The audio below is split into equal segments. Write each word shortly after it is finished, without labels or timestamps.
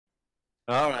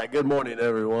All right, good morning,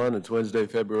 everyone. It's Wednesday,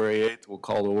 February 8th. We'll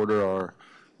call to order our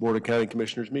Board of County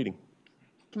Commissioners meeting.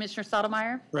 Commissioner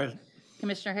Sotomayor? Present.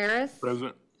 Commissioner Harris?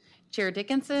 Present. Chair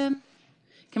Dickinson?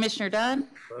 Commissioner Dunn?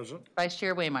 Present. Vice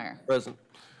Chair Waymeyer? Present.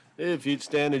 If you'd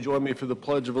stand and join me for the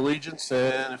Pledge of Allegiance,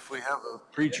 and if we have a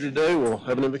preacher today, we'll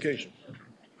have an invocation.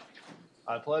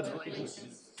 I pledge allegiance to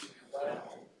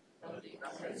Of the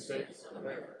United States of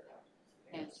America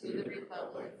and to the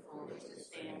republic for which it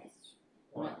stands,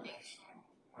 one nation,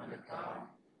 under God,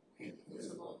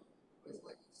 indivisible, with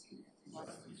liberty and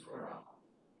justice for all.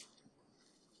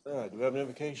 All right, do we have an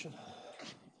invocation?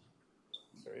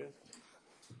 There he is.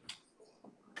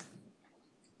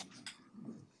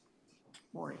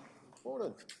 Morning.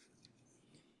 Morning.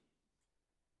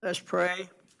 Let's pray.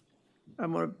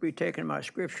 I'm going to be taking my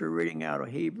scripture reading out of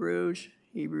Hebrews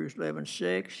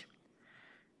 11:6.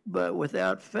 But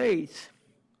without faith,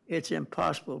 it's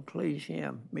impossible to please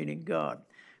him, meaning God.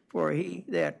 For he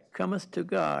that cometh to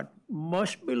God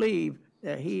must believe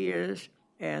that he is,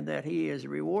 and that he is a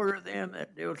rewarder of them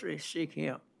that diligently seek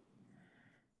him.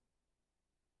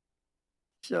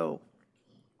 So,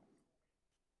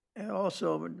 and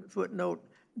also footnote,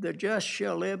 the just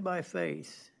shall live by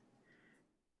faith.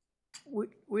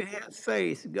 We have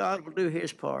faith. God will do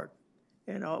his part,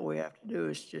 and all we have to do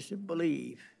is just to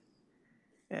believe.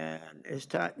 And it's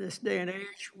time, this day and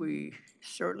age, we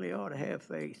certainly ought to have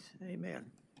faith.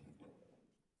 Amen.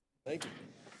 Thank you.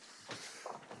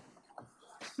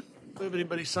 Do we have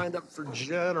anybody signed up for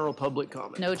general public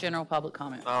comment? No general public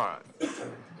comment. All right.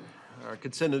 Our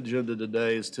consent agenda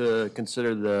today is to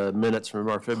consider the minutes from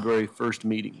our February 1st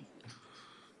meeting.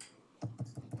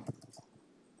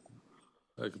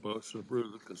 Make a motion to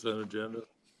approve the consent agenda.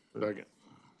 Second.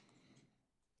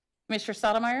 Commissioner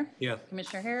Sotomayor? Yes.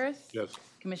 Commissioner Harris? Yes.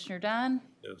 Commissioner Dunn?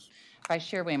 Yes. Vice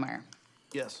Chair Waymeyer?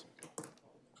 Yes.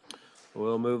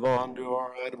 We'll move on to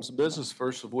our items of business,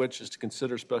 first of which is to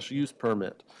consider special use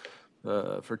permit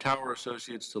for Tower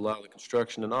Associates to allow the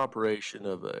construction and operation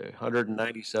of a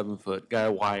 197-foot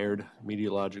guy-wired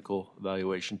meteorological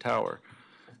evaluation tower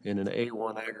in an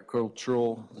A1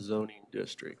 agricultural zoning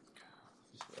district.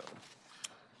 So,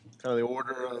 kind of the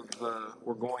order of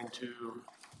we're going to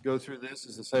go through this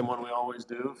is the same one we always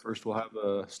do. First, we'll have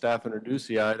a staff introduce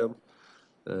the item,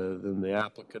 then the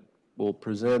applicant will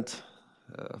present,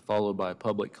 followed by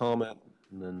public comment,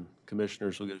 and then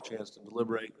commissioners will get a chance to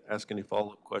deliberate, ask any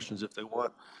follow-up questions if they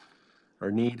want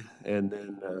or need, and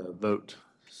then vote.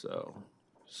 So,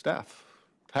 staff,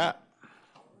 Pat.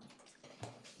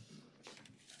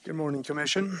 Good morning,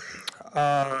 Commission.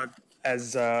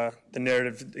 As the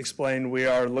narrative explained, we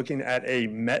are looking at a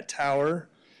Met Tower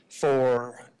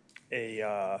for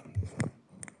a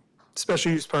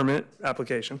special use permit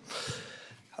application.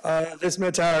 This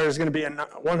Met Tower is going to be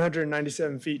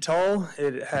 197 feet tall.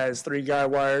 It has 3 guy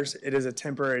wires. It is a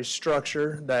temporary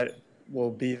structure that will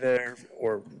be there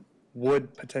or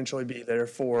would potentially be there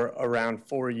for around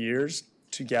 4 years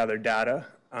to gather data.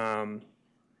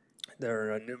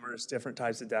 There are numerous different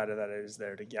types of data that is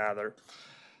there to gather.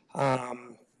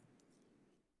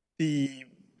 The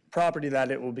property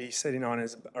that it will be sitting on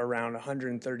is around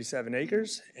 137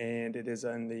 acres, and it is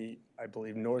in the, I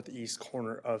believe, northeast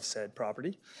corner of said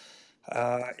property.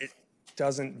 It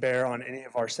doesn't bear on any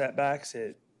of our setbacks.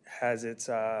 It has its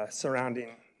surrounding,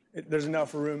 there's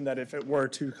enough room that if it were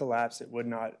to collapse, it would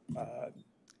not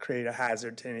create a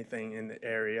hazard to anything in the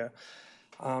area.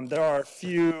 There are a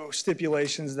few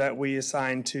stipulations that we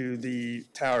assign to the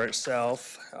tower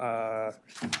itself.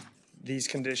 These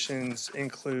conditions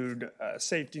include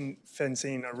safety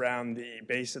fencing around the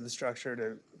base of the structure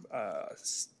to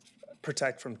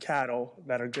protect from cattle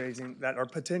that are grazing, that are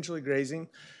potentially grazing.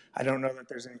 I don't know that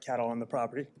there's any cattle on the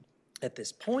property at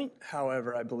this point.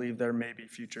 However, I believe there may be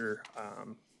future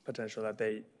potential that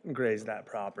they graze that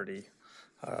property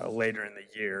later in the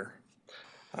year.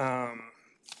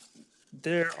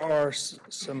 There are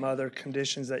some other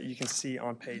conditions that you can see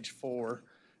on page 4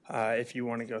 if you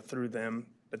want to go through them.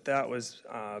 But that was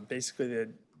basically the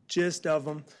gist of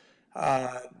them.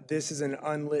 This is an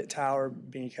unlit tower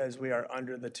because we are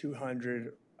under the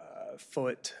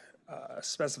 200-foot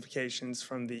specifications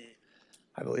from the,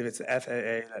 I believe it's the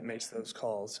FAA that makes those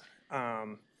calls.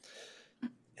 And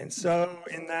so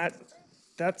in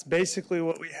that's basically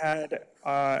what we had.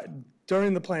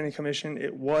 During the Planning Commission,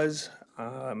 it was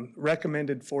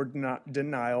recommended for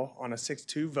denial on a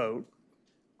 6-2 vote.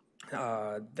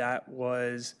 That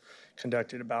was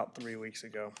conducted about 3 weeks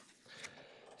ago.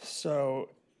 So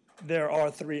there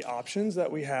are 3 options that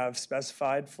we have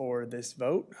specified for this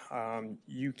vote.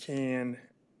 You can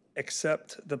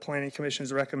accept the Planning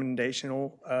Commission's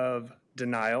recommendation of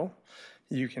denial.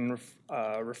 you can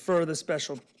refer the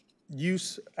special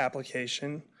use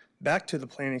application back to the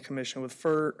Planning Commission with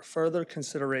further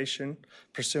consideration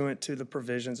pursuant to the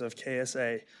provisions of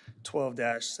KSA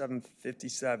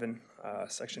 12-757,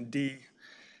 Section D,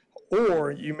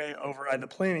 or you may override the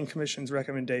Planning Commission's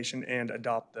recommendation and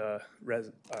adopt the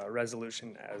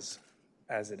resolution as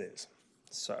it is.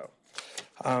 So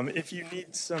if you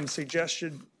need some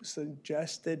suggested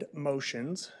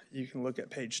motions, you can look at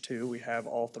page 2. We have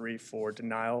all 3 for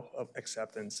denial of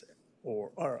acceptance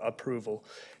or approval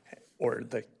or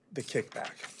the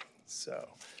kickback. So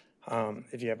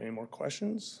if you have any more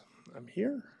questions, I'm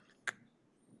here.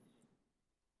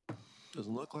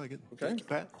 Doesn't look like it. Okay. Thank you,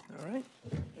 Pat. All right.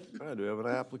 All right, do we have an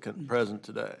applicant present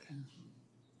today?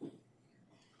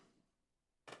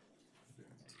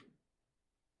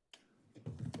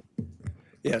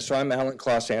 Yeah, so I'm Alan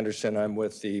Klaus Anderson. I'm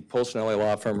with the Polsinelli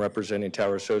Law Firm representing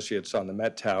Tower Associates on the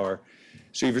Met Tower.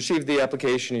 So you've received the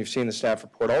application, you've seen the staff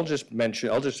report. I'm not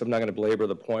going to belabor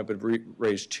the point, but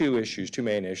raise two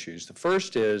main issues. The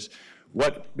first is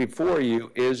what before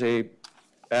you is a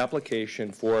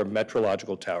application for a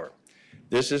metrological tower.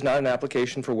 This is not an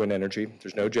application for wind energy.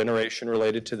 There's no generation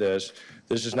related to this.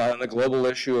 This is not on the global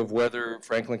issue of whether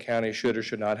Franklin County should or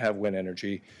should not have wind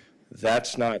energy.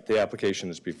 That's not the application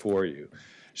that's before you.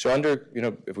 So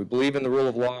if we believe in the rule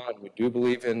of law and we do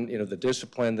believe in, the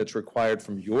discipline that's required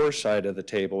from your side of the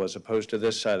table as opposed to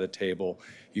this side of the table,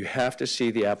 you have to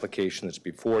see the application that's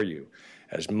before you.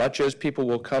 As much as people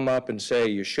will come up and say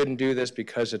you shouldn't do this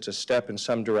because it's a step in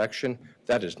some direction,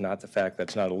 that is not the fact.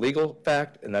 That's not a legal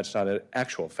fact, and that's not an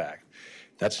actual fact.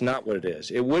 That's not what it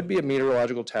is. It would be a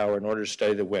meteorological tower in order to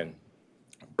study the wind.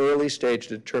 Early stage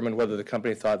to determine whether the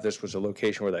company thought this was a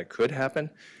location where that could happen.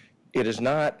 It is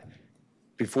not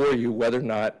before you whether or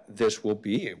not this will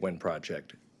be a wind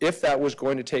project. If that was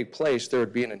going to take place, there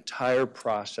would be an entire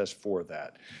process for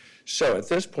that. So at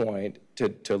this point,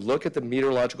 to look at the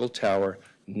meteorological tower,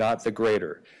 not the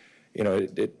grader.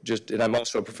 And I'm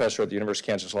also a professor at the University of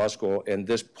Kansas Law School, and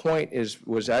this point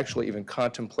was actually even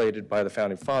contemplated by the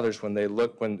Founding Fathers when they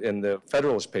looked in the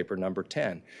Federalist Paper number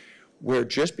 10, where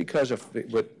just because of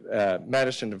what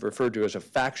Madison referred to as a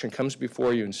faction comes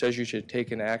before you and says you should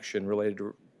take an action related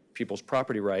to people's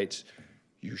property rights,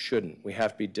 you shouldn't. We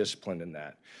have to be disciplined in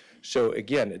that. So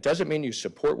again, it doesn't mean you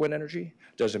support wind energy,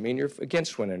 it doesn't mean you're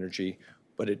against wind energy,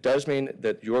 but it does mean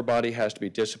that your body has to be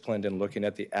disciplined in looking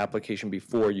at the application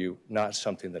before you, not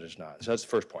something that is not. So that's the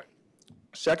first point.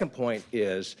 Second point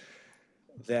is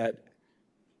that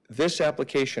this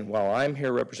application, while I'm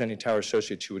here representing Tower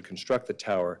Associates who would construct the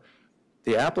tower,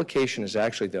 the application is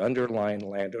actually the underlying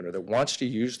landowner that wants to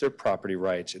use their property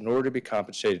rights in order to be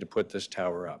compensated to put this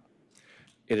tower up.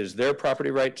 It is their property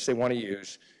rights they want to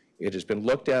use. It has been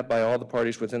looked at by all the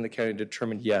parties within the county to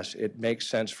determine, yes, it makes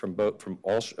sense from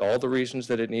all the reasons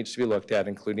that it needs to be looked at,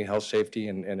 including health, safety,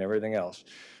 and everything else.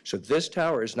 So this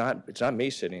tower it's not me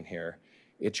sitting here.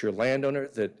 It's your landowner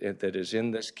that is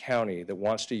in this county that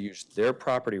wants to use their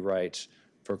property rights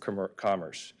for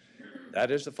commerce. That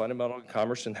is the fundamental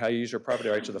commerce, and how you use your property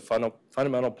rights are the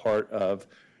fundamental part of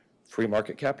free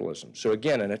market capitalism. So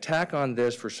again, an attack on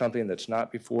this for something that's not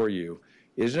before you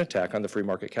is an attack on the free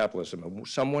market capitalism. And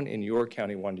someone in your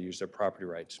county wanted to use their property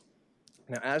rights.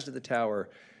 Now, as to the tower,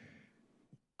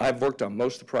 I've worked on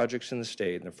most of the projects in the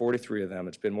state, and there are 43 of them.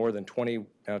 It's been more than 20,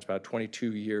 now it's about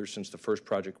 22 years since the first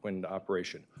project went into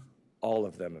operation. All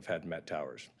of them have had Met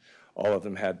towers. All of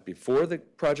them had before the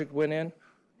project went in.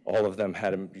 All of them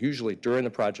had them usually during the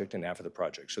project and after the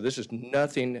project. So this is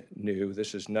nothing new.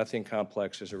 This is nothing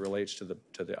complex as it relates to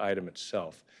the item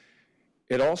itself.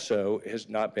 It also has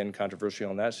not been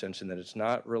controversial in that sense in that it's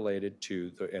not related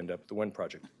to the end up the wind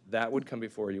project. That would come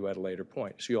before you at a later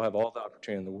point. So you'll have all the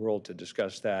opportunity in the world to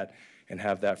discuss that and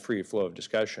have that free flow of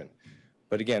discussion.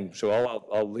 But again, so all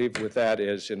I'll leave with that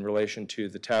is in relation to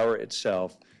the tower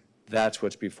itself, that's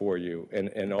what's before you,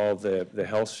 and all the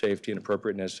health, safety, and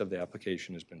appropriateness of the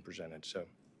application has been presented. So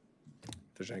if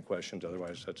there's any questions,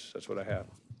 otherwise that's what I have.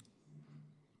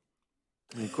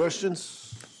 Any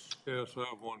questions? Yes, I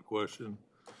have one question.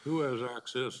 Who has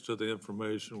access to the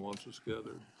information once it's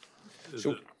gathered? Is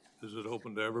it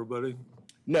open to everybody?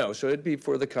 No, so it'd be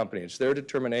for the company. It's their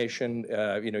determination.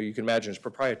 You can imagine it's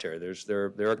proprietary.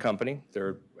 They're a company.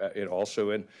 They're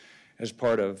also as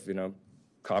part of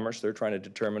commerce. They're trying to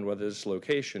determine whether this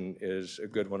location is a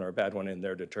good one or a bad one in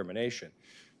their determination.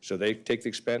 So they take the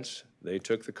expense. They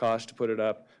took the cost to put it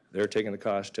up. They're taking the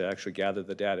cost to actually gather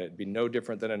the data. It'd be no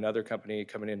different than another company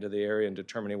coming into the area and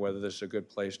determining whether this is a good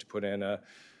place to put in a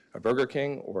a Burger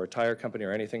King or a tire company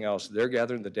or anything else. They're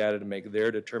gathering the data to make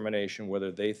their determination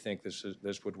whether they think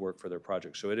this would work for their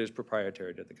project. So it is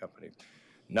proprietary to the company,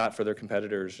 not for their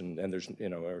competitors, and there's,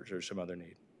 or there's some other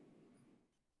need.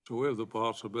 So we have the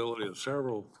possibility of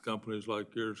several companies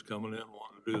like yours coming in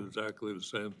wanting to do exactly the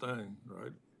same thing,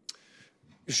 right?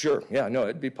 Sure, yeah, no,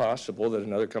 it'd be possible that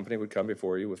another company would come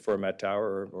before you for a Met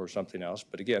Tower or something else.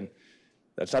 But again,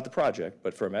 that's not the project,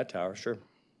 but for a Met Tower, sure.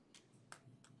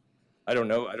 I don't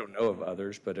know of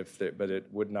others, but it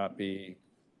would not be,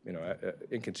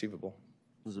 inconceivable.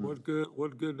 What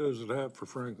good does it have for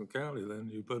Franklin County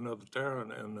then? You put another tower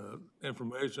in and the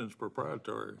information's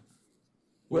proprietary.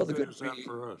 Well, What good is that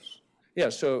for us? Yeah,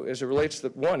 so as it relates to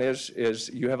one is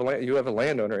you have a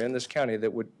landowner in this county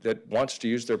that wants to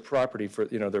use their property for,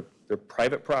 their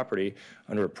private property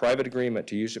under a private agreement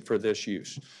to use it for this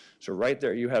use. So right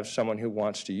there you have someone who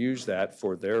wants to use that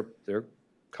for their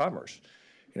commerce.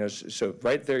 So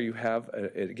right there you have,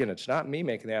 again, it's not me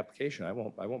making the application. I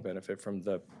won't benefit from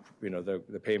the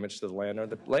payments to the landowner.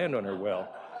 The landowner will.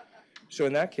 So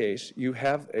in that case, you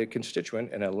have a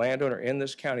constituent and a landowner in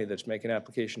this county that's making an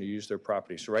application to use their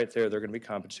property. So right there, they're going to be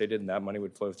compensated, and that money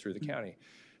would flow through the county.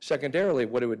 Secondarily,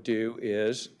 what it would do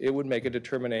is it would make a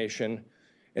determination,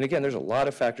 and again, there's a lot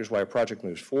of factors why a project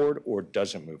moves forward or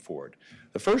doesn't move forward.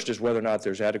 The first is whether or not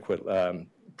there's adequate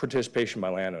participation by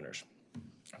landowners.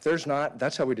 If there's not,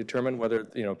 that's how we determine whether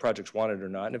a project's wanted or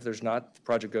not. And if there's not, the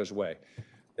project goes away.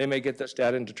 They may get this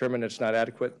data and determine it's not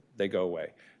adequate, they go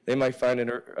away. They might find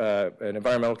an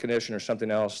environmental condition or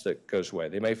something else that goes away.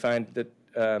 They may find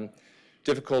that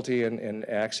difficulty in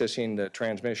accessing the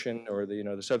transmission or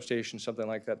the substation, something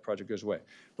like that, the project goes away.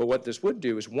 But what this would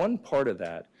do is one part of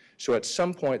that, so at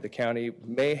some point the county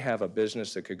may have a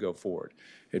business that could go forward.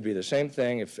 It'd be the same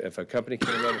thing if a company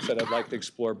came in and said, I'd like to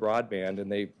explore broadband,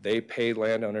 and they pay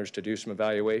landowners to do some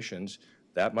evaluations.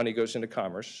 That money goes into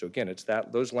commerce. So again, it's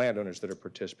those landowners that are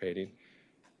participating,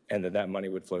 and that money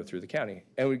would flow through the county.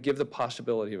 And would give the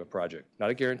possibility of a project, not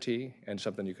a guarantee and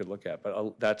something you could look at.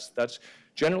 But that's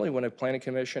generally when a planning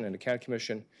commission and a county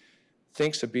commission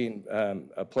thinks of being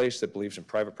a place that believes in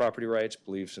private property rights,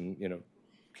 believes in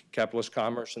capitalist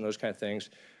commerce and those kind of things,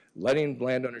 letting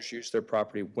landowners use their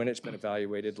property when it's been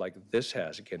evaluated like this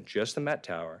has, again, just the Met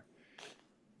Tower,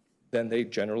 then they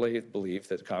generally believe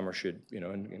that commerce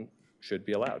should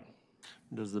be allowed.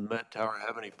 Does the Met Tower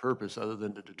have any purpose other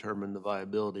than to determine the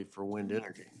viability for wind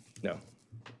energy? No.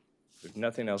 There's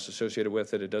nothing else associated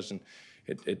with it.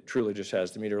 It truly just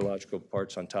has the meteorological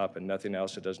parts on top and nothing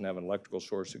else. It doesn't have an electrical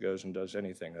source that goes and does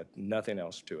anything. Nothing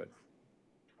else to it.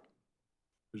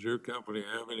 Does your company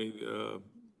have any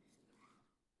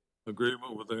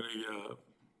agreement with any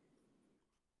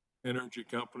energy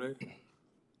company?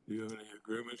 Do you have any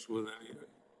agreements with any?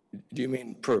 Do you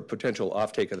mean for potential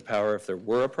offtake of the power if there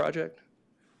were a project?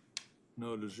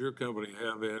 No, does your company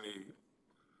have any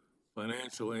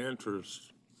financial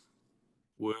interest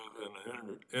with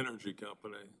an energy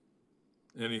company,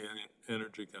 any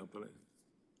energy company?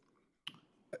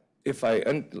 If I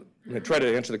try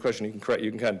to answer the question, you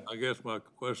can kind of. I guess my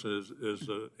question is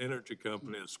the energy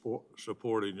company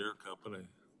supporting your company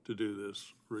to do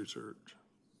this research?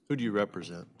 Who do you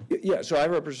represent? Yeah, so I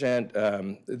represent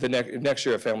the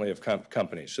NextEra family of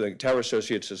companies. So the Tower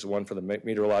Associates is the one for the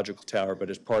meteorological tower, but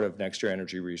is part of NextEra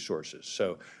Energy Resources.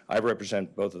 So I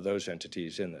represent both of those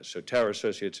entities in this. So Tower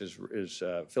Associates is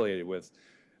affiliated with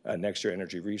NextEra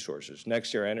Energy Resources.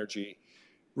 NextEra Energy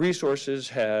Resources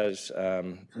has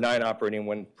 9 operating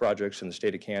wind projects in the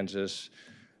state of Kansas.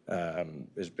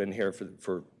 Has been here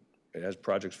it has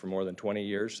projects for more than 20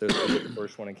 years. So the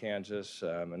first one in Kansas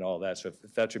and all that. So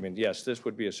if that's what you mean, yes, this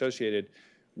would be associated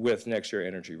with NextEra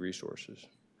Energy Resources.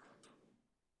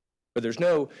 But there's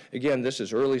again, this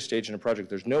is early stage in a project.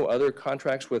 There's no other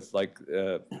contracts with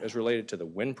as related to the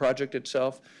wind project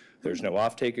itself. There's no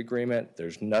offtake agreement.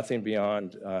 There's nothing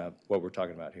beyond what we're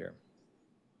talking about here.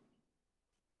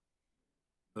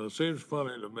 Now, it seems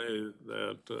funny to me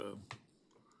that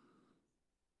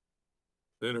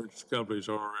the energy companies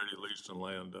are already leasing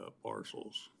land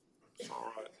parcels.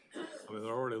 All right. I mean,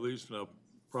 they're already leasing up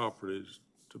properties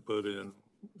to put in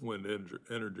wind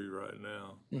energy right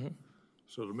now. Mm-hmm.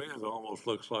 So to me, it almost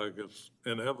looks like it's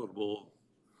inevitable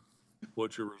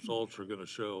what your results are going to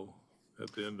show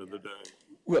at the end of the day.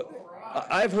 Well,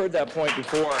 I've heard that point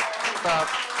before.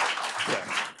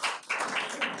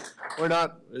 We're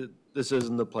not, this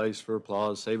isn't the place for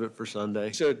applause. Save it for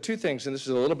Sunday. So 2 things, and this is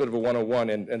a little bit of a 101.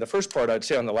 And the first part, I'd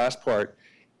say on the last part,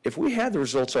 If we had the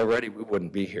results already, we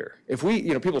wouldn't be here. If we,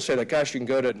 people say that, gosh, you can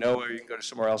go to NOAA, you can go to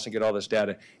somewhere else and get all this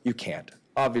data. You can't.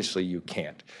 Obviously, you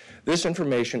can't. This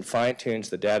information fine-tunes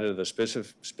the data to the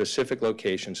specific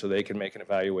location so they can make an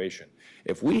evaluation.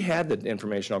 If we had the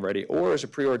information already, or as a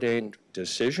preordained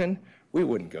decision, we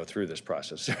wouldn't go through this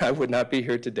process. I would not be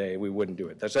here today. We wouldn't do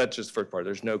it. That's just the first part.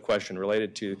 There's no question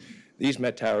related to these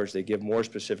Met Towers. They give more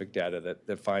specific data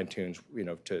that fine-tunes,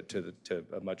 to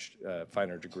a much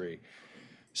finer degree.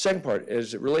 Second part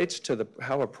is it relates to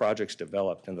how a project's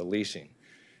developed and the leasing.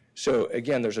 So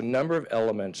again, there's a number of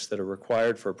elements that are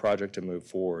required for a project to move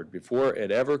forward before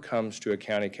it ever comes to a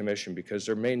county commission, because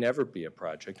there may never be a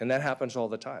project, and that happens all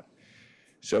the time.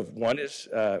 So one is,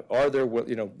 are there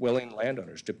willing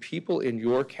landowners? Do people in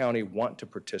your county want to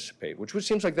participate? Which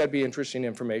seems like that'd be interesting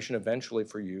information eventually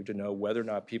for you to know whether or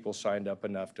not people signed up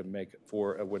enough to make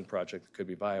for a wind project that could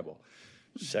be viable.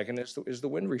 Second is the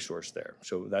wind resource there.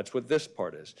 So that's what this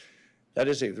part is. That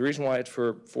is the reason why it's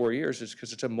for 4 years is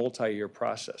because it's a multi-year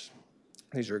process.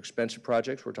 These are expensive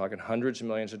projects. We're talking hundreds of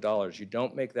millions of dollars. You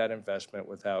don't make that investment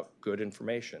without good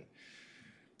information.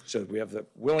 So we have the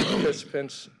willing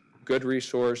participants, good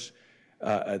resource.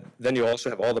 Then you also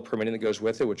have all the permitting that goes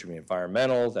with it, which would be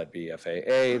environmental, that'd be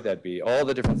FAA, that'd be all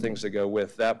the different things that go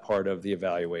with that part of the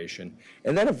evaluation.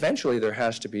 And then eventually there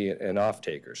has to be an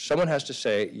off-taker. Someone has to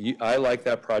say, I like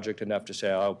that project enough to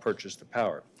say I'll purchase the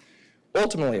power.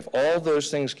 Ultimately, if all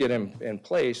those things get in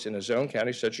place in a zone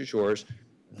county such as yours,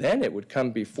 then it would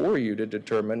come before you to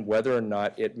determine whether or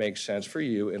not it makes sense for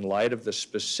you in light of the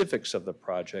specifics of the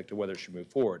project and whether it should move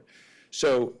forward.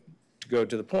 So to go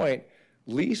to the point,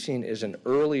 leasing is an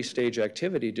early stage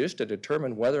activity just to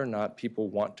determine whether or not people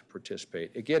want to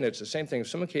participate. Again, it's the same thing. If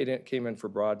someone came in for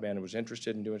broadband and was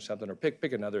interested in doing something, or pick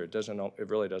another, it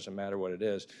really doesn't matter what it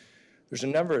is. There's a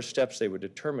number of steps they would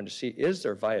determine to see, is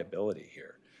there viability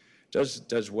here?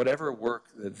 Does whatever work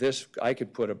that I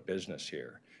could put a business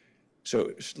here.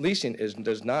 So leasing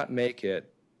does not make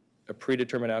it a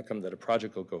predetermined outcome that a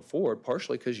project will go forward,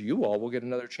 partially because you all will get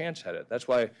another chance at it. That's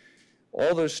why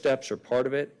all those steps are part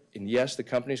of it. And yes, the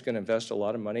company's going to invest a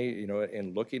lot of money,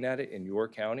 in looking at it in your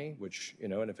county, which,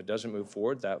 and if it doesn't move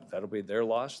forward, that'll be their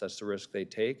loss. That's the risk they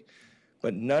take.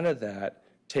 But none of that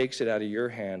takes it out of your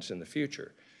hands in the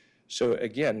future. So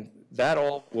again, that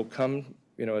all will come,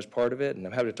 as part of it, and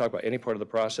I'm happy to talk about any part of the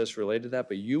process related to that,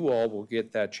 but you all will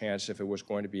get that chance if it was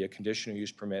going to be a conditional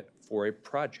use permit for a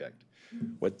project.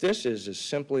 What this is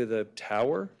simply the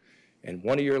tower, and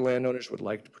one of your landowners would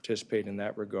like to participate in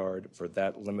that regard for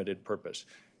that limited purpose.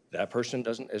 That person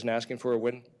isn't asking for a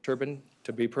wind turbine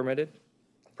to be permitted.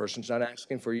 The person's not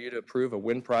asking for you to approve a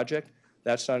wind project.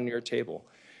 That's not on your table.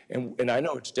 And I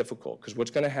know it's difficult, because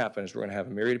what's going to happen is we're going to have a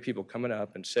myriad of people coming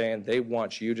up and saying they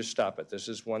want you to stop it. This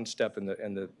is one step in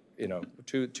the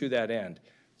to that end.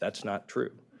 That's not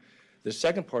true. The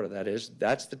second part of that is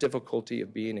that's the difficulty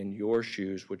of being in your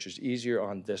shoes, which is easier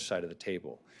on this side of the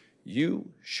table. You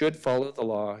should follow the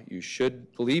law. You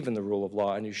should believe in the rule of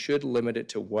law, and you should limit it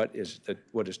to what is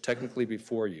technically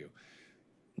before you,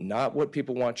 not what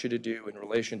people want you to do in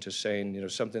relation to saying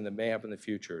something that may happen in the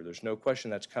future. There's no question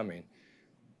that's coming.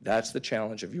 That's the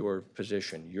challenge of your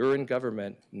position. You're in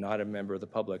government, not a member of the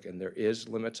public, and there is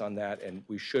limits on that, and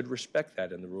we should respect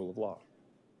that in the rule of law.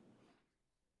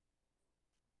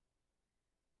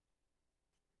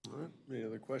 All right, any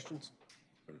other questions?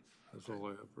 That's all I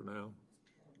have for now.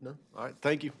 No? All right,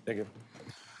 thank you. Thank you.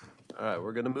 All right,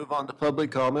 we're going to move on to public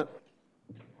comment.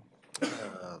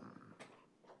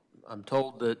 I'm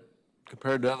told that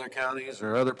compared to other counties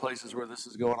or other places where this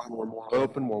is going on, we're more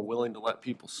open, more willing to let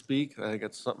people speak. I think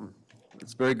it's something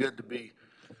that's very good to be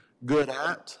good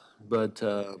at, but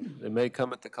it may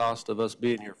come at the cost of us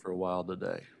being here for a while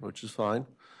today, which is fine.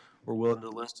 We're willing to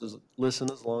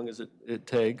listen as long as it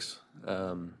takes.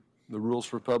 The rules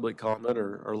for public comment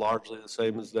are largely the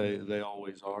same as they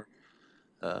always are.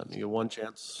 You get one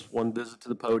chance, one visit to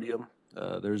the podium.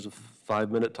 There's a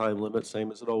 5-minute time limit,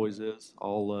 same as it always is.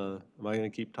 Am I going to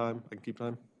keep time? I can keep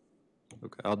time?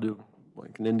 Okay, I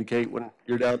can indicate when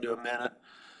you're down to a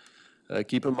minute.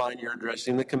 Keep in mind you're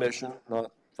addressing the commission,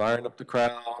 not firing up the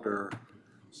crowd or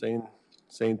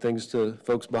saying things to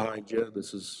folks behind you.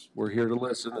 We're here to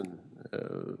listen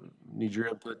and need your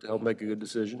input to help make a good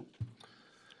decision.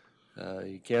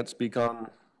 You can't speak on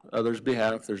others'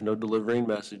 behalf. There's no delivering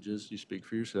messages. You speak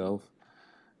for yourself.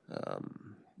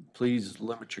 Please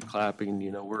limit your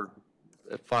clapping. We're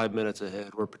at 5 minutes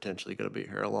ahead. We're potentially going to be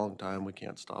here a long time. We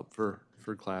can't stop for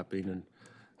clapping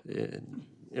and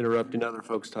interrupting other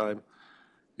folks' time.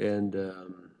 And,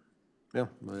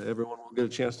 everyone will get a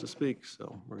chance to speak.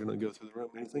 So we're going to go through the room.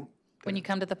 Anything? When you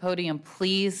come to the podium,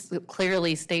 please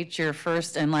clearly state your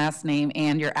first and last name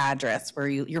and your address,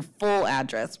 your full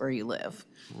address where you live.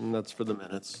 And that's for the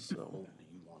minutes, so, Do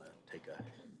you want to take a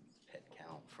head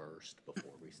count first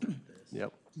before we start this?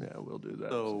 yep, yeah, we'll do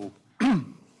that. So,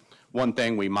 one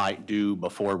thing we might do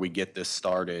before we get this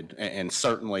started, and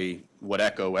certainly would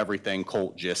echo everything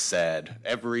Colt just said,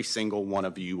 every single one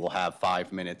of you will have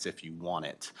 5 minutes if you want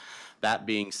it. That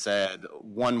being said,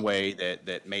 one way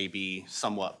that may be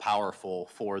somewhat powerful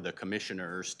for the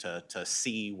commissioners to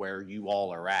see where you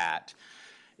all are at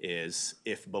is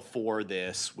if before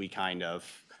this, we kind of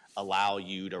allow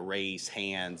you to raise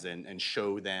hands and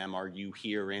show them, are you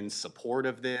here in support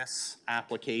of this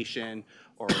application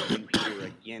or are you here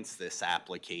against this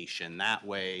application? That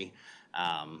way,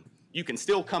 you can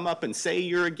still come up and say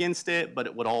you're against it, but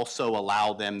it would also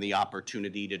allow them the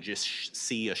opportunity to just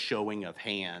see a showing of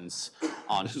hands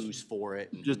on who's for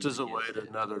it. And Just who's as a way against to, it.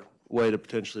 another way to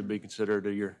potentially be considerate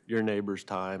of your neighbor's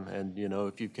time. And, you know,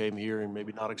 if you came here and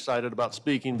maybe not excited about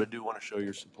speaking, but do want to show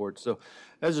your support. So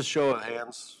as a show of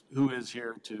hands, who is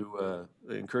here to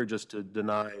encourage us to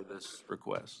deny this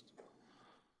request?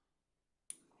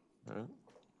 All right.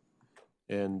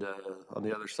 And on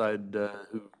the other side,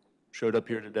 who showed up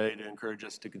here today to encourage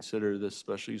us to consider this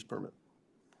special use permit?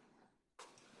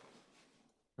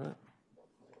 All right.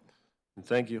 And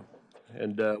thank you.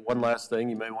 And one last thing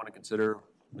you may want to consider,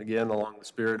 again, along the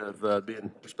spirit of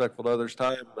being respectful to others'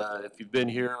 time, if you've been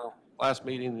here last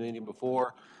meeting, the meeting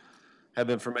before, have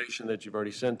information that you've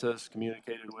already sent us,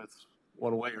 communicated with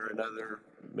one way or another,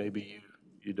 maybe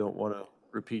you don't want to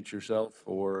repeat yourself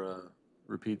or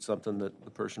repeat something that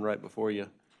the person right before you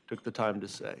took the time to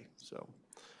say. So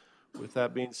with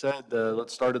that being said,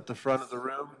 let's start at the front of the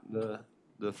room,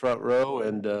 the front row,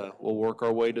 and we'll work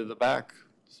our way to the back.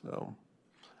 So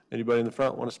anybody in the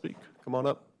front want to speak? Come on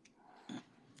up.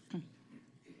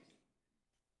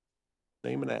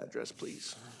 Name and address,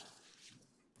 please.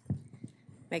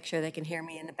 Make sure they can hear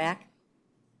me in the back.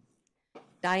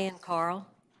 Diane Carl,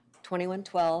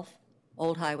 2112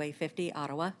 Old Highway 50,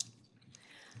 Ottawa.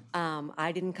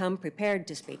 I didn't come prepared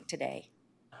to speak today.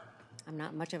 I'm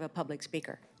not much of a public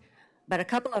speaker. But a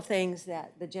couple of things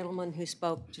that the gentleman who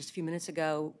spoke just a few minutes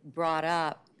ago brought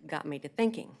up got me to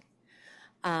thinking.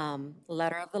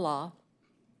 Letter of the law,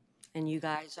 and you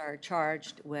guys are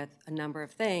charged with a number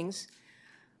of things,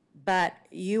 but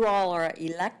you all are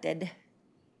elected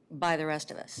by the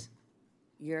rest of us,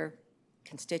 your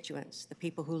constituents, the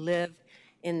people who live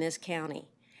in this county.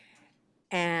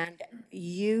 And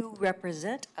you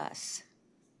represent us.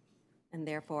 And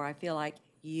therefore, I feel like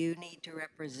you need to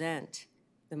represent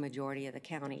the majority of the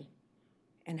county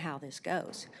and how this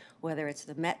goes. Whether it's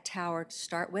the Met Tower to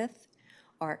start with,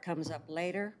 or it comes up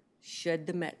later, should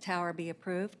the Met Tower be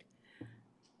approved.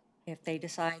 If they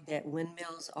decide that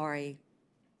windmills are a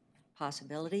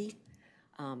possibility,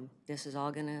 this is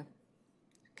all gonna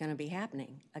be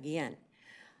happening again.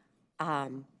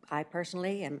 I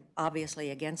personally am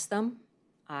obviously against them.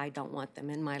 I don't want them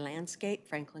in my landscape.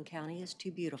 Franklin County is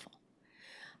too beautiful.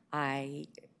 I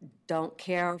don't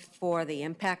care for the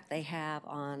impact they have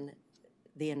on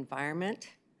the environment.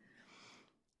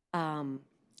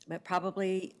 But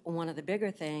probably one of the bigger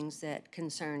things that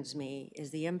concerns me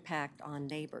is the impact on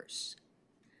neighbors.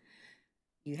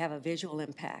 You have a visual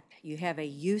impact. You have a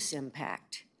use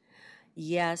impact.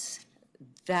 Yes,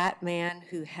 that man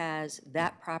who has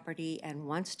that property and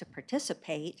wants to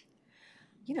participate,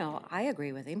 you know, I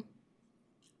agree with him,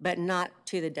 but not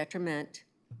to the detriment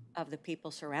of the people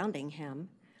surrounding him.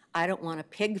 I don't want a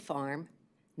pig farm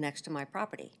next to my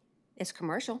property. It's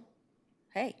commercial.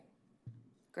 Hey,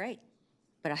 great.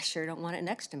 But I sure don't want it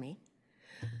next to me.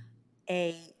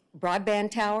 A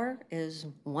broadband tower is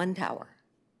one tower.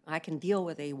 I can deal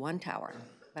with a one tower,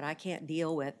 but I can't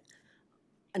deal with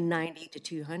a 90 to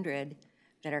 200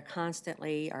 that are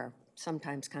constantly, or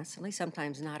sometimes constantly,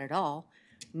 sometimes not at all,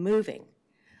 moving.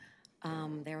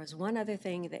 There was one other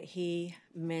thing that he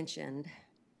mentioned.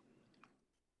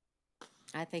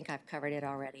 I think I've covered it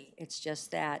already. It's just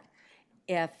that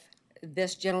if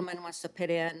this gentleman wants to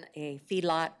put in a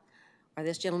feedlot, or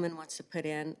this gentleman wants to put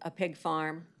in a pig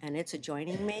farm and it's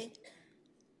adjoining me,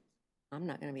 I'm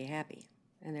not going to be happy.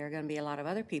 And there are going to be a lot of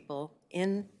other people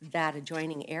in that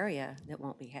adjoining area that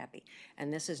won't be happy.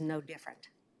 And this is no different.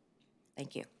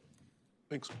 Thank you.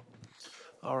 Thanks.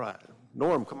 All right.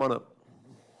 Norm, come on up.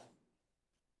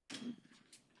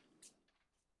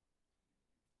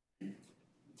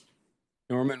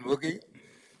 Norman Woogie,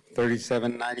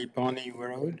 3790 Pawnee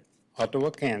Road, Ottawa,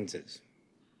 Kansas.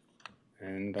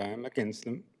 And I'm against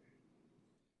them.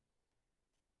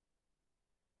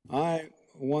 I,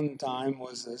 one time,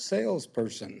 was a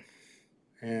salesperson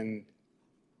and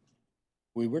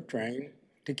we were trained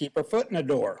to keep our foot in the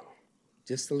door,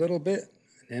 just a little bit.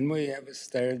 And then we have a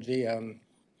strategy on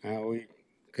how we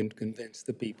can convince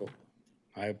the people.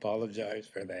 I apologize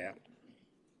for that.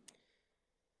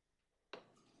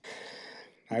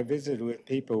 I visited with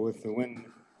people with the in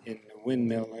the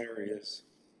windmill areas,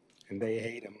 and they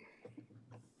hate them.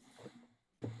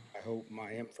 I hope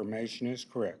my information is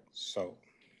correct. So,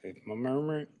 if my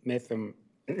memory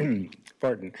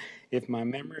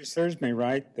serves me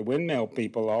right, the windmill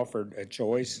people offered a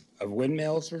choice of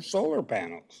windmills or solar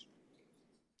panels.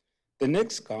 The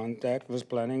next contact was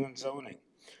planning and zoning,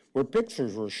 where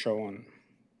pictures were shown.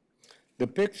 The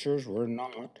pictures were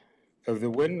not of the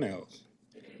windmills,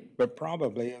 but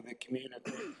probably of the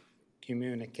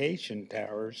communication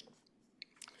towers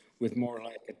with more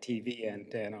like a TV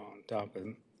antenna on top of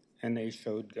them, and they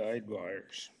showed guide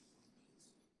wires.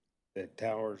 The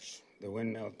towers, the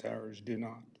windmill towers, do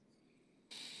not.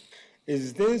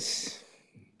 Is this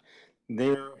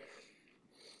their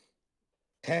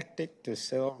tactic to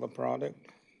sell the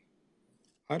product?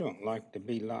 I don't like to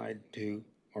be lied to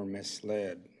or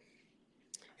misled.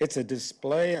 It's a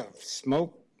display of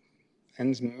smoke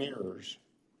and mirrors.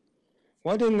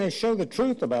 Why didn't they show the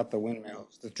truth about the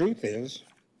windmills? The truth is,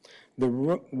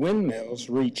 the windmills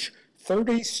reach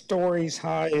 30 stories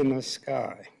high in the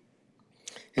sky.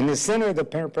 In the center of the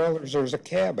propellers, there's a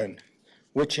cabin,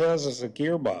 which houses a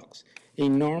gearbox,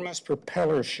 enormous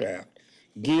propeller shaft,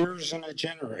 gears, and a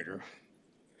generator.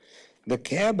 The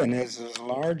cabin is as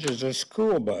large as a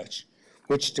school bus,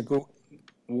 which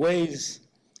weighs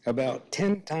about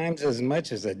 10 times as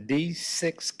much as a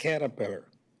D6 Caterpillar.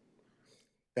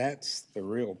 That's the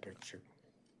real picture.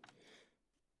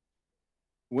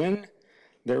 When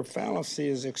their fallacy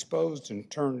is exposed and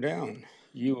turned down,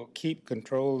 you will keep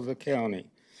control of the county.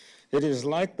 It is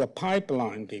like the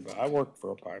pipeline people. I work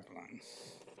for a pipeline.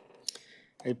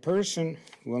 A person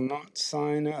will not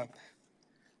sign up.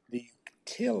 The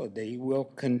utility will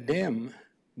condemn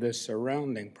the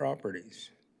surrounding properties.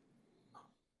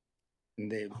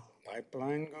 And the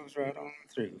pipeline goes right on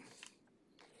through.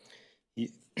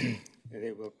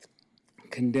 They will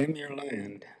condemn your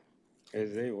land,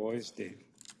 as they always do.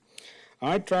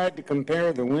 I tried to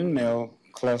compare the windmill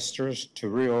clusters to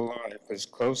real life. As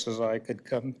close as I could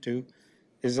come to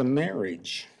is a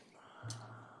marriage.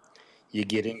 You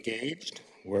get engaged,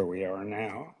 where we are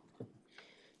now.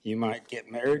 You might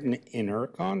get married and enter a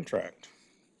contract.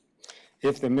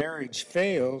 If the marriage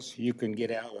fails, you can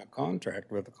get out of a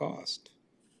contract with a cost.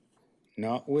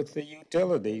 Not with the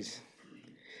utilities.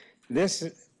 This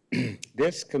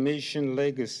commission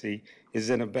legacy is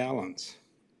in a balance.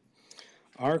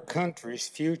 Our country's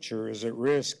future is at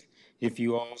risk if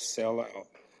you all sell out.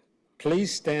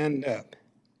 Please stand up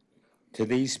to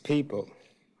these people.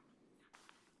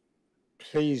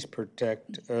 Please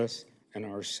protect us and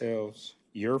ourselves,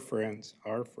 your friends,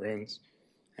 our friends,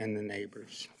 and the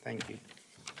neighbors. Thank you.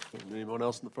 Anyone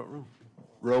else in the front room?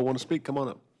 Row, want to speak? Come on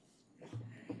up.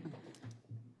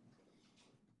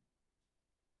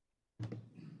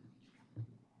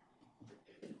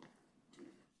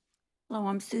 Hello,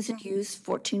 I'm Susan Hughes,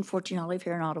 1414 Olive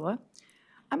here in Ottawa.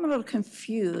 I'm a little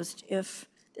confused if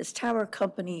this tower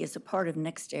company is a part of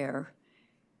NextAir,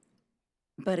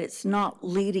 but it's not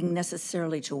leading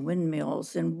necessarily to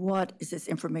windmills, then what is this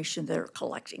information they're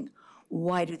collecting?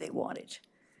 Why do they want it?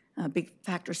 A big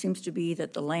factor seems to be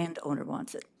that the landowner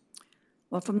wants it.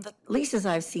 Well, from the leases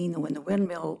I've seen, when the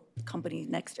windmill company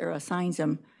NextAir assigns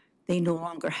them, they no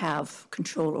longer have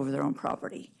control over their own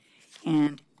property.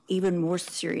 And even more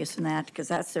serious than that, because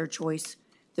that's their choice,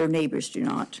 their neighbors do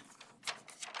not.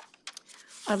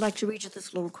 I'd like to read you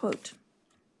this little quote.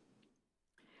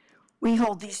 We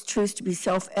hold these truths to be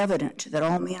self-evident, that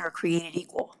all men are created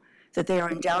equal, that they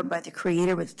are endowed by the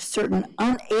Creator with certain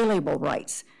unalienable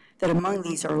rights, that among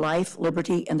these are life,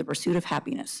 liberty, and the pursuit of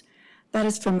happiness. That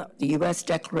is from the U.S.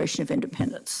 Declaration of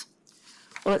Independence.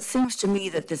 Well, it seems to me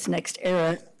that this next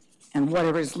era, and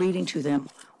whatever is leading to them,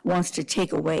 wants to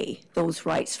take away those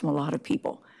rights from a lot of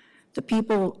people. The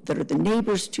people that are the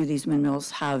neighbors to these windmills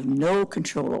have no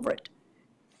control over it.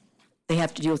 They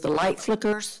have to deal with the light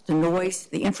flickers, the noise,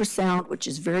 the infrasound, which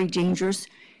is very dangerous.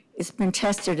 It's been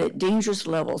tested at dangerous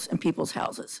levels in people's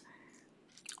houses.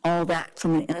 All that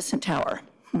from an innocent tower.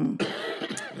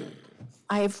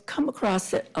 I've come across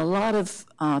that a lot of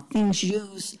things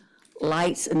use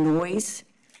lights and noise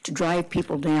to drive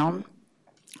people down,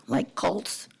 like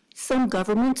cults. Some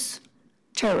governments,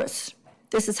 terrorists.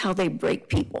 This is how they break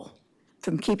people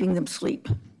from keeping them asleep.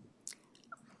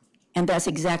 And that's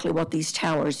exactly what these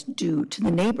towers do to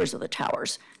the neighbors of the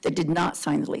towers that did not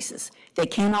sign the leases. They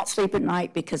cannot sleep at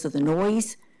night because of the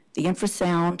noise, the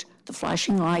infrasound, the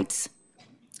flashing lights.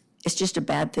 It's just a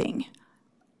bad thing.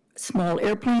 Small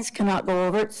airplanes cannot go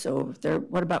over it, so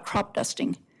what about crop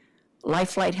dusting?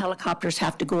 Life flight helicopters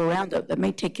have to go around it. That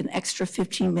may take an extra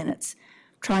 15 minutes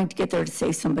trying to get there to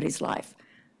save somebody's life.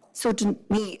 So to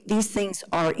me, these things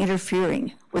are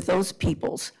interfering with those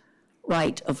people's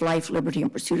right of life, liberty,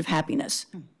 and pursuit of happiness.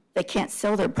 They can't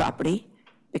sell their property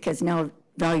because now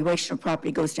valuation of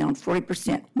property goes down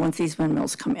 40% once these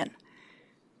windmills come in.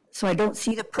 So I don't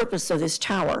see the purpose of this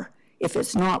tower if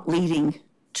it's not leading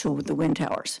to the wind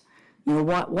towers. You know,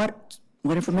 what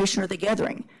information are they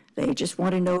gathering? They just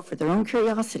want to know for their own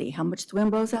curiosity how much the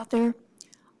wind blows out there?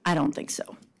 I don't think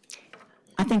so.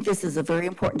 I think this is a very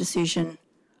important decision,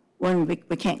 one we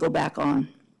can't go back on.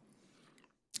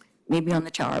 Maybe on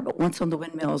the tower, but once on the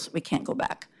windmills, we can't go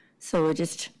back. So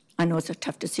I know it's a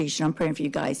tough decision. I'm praying for you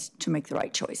guys to make the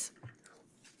right choice.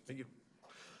 Thank you.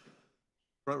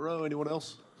 Front row, anyone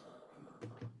else?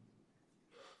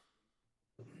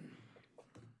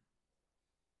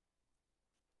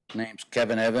 Name's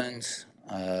Kevin Evans.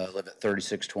 Live at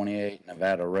 3628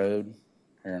 Nevada Road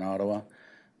here in Ottawa.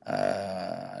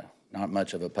 Not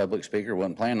much of a public speaker.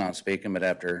 Wasn't planning on speaking, but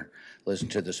after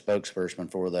listening to the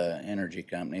spokesperson for the energy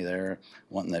company there,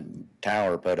 wanting the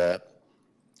tower put up,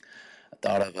 I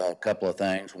thought of a couple of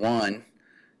things. One,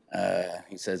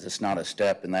 he says it's not a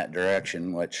step in that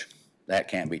direction, which that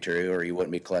can't be true, or he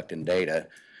wouldn't be collecting data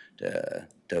to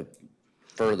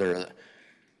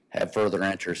have further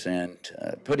interest in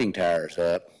putting towers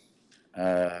up.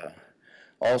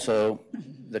 Also,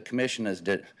 the commission has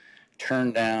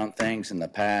turned down things in the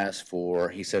past for,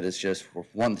 he said it's just,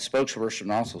 one, the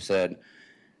spokesperson also said,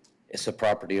 it's the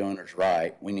property owner's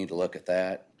right. We need to look at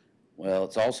that. Well,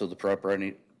 it's also the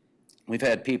property. We've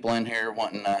had people in here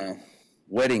wanting a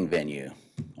wedding venue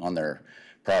on their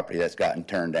property that's gotten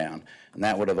turned down. And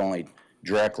that would have only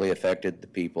directly affected the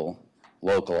people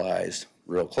localized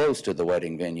real close to the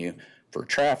wedding venue for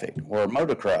traffic, or a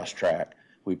motocross track.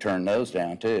 We turned those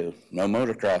down too. No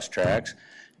motocross tracks,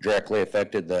 directly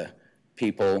affected the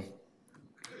people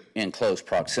in close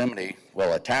proximity.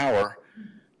 Well, a tower,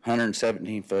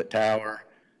 117-foot tower,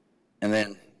 and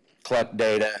then collect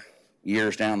data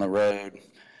years down the road.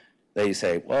 They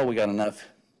say, well, we got enough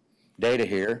data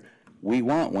here. We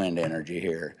want wind energy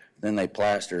here. Then they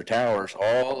plaster towers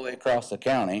all the way across the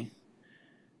county,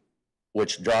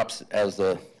 which drops, as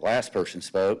the last person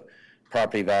spoke,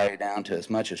 property value down to as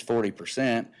much as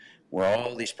 40%, where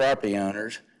all these property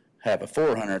owners have a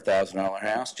 $400,000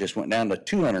 house, just went down to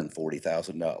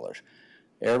 $240,000.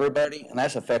 Everybody, and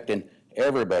that's affecting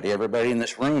everybody in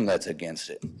this room that's against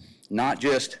it. Not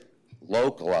just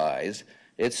localized,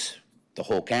 it's the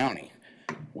whole county.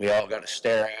 We all got to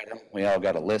stare at them. We all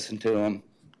got to listen to them.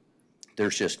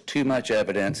 There's just too much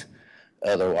evidence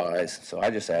otherwise. So I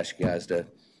just ask you guys to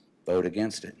vote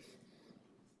against it.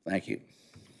 Thank you.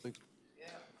 Thanks.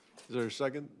 Is there a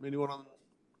second? Anyone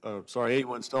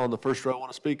anyone still on the first row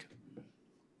want to speak?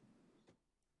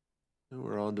 And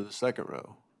we're on to the second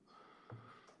row.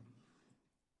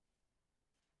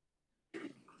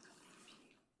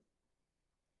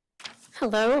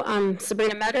 Hello, I'm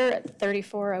Sabrina Metter at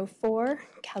 3404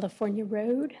 California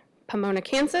Road, Pomona,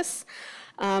 Kansas.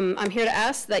 I'm here to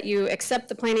ask that you accept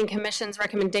the Planning Commission's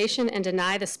recommendation and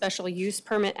deny the special use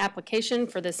permit application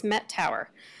for this Met Tower.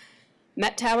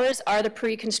 Met Towers are the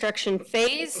pre-construction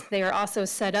phase. They are also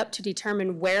set up to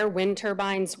determine where wind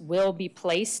turbines will be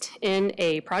placed in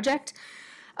a project.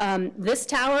 This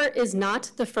tower is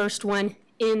not the first one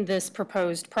in this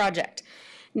proposed project.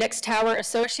 NextEra,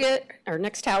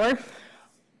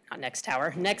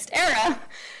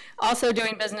 also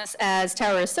doing business as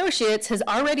Tower Associates, has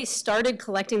already started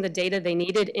collecting the data they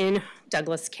needed in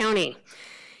Douglas County.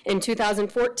 In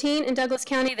 2014, in Douglas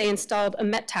County, they installed a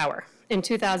Met Tower. In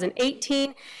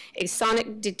 2018, a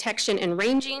sonic detection and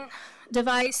ranging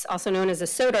device, also known as a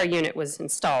SODAR unit, was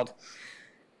installed.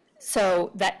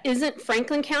 So that isn't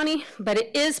Franklin County, but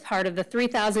it is part of the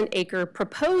 3,000-acre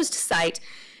proposed site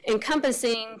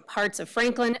encompassing parts of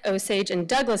Franklin, Osage, and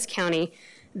Douglas County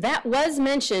that was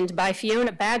mentioned by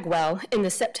Fiona Bagwell in the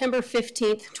September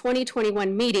 15th,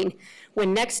 2021 meeting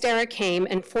when NextEra came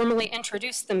and formally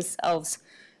introduced themselves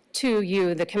to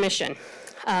you, the commission.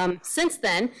 Since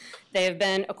then, they have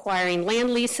been acquiring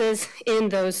land leases in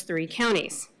those 3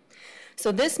 counties.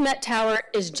 So this Met Tower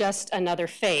is just another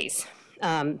phase.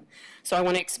 So I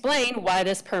want to explain why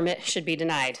this permit should be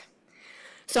denied.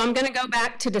 So I'm going to go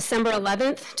back to December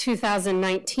 11th,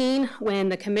 2019, when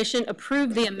the commission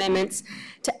approved the amendments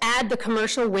to add the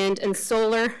commercial wind and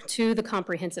solar to the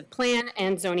comprehensive plan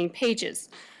and zoning pages.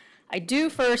 I do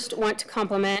first want to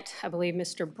compliment, I believe,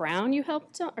 Mr. Brown. You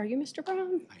helped, are you Mr.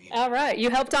 Brown? All right, you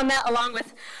helped on that along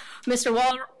with Mr.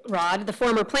 Walrod, the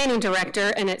former planning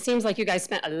director, and it seems like you guys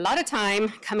spent a lot of time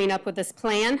coming up with this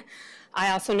plan.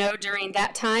 I also know during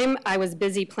that time, I was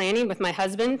busy planning with my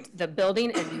husband, the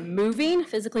building and moving,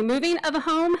 physically moving of a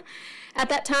home at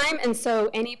that time. And so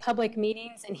any public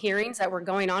meetings and hearings that were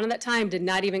going on at that time did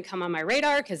not even come on my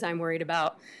radar because I'm worried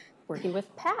about working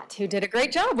with Pat, who did a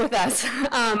great job with us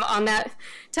on that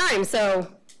time.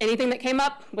 So anything that came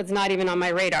up was not even on my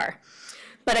radar.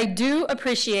 But I do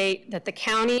appreciate that the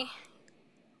county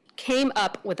came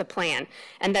up with a plan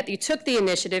and that you took the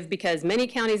initiative because many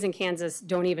counties in Kansas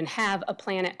don't even have a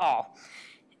plan at all.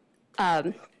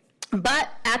 But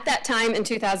at that time in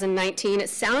 2019, it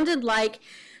sounded like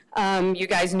you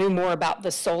guys knew more about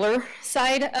the solar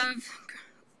side of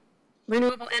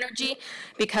renewable energy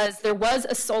because there was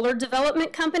a solar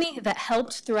development company that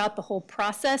helped throughout the whole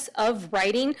process of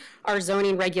writing our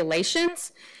zoning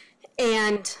regulations.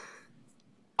 And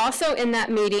also in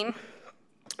that meeting,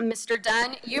 Mr.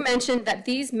 Dunn, you mentioned that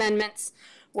these amendments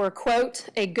were, quote,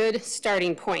 a good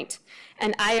starting point.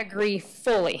 And I agree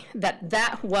fully that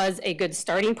that was a good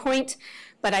starting point,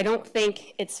 but I don't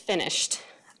think it's finished.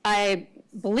 I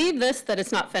believe that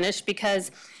it's not finished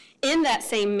because in that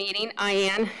same meeting,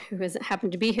 Ian, who doesn't happen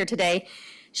to be here today,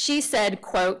 she said,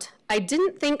 quote, I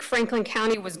didn't think Franklin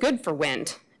County was good for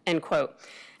wind, end quote.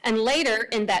 And later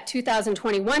in that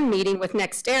 2021 meeting with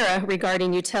NextEra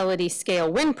regarding utility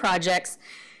scale wind projects,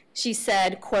 she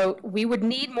said, quote, we would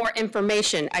need more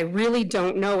information. I really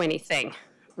don't know anything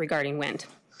regarding wind.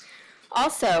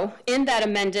 Also, in that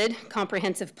amended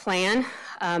comprehensive plan,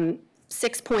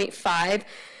 6.5,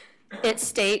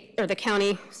 the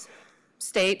county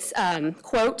states,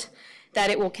 quote, that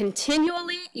it will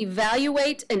continually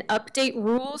evaluate and update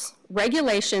rules,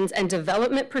 regulations, and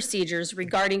development procedures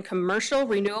regarding commercial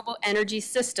renewable energy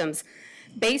systems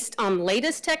based on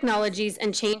latest technologies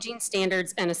and changing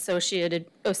standards and associated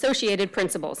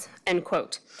principles, end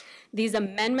quote. These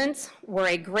amendments were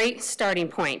a great starting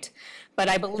point, but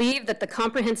I believe that the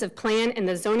comprehensive plan and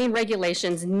the zoning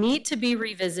regulations need to be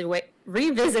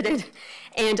revisited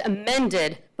and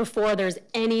amended before there's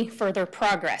any further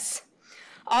progress.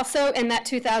 Also, in that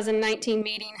 2019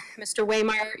 meeting, Mr.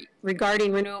 Waymeyer,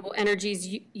 regarding renewable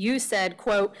energies, you said,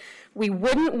 quote, we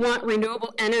wouldn't want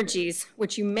renewable energies,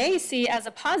 which you may see as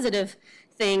a positive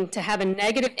thing, to have a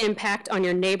negative impact on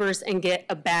your neighbors and get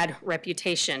a bad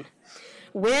reputation.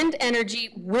 Wind energy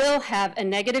will have a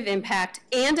negative impact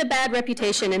and a bad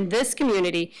reputation in this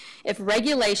community if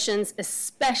regulations,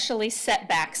 especially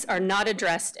setbacks, are not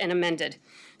addressed and amended.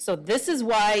 So this is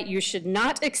why you should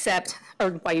not accept,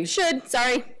 or why you should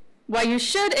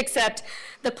accept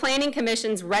the Planning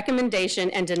Commission's recommendation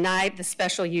and deny the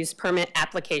special use permit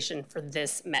application for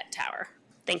this Met Tower.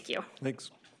 Thank you.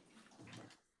 Thanks.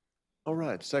 All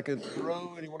right, second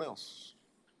row, anyone else?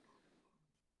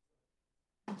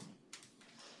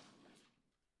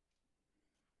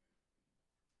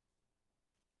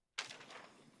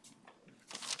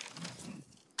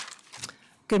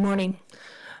 Good morning.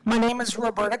 My name is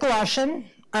Roberta Gloshin.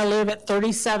 I live at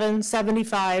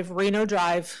 3775 Reno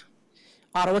Drive,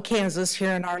 Ottawa, Kansas,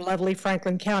 here in our lovely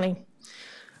Franklin County.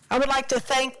 I would like to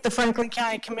thank the Franklin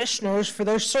County Commissioners for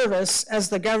their service as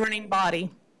the governing body,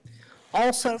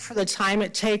 also for the time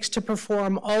it takes to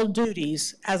perform all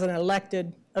duties as an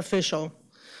elected official.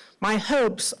 My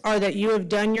hopes are that you have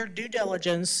done your due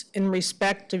diligence in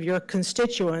respect of your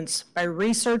constituents by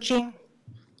researching,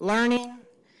 learning,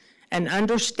 and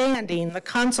understanding the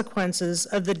consequences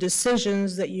of the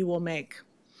decisions that you will make.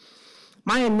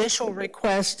 My initial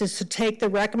request is to take the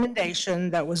recommendation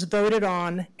that was voted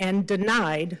on and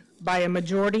denied by a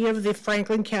majority of the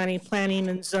Franklin County Planning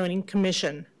and Zoning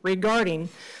Commission regarding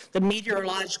the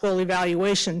Meteorological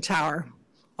Evaluation Tower,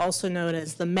 also known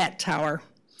as the Met Tower.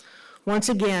 Once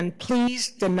again,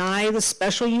 please deny the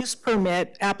special use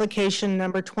permit application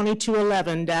number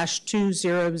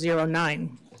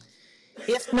 2211-2009.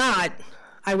 If not,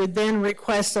 I would then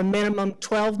request a minimum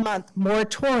 12-month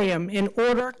moratorium in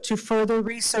order to further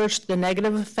research the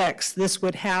negative effects this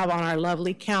would have on our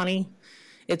lovely county,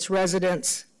 its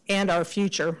residents, and our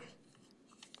future.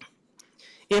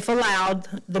 If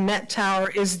allowed, the Met Tower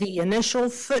is the initial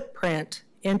footprint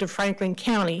into Franklin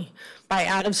County by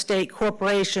out-of-state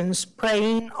corporations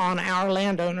preying on our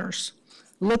landowners,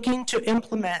 looking to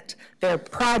implement their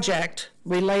project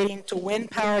relating to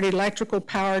wind-powered electrical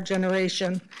power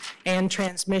generation and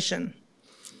transmission,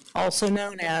 also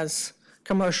known as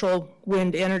Commercial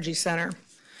Wind Energy Center.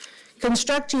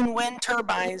 Constructing wind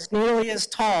turbines nearly as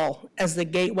tall as the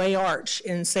Gateway Arch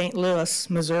in St. Louis,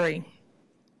 Missouri.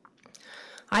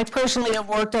 I personally have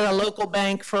worked at a local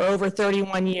bank for over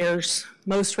 31 years,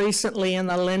 most recently in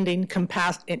the lending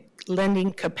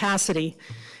capacity,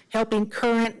 helping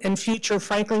current and future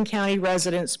Franklin County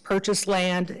residents purchase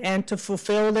land and to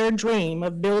fulfill their dream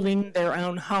of building their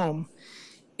own home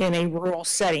in a rural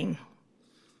setting.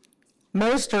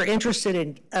 Most are interested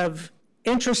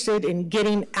in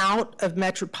getting out of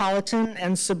metropolitan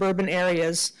and suburban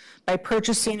areas by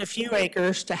purchasing a few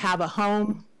acres to have a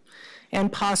home and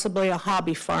possibly a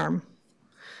hobby farm.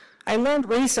 I learned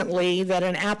recently that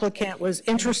an applicant was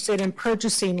interested in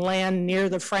purchasing land near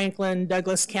the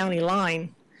Franklin-Douglas County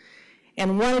line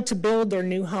and wanted to build their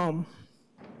new home.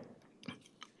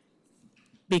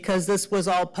 Because this was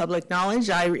all public knowledge,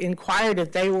 I inquired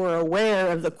if they were aware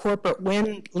of the corporate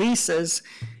wind leases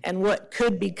and what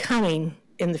could be coming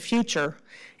in the future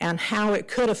and how it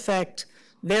could affect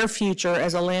their future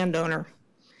as a landowner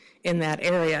in that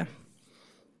area.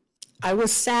 I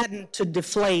was saddened to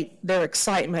deflate their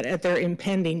excitement at their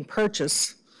impending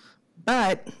purchase,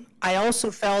 but I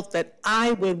also felt that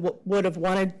I would have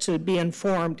wanted to be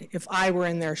informed if I were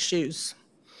in their shoes.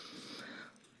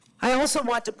 I also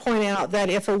want to point out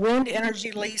that if a wind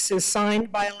energy lease is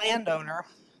signed by a landowner,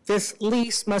 this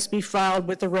lease must be filed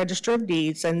with the Register of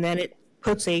Deeds, and then it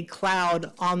puts a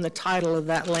cloud on the title of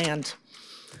that land.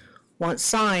 Once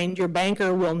signed, your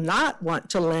banker will not want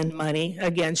to lend money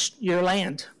against your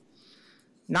land.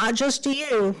 Not just to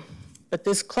you, but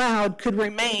this cloud could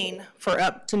remain for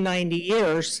up to 90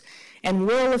 years and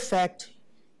will affect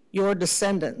your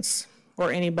descendants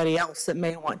or anybody else that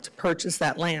may want to purchase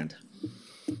that land.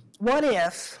 What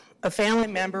if a family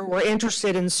member were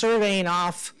interested in surveying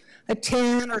off a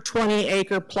 10 or 20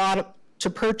 acre plot to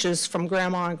purchase from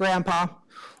grandma and grandpa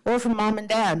or from mom and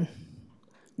dad?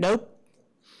 Nope.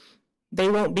 They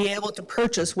won't be able to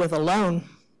purchase with a loan.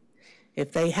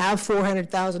 If they have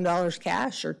 $400,000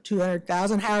 cash or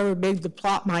 $200,000, however big the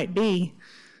plot might be,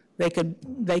 they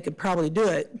could probably do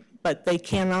it, but they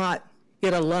cannot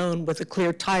get a loan with a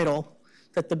clear title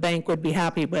that the bank would be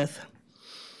happy with,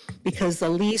 because the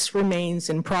lease remains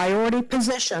in priority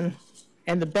position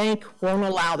and the bank won't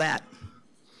allow that.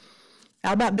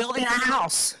 How about building a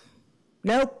house?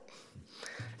 Nope.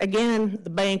 Again, the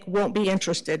bank won't be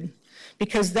interested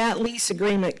because that lease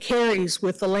agreement carries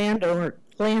with the landowner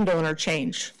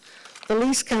change. The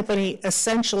lease company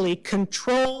essentially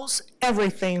controls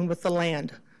everything with the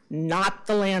land, not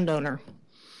the landowner.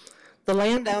 The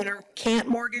landowner can't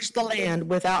mortgage the land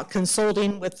without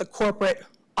consulting with the corporate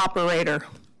operator,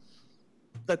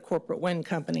 the corporate wind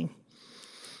company.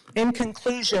 In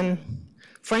conclusion,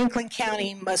 Franklin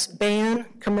County must ban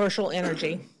commercial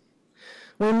energy.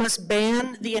 We must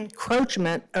ban the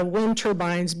encroachment of wind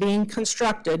turbines being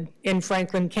constructed in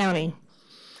Franklin County.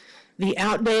 The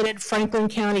outdated Franklin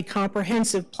County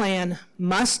Comprehensive Plan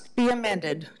must be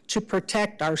amended to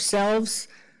protect ourselves,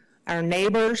 our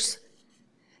neighbors,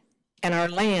 and our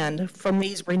land from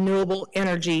these renewable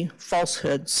energy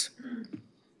falsehoods.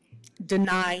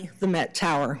 Deny the Met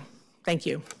Tower. Thank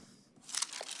you.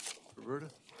 Roberta,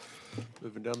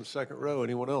 moving down the second row.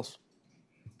 Anyone else?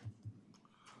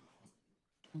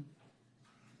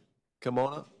 Come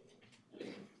on up.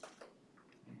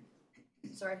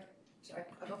 Sorry,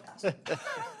 I'll go fast.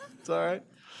 It's all right.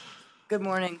 Good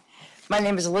morning. My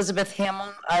name is Elizabeth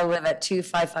Hamill. I live at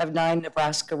 2559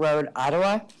 Nebraska Road,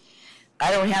 Ottawa.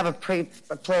 I don't have a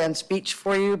planned speech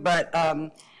for you, but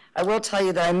I will tell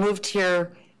you that I moved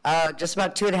here just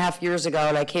about 2.5 years ago,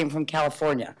 and I came from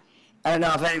California. I don't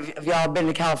know if any of y'all have been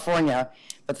to California,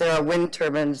 but there are wind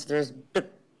turbines. There's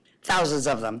thousands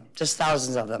of them, just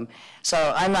thousands of them.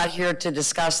 So I'm not here to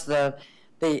discuss the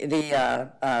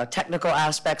technical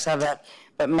aspects of it,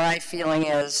 but my feeling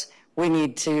is we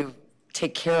need to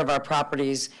take care of our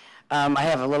properties. I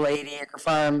have a little 80-acre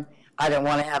farm. I don't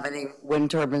want to have any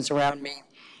wind turbines around me.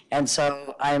 And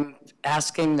so I'm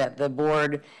asking that the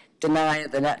board deny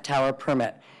the Net Tower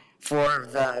permit for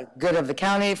the good of the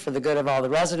county, for the good of all the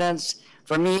residents,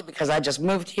 for me, because I just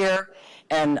moved here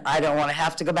and I don't want to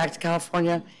have to go back to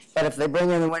California. But if they bring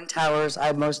in the wind towers,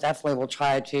 I most definitely will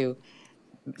try to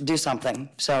do something.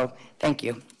 So thank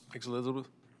you. Thanks, Elizabeth.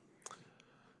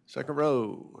 Second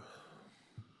row.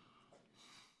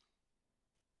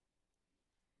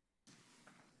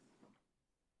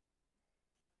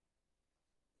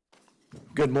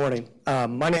 Good morning.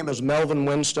 My name is Melvin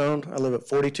Winstone. I live at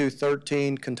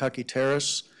 4213 Kentucky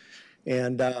Terrace.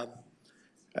 And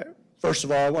first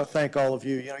of all, I want to thank all of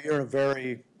you. You know, you're in a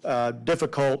very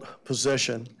difficult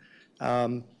position.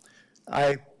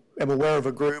 I am aware of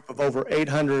a group of over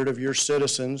 800 of your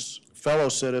citizens, fellow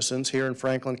citizens here in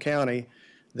Franklin County,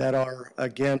 that are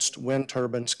against wind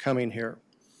turbines coming here.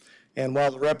 And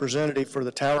while the representative for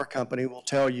the tower company will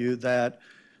tell you that,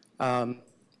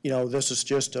 this is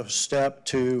just a step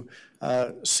to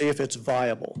see if it's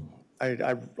viable.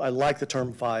 I like the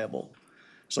term viable.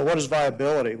 So what is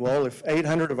viability? Well, if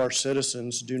 800 of our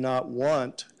citizens do not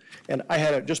want, and I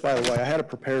had just by the way, I had a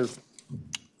prepared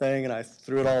thing and I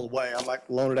threw it all away. I might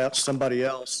loan it out to somebody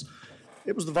else.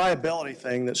 It was the viability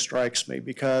thing that strikes me,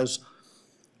 because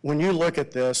when you look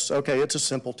at this, okay, it's a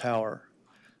simple tower,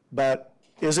 but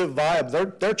is it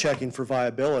viable? They're checking for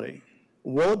viability.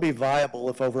 Will it be viable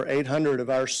if over 800 of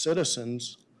our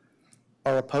citizens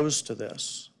are opposed to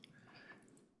this?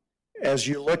 As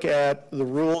you look at the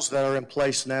rules that are in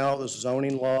place now, the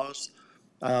zoning laws,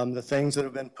 the things that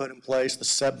have been put in place, the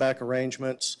setback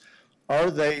arrangements,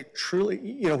 are they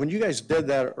truly, when you guys did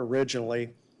that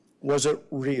originally, was it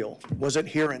real? Was it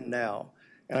here and now?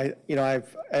 And I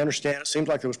understand it seems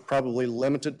like there was probably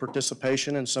limited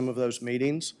participation in some of those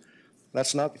meetings.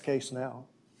 That's not the case now.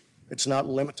 It's not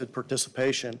limited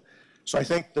participation. So I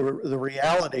think the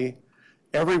reality,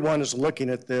 everyone is looking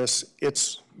at this,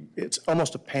 it's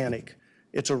almost a panic.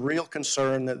 It's a real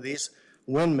concern that these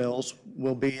windmills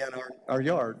will be in our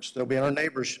yards. They'll be in our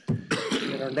neighbors'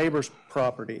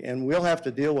 property, and we'll have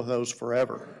to deal with those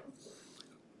forever.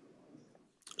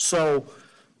 So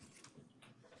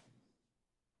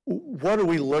what are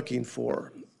we looking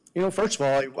for? First of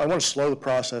all, I want to slow the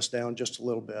process down just a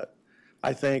little bit.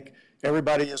 I think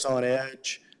everybody is on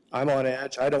edge. I'm on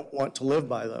edge. I don't want to live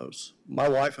by those. My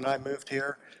wife and I moved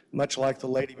here, much like the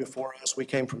lady before us. We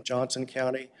came from Johnson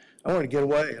County. I wanted to get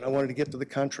away, and I wanted to get to the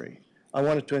country. I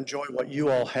wanted to enjoy what you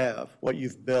all have, what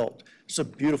you've built. It's a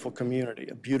beautiful community,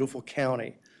 a beautiful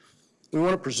county. We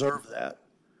want to preserve that.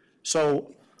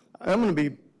 So I'm going to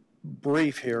be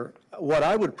brief here. What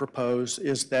I would propose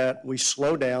is that we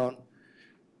slow down,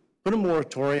 put a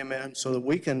moratorium in so that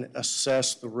we can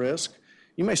assess the risk.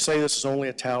 You may say this is only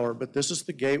a tower, but this is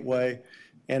the gateway.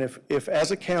 And if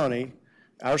as a county,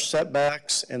 our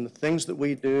setbacks and the things that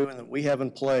we do and that we have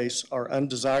in place are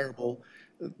undesirable,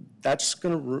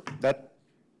 the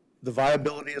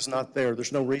viability is not there.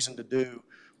 There's no reason to do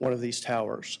one of these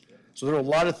towers. So there are a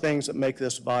lot of things that make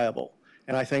this viable.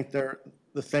 And I think they're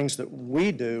the things that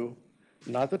we do,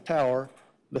 not the tower,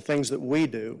 the things that we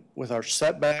do with our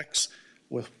setbacks,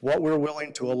 with what we're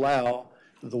willing to allow,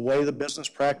 the way the business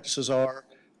practices are.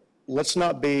 Let's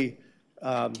not be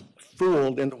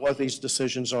fooled into what these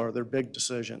decisions are. They're big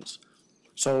decisions.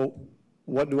 So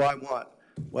what do I want?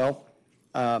 Well,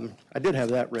 I did have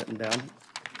that written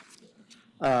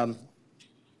down.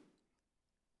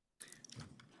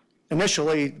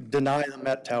 Initially, deny the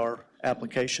Met Tower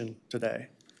application today.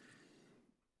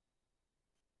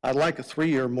 I'd like a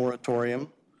 3-year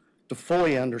moratorium to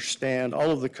fully understand all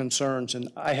of the concerns, and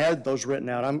I had those written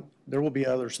out. There will be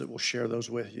others that will share those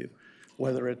with you,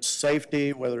 whether it's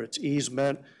safety, whether it's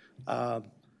easement. There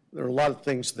are a lot of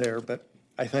things there, but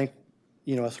I think,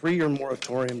 a 3-year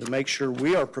moratorium to make sure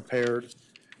we are prepared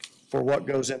for what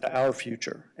goes into our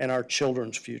future and our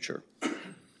children's future.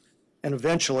 And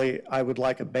eventually, I would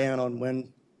like a ban on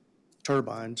wind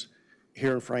turbines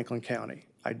here in Franklin County.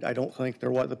 I don't think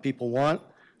they're what the people want.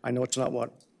 I know it's not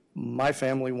what my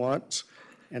family wants.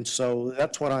 And so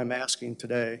that's what I'm asking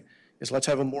today, is let's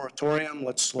have a moratorium,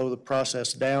 let's slow the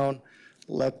process down,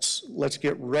 let's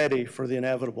get ready for the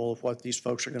inevitable of what these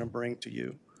folks are going to bring to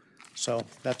you. So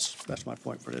that's my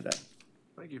point for today.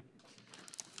 Thank you.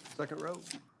 Second row.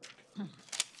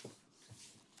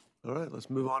 All right, let's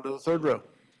move on to the third row.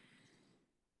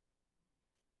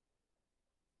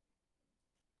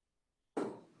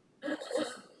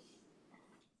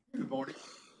 Good morning,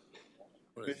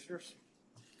 commissioners.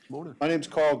 Morning. My name's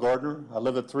Carl Gardner. I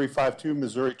live at 352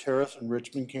 Missouri Terrace in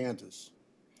Richmond, Kansas.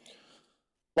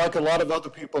 Like a lot of other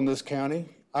people in this county,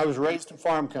 I was raised in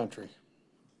farm country.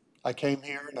 I came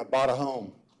here and I bought a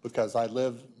home because I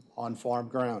live on farm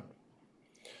ground.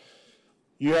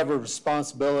 You have a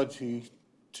responsibility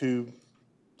to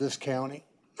this county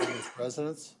and its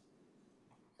residents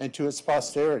and to its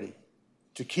posterity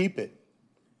to keep it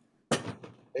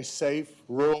a safe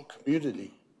rural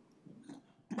community.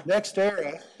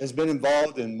 NextEra has been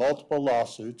involved in multiple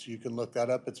lawsuits. You can look that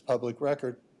up, it's public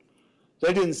record.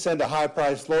 They didn't send a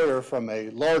high-priced lawyer from a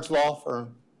large law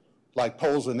firm like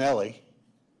Polzanelli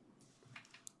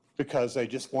because they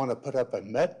just want to put up a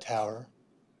Met Tower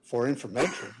for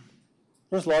information.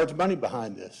 There's large money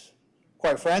behind this.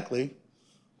 Quite frankly,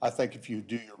 I think if you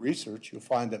do your research, you'll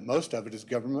find that most of it is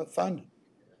government funded.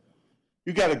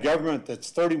 You got a government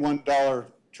that's $31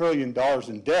 trillion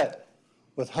in debt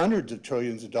with hundreds of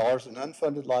trillions of dollars in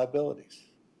unfunded liabilities.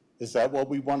 Is that what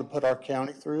we want to put our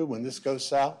county through when this goes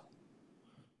south?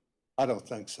 I don't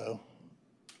think so.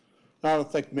 And I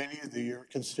don't think many of your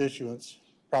constituents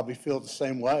probably feel the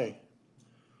same way.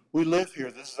 We live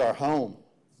here, this is our home,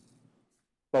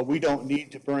 but we don't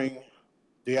need to bring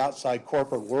the outside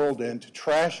corporate world in to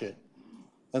trash it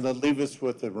and then leave us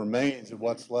with the remains of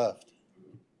what's left.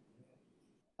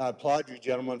 I applaud you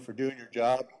gentlemen for doing your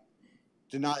job.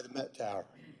 Deny the Met Tower.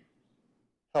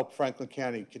 Help Franklin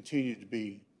County continue to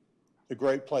be the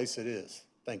great place it is.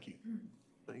 Thank you.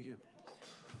 Thank you.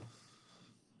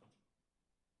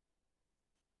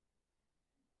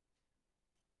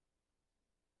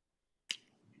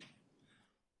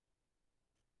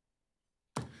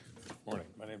 Morning.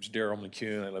 My name's Daryl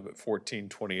McCune. I live at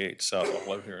 1428 South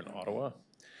Olive here in Ottawa.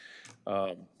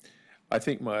 I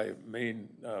think my main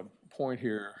point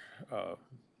here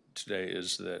today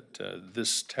is that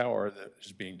this tower that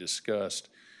is being discussed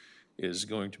is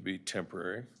going to be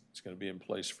temporary. It's going to be in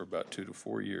place for about 2 to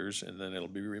 4 years, and then it'll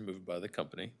be removed by the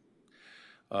company.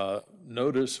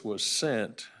 Notice was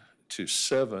sent to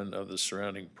 7 of the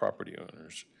surrounding property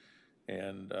owners,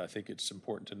 and I think it's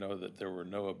important to know that there were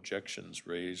no objections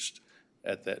raised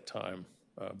at that time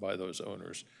by those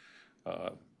owners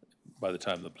by the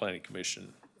time the Planning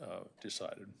Commission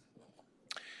decided.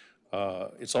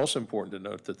 It's also important to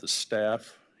note that the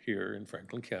staff here in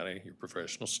Franklin County, your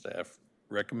professional staff,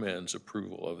 recommends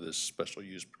approval of this special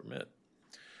use permit.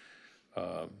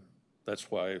 That's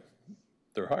why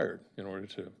they're hired, in order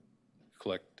to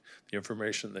collect the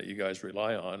information that you guys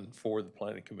rely on for the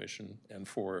Planning Commission and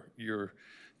for your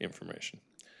information.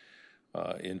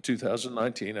 In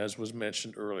 2019, as was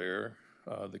mentioned earlier,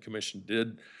 the Commission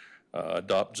did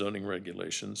adopt zoning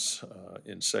regulations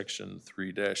in section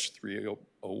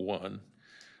 3-301.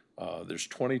 There's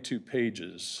 22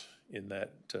 pages in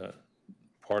that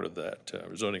part of that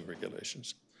zoning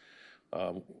regulations.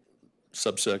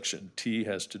 Subsection T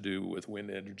has to do with wind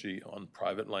energy on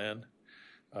private land.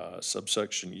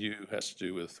 Subsection U has to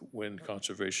do with wind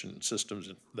conservation systems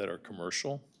that are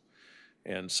commercial.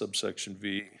 And subsection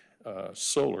V,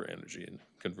 solar energy and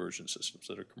conversion systems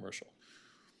that are commercial.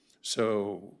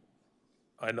 So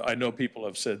I know people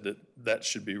have said that that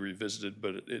should be revisited,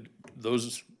 but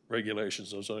those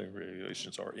regulations, those zoning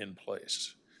regulations are in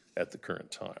place at the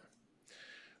current time.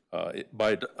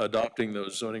 By adopting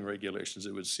those zoning regulations,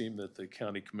 it would seem that the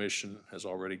County Commission has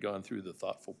already gone through the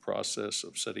thoughtful process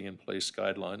of setting in place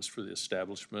guidelines for the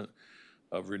establishment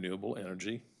of renewable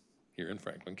energy here in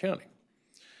Franklin County.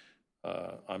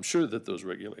 I'm sure that those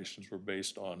regulations were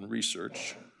based on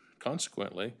research.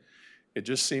 Consequently, it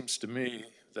just seems to me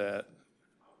that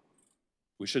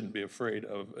we shouldn't be afraid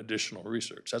of additional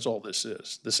research. That's all this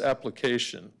is. This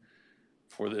application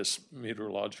for this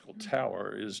meteorological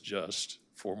tower is just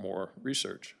for more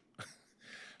research.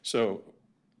 So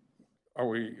are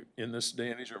we, in this day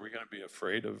and age, are we going to be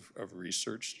afraid of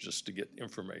research just to get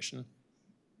information?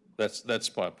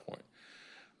 That's my point.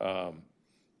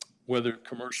 Whether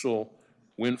commercial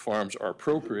wind farms are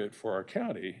appropriate for our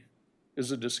county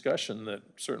is a discussion that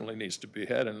certainly needs to be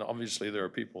had, and obviously there are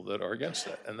people that are against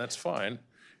that, and that's fine.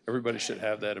 Everybody should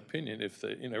have that opinion. If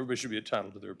they, everybody should be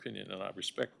entitled to their opinion, and I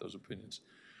respect those opinions.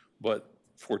 But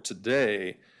for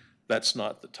today, that's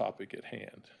not the topic at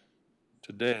hand.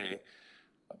 Today,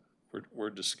 we're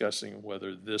discussing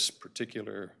whether this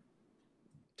particular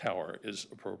tower is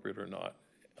appropriate or not,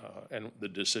 and the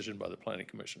decision by the Planning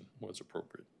Commission was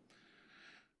appropriate.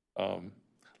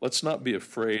 Let's not be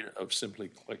afraid of simply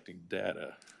collecting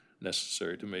data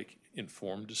necessary to make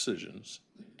informed decisions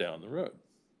down the road.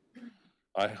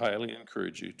 I highly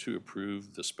encourage you to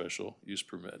approve the special use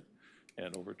permit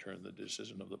and overturn the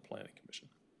decision of the Planning Commission.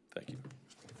 Thank you.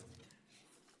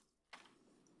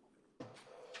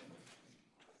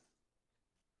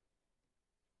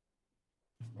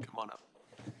 Come on up.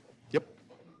 Yep.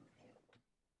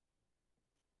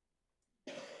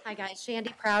 Hi guys,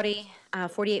 Shandy Prouty,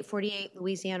 4848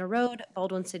 Louisiana Road,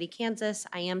 Baldwin City, Kansas.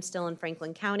 I am still in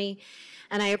Franklin County,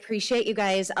 and I appreciate you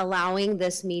guys allowing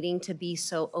this meeting to be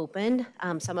so open.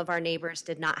 Some of our neighbors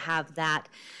did not have that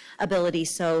ability,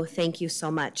 so thank you so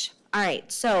much. All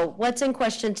right, so what's in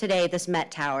question today, this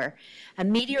Met Tower? I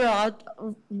knew I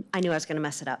was gonna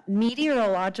mess it up.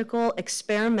 Meteorological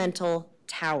experimental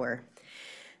tower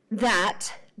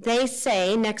that they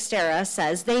say, NextEra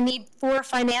says, they need for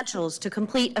financials to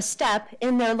complete a step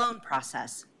in their loan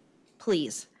process.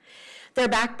 Please. They're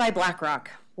backed by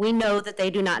BlackRock. We know that they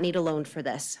do not need a loan for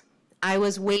this. I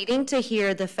was waiting to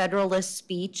hear the Federalist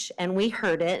speech, and we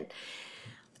heard it.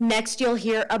 Next, you'll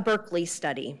hear a Berkeley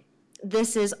study.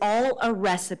 This is all a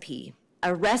recipe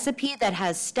that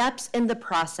has steps in the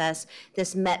process.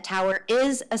 This Met Tower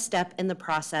is a step in the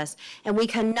process, and we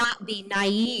cannot be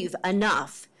naive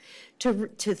enough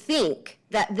to think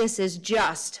that this is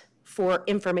just for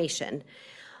information.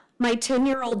 My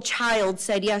 10-year-old child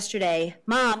said yesterday,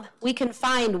 Mom, we can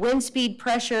find wind speed,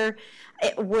 pressure,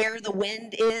 where the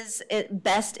wind is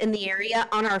best in the area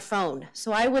on our phone.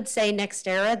 So I would say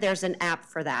NextEra, there's an app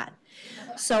for that.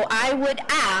 So I would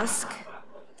ask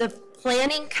the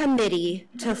planning committee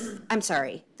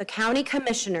the county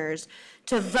commissioners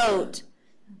to vote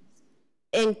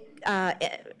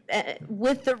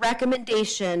with the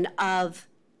recommendation of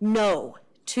no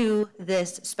to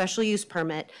this special use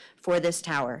permit for this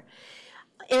tower.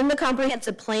 In the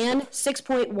comprehensive plan,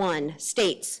 6.1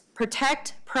 states,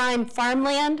 protect prime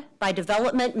farmland by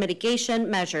development mitigation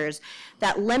measures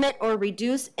that limit or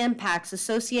reduce impacts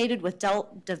associated with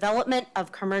development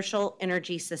of commercial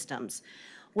energy systems.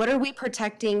 What are we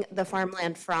protecting the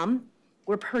farmland from?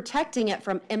 We're protecting it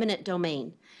from eminent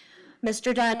domain.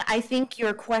 Mr. Dunn, I think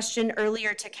your question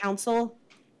earlier to council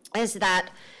is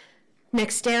that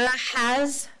NextEra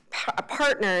has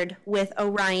partnered with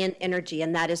Orion Energy,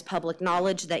 and that is public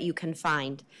knowledge that you can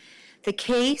find. The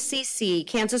KCC,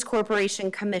 Kansas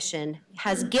Corporation Commission,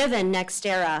 has given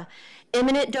NextEra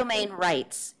eminent domain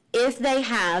rights if they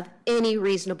have any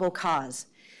reasonable cause.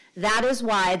 That is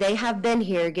why they have been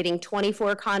here getting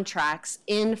 24 contracts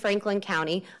in Franklin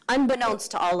County,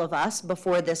 unbeknownst to all of us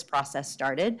before this process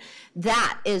started.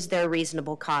 That is their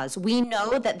reasonable cause. We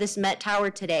know that this Met Tower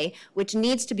today, which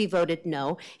needs to be voted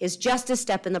no, is just a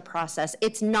step in the process.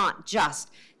 It's not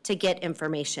just to get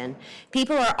information.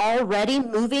 People are already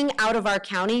moving out of our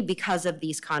county because of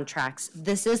these contracts.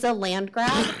 This is a land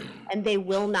grab, and they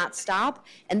will not stop,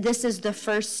 and this is the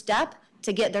first step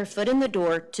to get their foot in the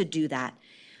door to do that.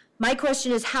 My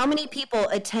question is, how many people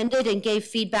attended and gave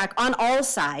feedback on all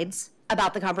sides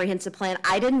about the comprehensive plan?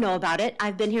 I didn't know about it.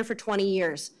 I've been here for 20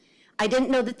 years. I didn't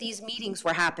know that these meetings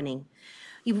were happening.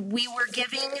 We were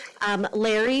giving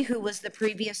Larry, who was the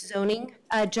previous zoning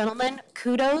gentleman,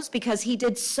 kudos because he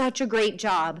did such a great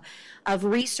job of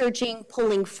researching,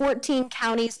 pulling 14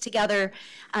 counties together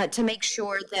to make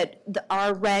sure that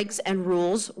our regs and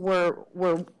rules were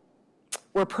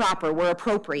proper, were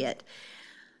appropriate.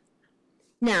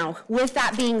 Now, with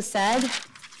that being said,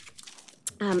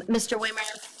 Mr.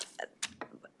 Waymeyer,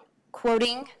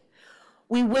 quoting,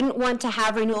 we wouldn't want to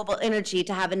have renewable energy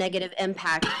to have a negative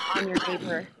impact on your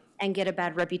neighbor and get a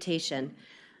bad reputation.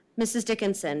 Mrs.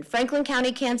 Dickinson, Franklin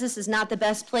County, Kansas is not the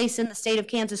best place in the state of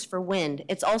Kansas for wind.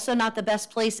 It's also not the best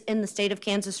place in the state of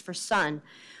Kansas for sun.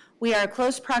 We are in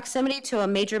close proximity to a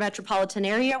major metropolitan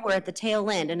area. We're at the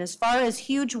tail end. And as far as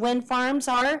huge wind farms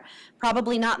are,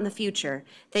 probably not in the future.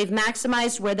 They've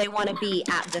maximized where they want to be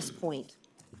at this point.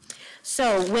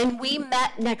 So when we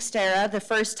met NextEra the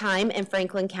first time in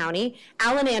Franklin County,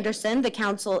 Alan Anderson, the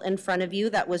council in front of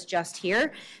you that was just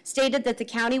here, stated that the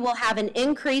county will have an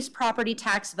increased property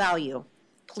tax value.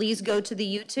 Please go to the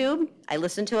YouTube. I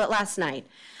listened to it last night.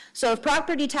 So if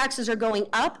property taxes are going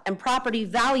up and property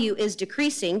value is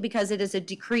decreasing because it is a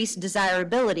decreased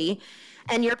desirability,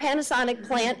 and your Panasonic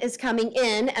plant is coming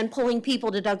in and pulling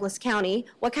people to Douglas County,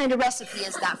 what kind of recipe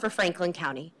is that for Franklin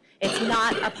County? It's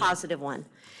not a positive one.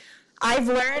 I've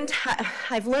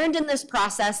learned in this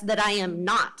process that I am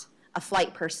not a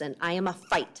flight person. I am a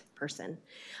fight person.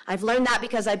 I've learned that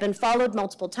because I've been followed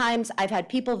multiple times. I've had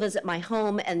people visit my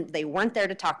home and they weren't there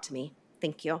to talk to me.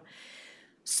 Thank you.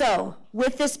 So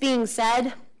with this being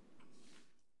said,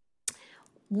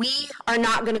 we are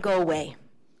not going to go away.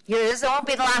 This won't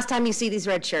be the last time you see these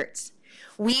red shirts.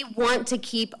 We want to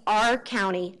keep our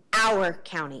county.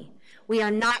 We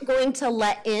are not going to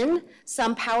let in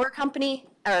some power company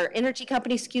or energy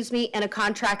company, in a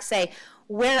contract say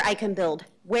where I can build,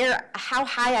 how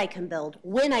high I can build,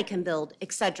 when I can build,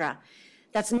 etc.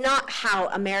 That's not how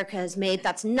America is made.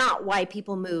 That's not why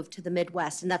people move to the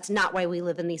Midwest, and that's not why we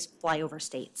live in these flyover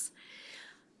states.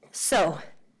 So,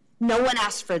 no one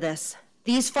asked for this.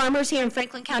 These farmers here in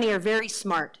Franklin County are very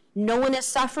smart. No one is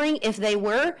suffering. If they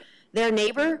were, their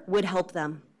neighbor would help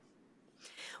them.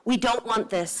 We don't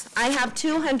want this. I have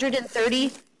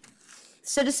 230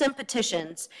 citizen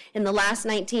petitions in the last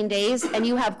 19 days, and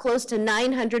you have close to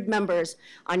 900 members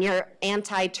on your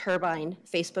anti-turbine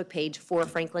Facebook page for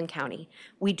Franklin County.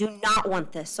 We do not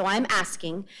want this, so I'm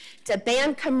asking to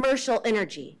ban commercial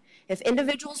energy. If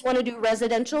individuals want to do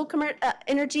residential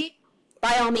energy,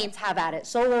 by all means have at it.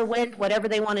 Solar, wind, whatever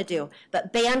they want to do,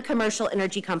 but ban commercial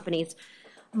energy companies.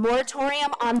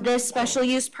 Moratorium on this special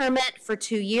use permit for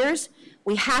 2 years.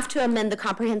 We have to amend the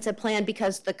comprehensive plan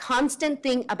because the constant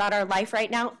thing about our life right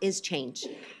now is change.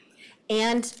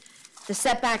 And the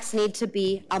setbacks need to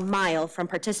be a mile from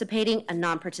participating and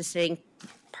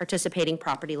non-participating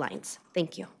property lines.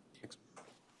 Thank you. Thanks.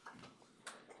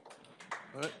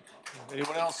 All right.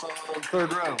 Anyone else on the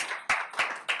third row?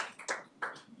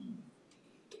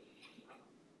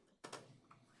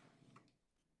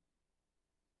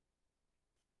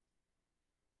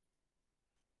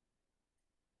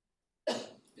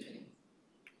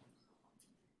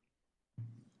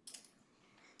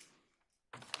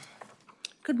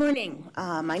 Good morning.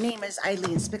 My name is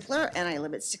Eileen Spickler, and I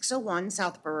live at 601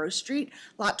 South Borough Street,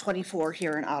 Lot 24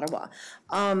 here in Ottawa.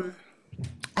 I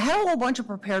had a whole bunch of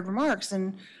prepared remarks,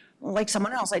 and like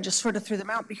someone else, I just sort of threw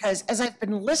them out because as I've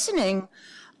been listening,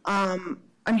 I'm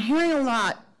hearing a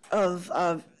lot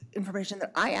of information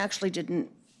that I actually didn't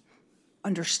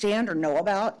understand or know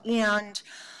about. And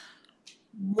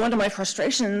one of my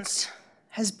frustrations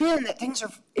has been that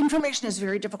information is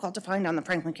very difficult to find on the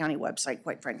Franklin County website,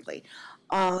 quite frankly.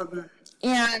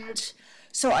 And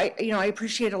so I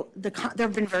appreciate there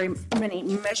have been very many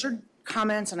measured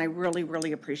comments, and I really,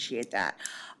 really appreciate that.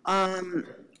 I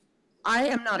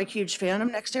am not a huge fan of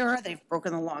NextEra. They've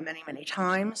broken the law many, many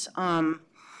times. But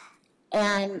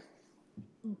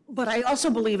I also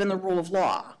believe in the rule of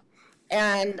law.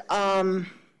 And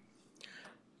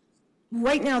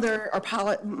right now,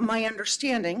 my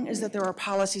understanding is that there are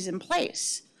policies in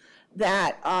place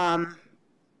that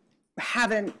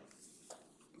haven't,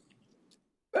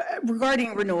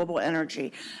 regarding renewable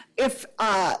energy. It's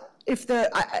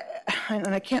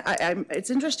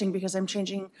interesting because I'm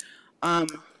changing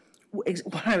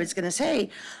what I was going to say,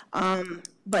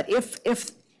 but if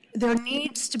there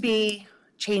needs to be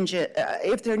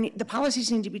the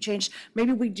policies need to be changed,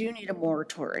 maybe we do need a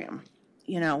moratorium,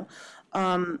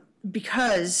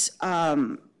 because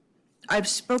I've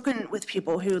spoken with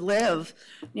people who live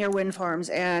near wind farms,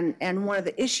 and one of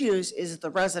the issues is the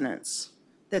resonance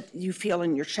that you feel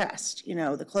in your chest.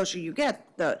 The closer you get,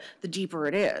 the deeper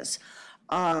it is.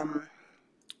 But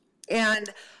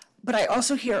I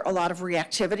also hear a lot of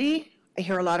reactivity. I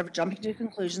hear a lot of jumping to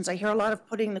conclusions. I hear a lot of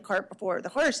putting the cart before the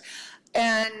horse.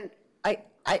 And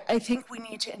I think we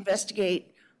need to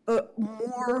investigate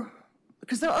more,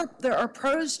 because there are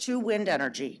pros to wind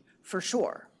energy, for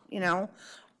sure. There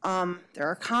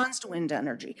are cons to wind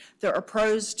energy. There are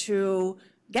pros to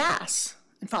gas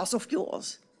and fossil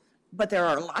fuels, but there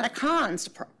are a lot of cons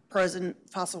to pros and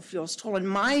fossil fuels too. And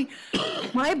my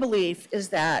belief is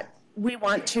that we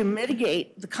want to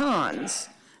mitigate the cons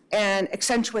and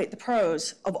accentuate the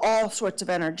pros of all sorts of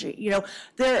energy.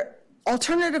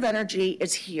 Alternative energy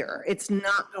is here. It's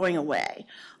not going away.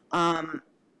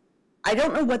 I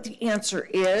don't know what the answer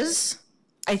is.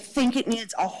 I think it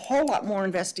needs a whole lot more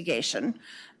investigation,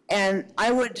 and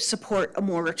I would support a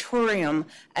moratorium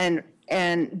and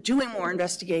doing more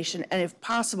investigation, and if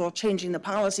possible, changing the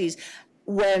policies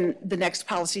when the next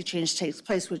policy change takes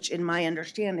place, which in my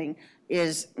understanding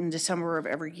is in December of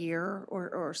every year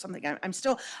or something. I'm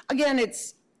still, again,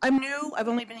 I'm new. I've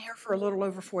only been here for a little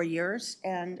over 4 years,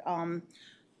 and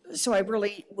so I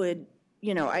really would,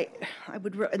 I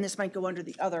would, and this might go under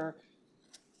the other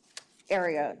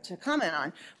area to comment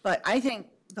on, but I think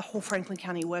the whole Franklin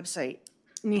County website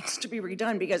needs to be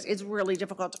redone because it's really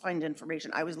difficult to find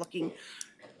information. I was looking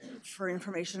for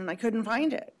information and I couldn't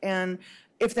find it. And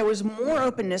if there was more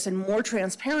openness and more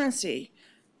transparency,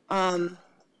 I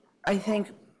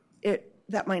think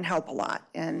that might help a lot.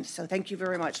 And so thank you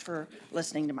very much for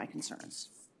listening to my concerns.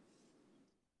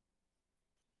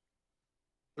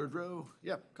 Third row,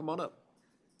 yeah, come on up.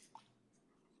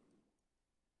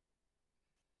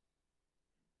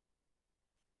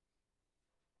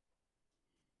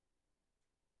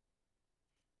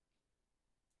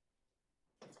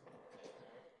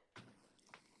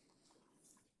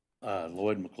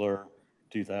 Lloyd McClure,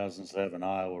 2007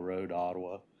 Iowa Road,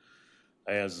 Ottawa.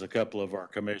 As a couple of our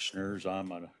commissioners,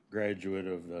 I'm a graduate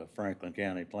of the Franklin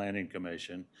County Planning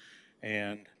Commission,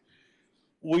 and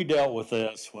we dealt with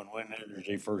this when wind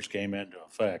energy first came into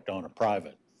effect on a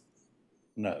private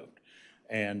note.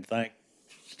 And thanks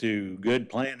to good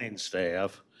planning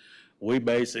staff, we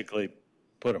basically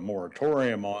put a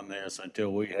moratorium on this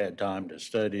until we had time to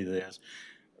study this.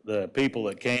 The people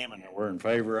that came and were in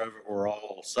favor of it were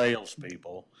all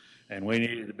salespeople, and we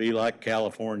needed to be like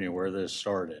California where this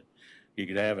started. You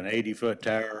could have an 80-foot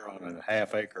tower on a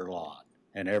half-acre lot,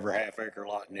 and every half-acre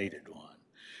lot needed one.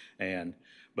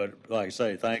 But like I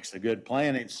say, thanks to good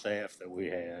planning staff that we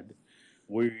had,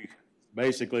 we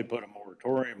basically put a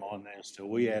moratorium on this till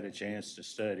we had a chance to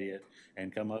study it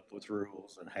and come up with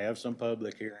rules and have some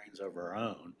public hearings of our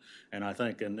own. And I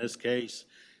think in this case,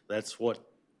 that's what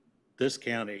this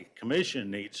county commission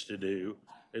needs to do,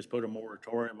 is put a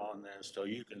moratorium on this till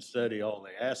you can study all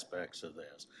the aspects of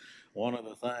this. One of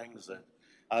the things that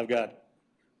I've got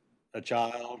a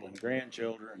child and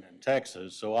grandchildren in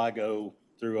Texas, so I go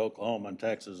through Oklahoma and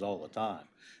Texas all the time.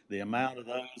 The amount of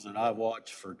those that I've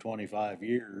watched for 25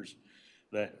 years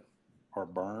that are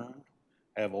burned,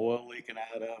 have oil leaking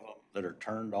out of them, that are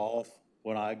turned off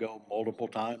when I go multiple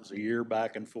times a year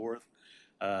back and forth.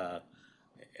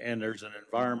 And there's an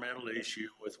environmental issue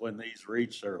with when these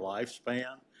reach their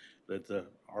lifespan. that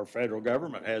our federal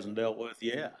government hasn't dealt with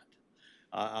yet.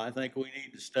 I think we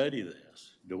need to study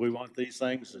this. Do we want these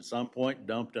things at some point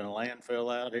dumped in a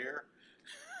landfill out here?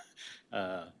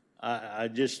 I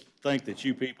just think that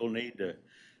you people need to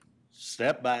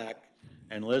step back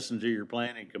and listen to your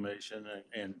planning commission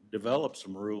and develop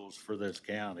some rules for this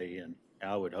county. And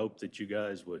I would hope that you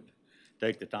guys would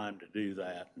take the time to do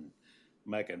that and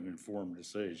make an informed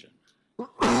decision. All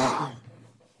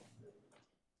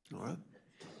right.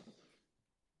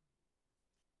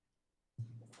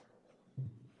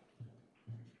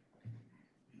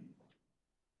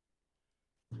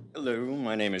 Hello,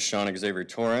 my name is Sean Xavier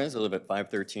Torres. I live at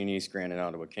 513 East Grand in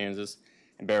Ottawa, Kansas.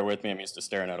 And bear with me, I'm used to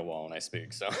staring at a wall when I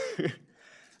speak. So,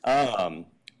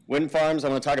 wind farms,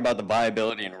 I'm going to talk about the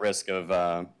viability and risk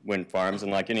of wind farms.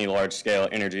 And like any large-scale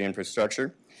energy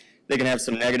infrastructure, they can have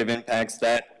some negative impacts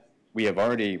that we have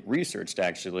already researched,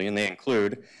 actually, and they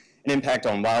include an impact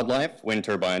on wildlife. Wind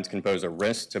turbines can pose a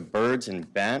risk to birds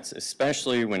and bats,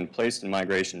 especially when placed in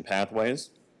migration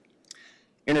pathways.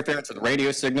 Interference with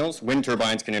radio signals. Wind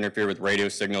turbines can interfere with radio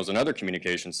signals and other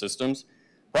communication systems.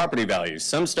 Property values.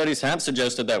 Some studies have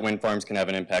suggested that wind farms can have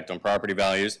an impact on property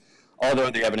values,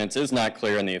 although the evidence is not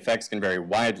clear and the effects can vary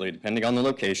widely depending on the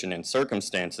location and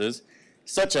circumstances,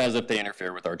 such as if they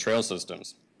interfere with our trail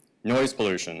systems. Noise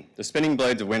pollution. The spinning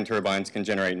blades of wind turbines can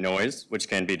generate noise, which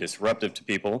can be disruptive to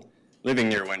people living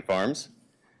near wind farms.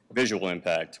 Visual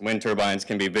impact. Wind turbines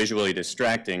can be visually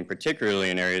distracting,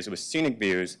 particularly in areas with scenic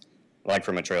views, like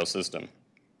from a trail system.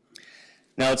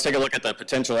 Now let's take a look at the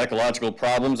potential ecological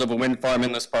problems of a wind farm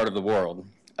in this part of the world.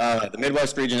 The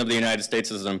Midwest region of the United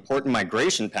States is an important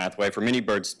migration pathway for many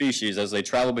bird species as they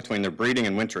travel between their breeding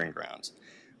and wintering grounds.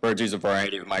 Birds use a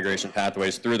variety of migration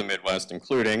pathways through the Midwest,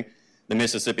 including the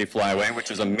Mississippi Flyway,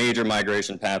 which is a major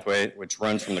migration pathway which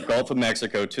runs from the Gulf of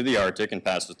Mexico to the Arctic and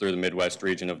passes through the Midwest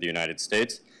region of the United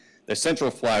States, the Central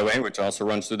Flyway, which also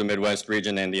runs through the Midwest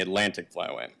region, and the Atlantic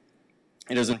Flyway.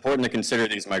 It is important to consider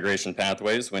these migration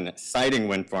pathways when siting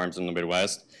wind farms in the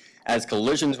Midwest, as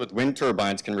collisions with wind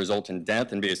turbines can result in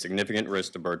death and be a significant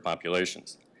risk to bird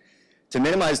populations. To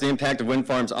minimize the impact of wind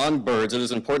farms on birds, it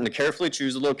is important to carefully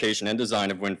choose the location and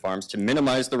design of wind farms to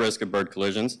minimize the risk of bird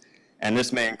collisions, and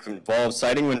this may involve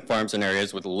siting wind farms in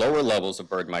areas with lower levels of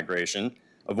bird migration,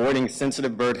 avoiding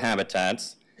sensitive bird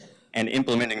habitats, and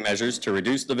implementing measures to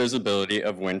reduce the visibility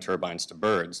of wind turbines to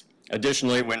birds.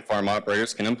 Additionally, wind farm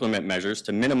operators can implement measures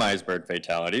to minimize bird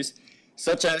fatalities,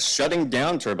 such as shutting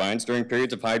down turbines during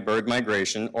periods of high bird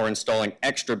migration or installing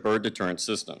extra bird deterrent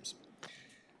systems.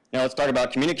 Now let's talk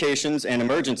about communications and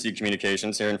emergency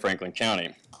communications here in Franklin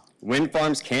County. Wind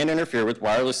farms can interfere with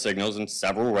wireless signals in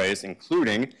several ways,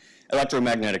 including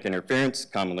electromagnetic interference,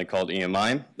 commonly called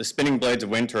EMI. The spinning blades of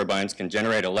wind turbines can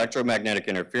generate electromagnetic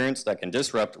interference that can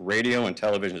disrupt radio and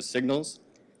television signals,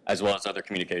 as well as other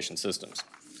communication systems.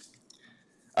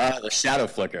 The shadow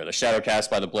flicker. The shadow cast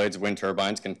by the blades of wind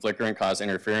turbines can flicker and cause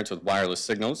interference with wireless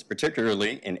signals,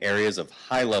 particularly in areas of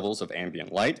high levels of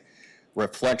ambient light.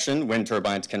 Reflection. Wind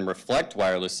turbines can reflect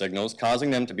wireless signals, causing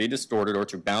them to be distorted or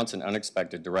to bounce in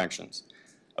unexpected directions.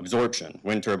 Absorption.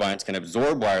 Wind turbines can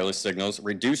absorb wireless signals,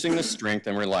 reducing the strength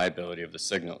and reliability of the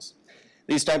signals.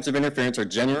 These types of interference are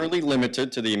generally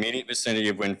limited to the immediate vicinity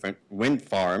of wind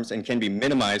farms and can be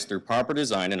minimized through proper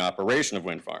design and operation of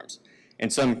wind farms. In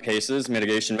some cases,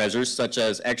 mitigation measures such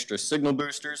as extra signal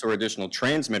boosters or additional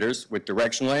transmitters with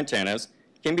directional antennas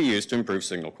can be used to improve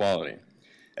signal quality.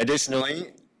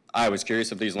 Additionally, I was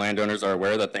curious if these landowners are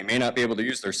aware that they may not be able to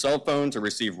use their cell phones or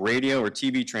receive radio or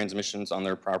TV transmissions on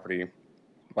their property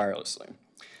wirelessly.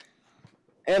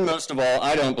 And most of all,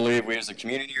 I don't believe we as a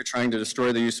community are trying to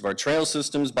destroy the use of our trail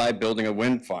systems by building a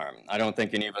wind farm. I don't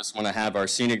think any of us want to have our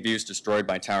scenic views destroyed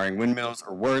by towering windmills,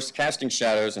 or worse, casting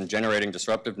shadows and generating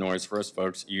disruptive noise for us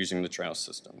folks using the trail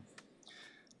system.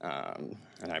 And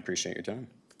I appreciate your time.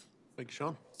 Thank you,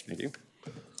 Sean. Thank you.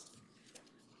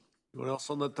 Anyone else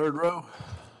on that third row?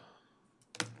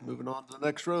 Moving on to the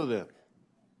next row then.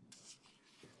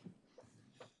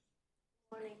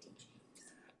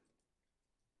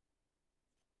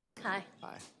 Hi.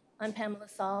 Hi. I'm Pamela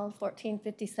Saul,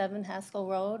 1457 Haskell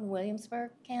Road, Williamsburg,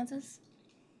 Kansas.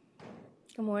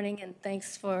 Good morning, and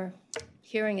thanks for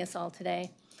hearing us all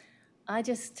today. I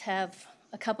just have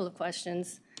a couple of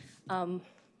questions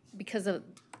because of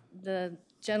the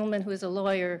gentleman who is a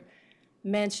lawyer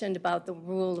mentioned about the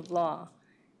rule of law.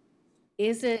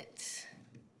 Is it,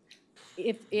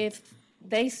 if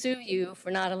they sue you for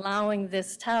not allowing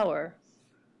this tower,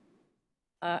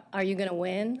 are you going to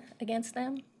win against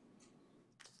them?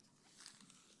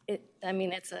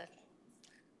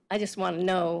 I just want to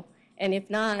know, and if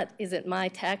not, is it my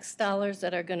tax dollars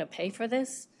that are going to pay for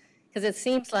this? Because it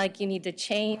seems like you need to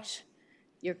change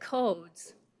your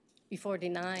codes before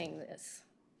denying this.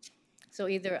 So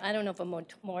either, I don't know if a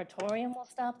moratorium will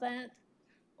stop that,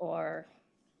 or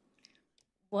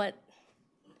what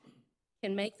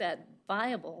can make that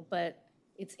viable, but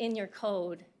it's in your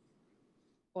code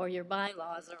or your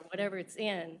bylaws or whatever it's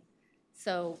in.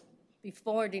 So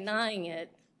before denying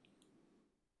it,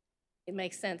 it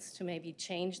makes sense to maybe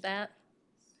change that.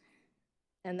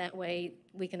 And that way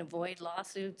we can avoid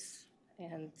lawsuits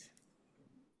and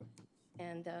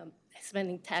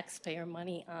spending taxpayer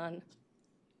money on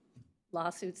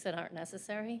lawsuits that aren't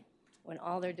necessary, when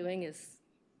all they're doing is,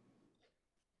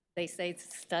 they say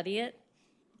study it.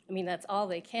 I mean, that's all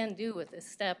they can do with this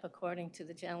step, according to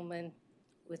the gentleman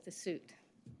with the suit.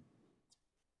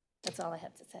 That's all I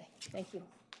have to say. Thank you.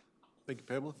 Thank you,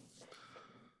 Pamela.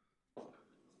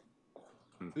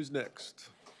 Who's next?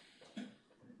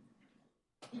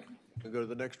 We'll go to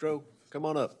the next row. Come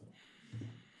on up.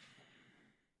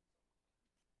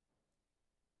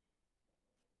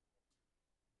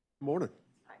 Morning.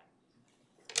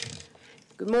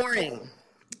 Good morning.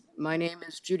 My name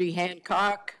is Judy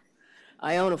Hancock.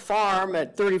 I own a farm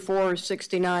at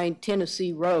 3469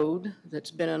 Tennessee Road that's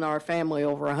been in our family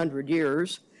over 100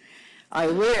 years. I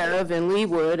live in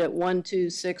Leawood at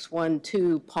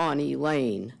 12612 Pawnee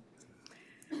Lane.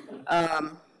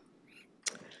 I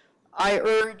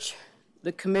urge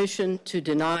the commission to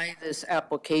deny this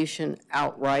application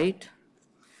outright.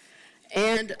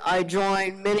 And I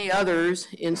join many others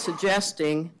in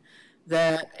suggesting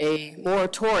that a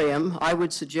moratorium, I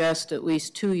would suggest at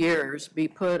least 2 years, be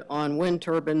put on wind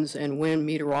turbines and wind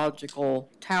meteorological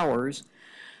towers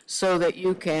so that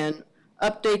you can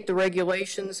update the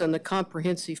regulations and the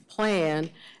comprehensive plan,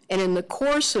 and in the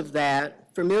course of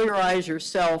that, familiarize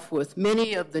yourself with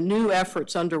many of the new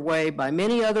efforts underway by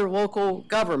many other local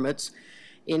governments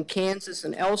in Kansas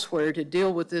and elsewhere to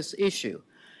deal with this issue.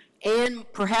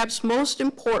 And perhaps most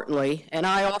importantly, and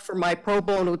I offer my pro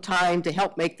bono time to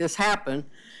help make this happen,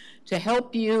 to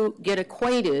help you get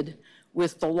acquainted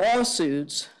with the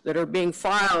lawsuits that are being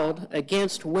filed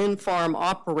against wind farm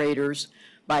operators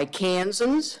by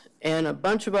Kansans and a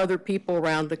bunch of other people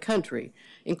around the country,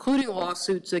 including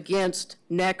lawsuits against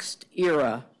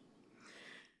NextEra.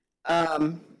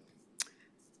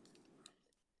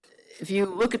 If you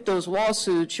look at those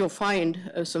lawsuits, you'll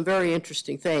find some very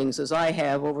interesting things, as I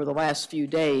have over the last few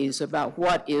days, about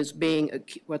what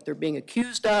they're being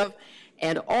accused of,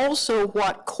 and also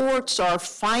what courts are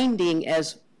finding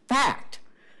as fact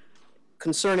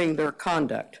concerning their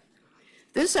conduct.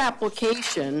 This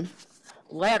application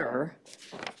letter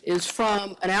is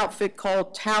from an outfit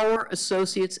called Tower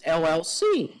Associates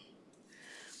LLC.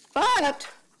 But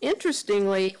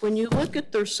interestingly, when you look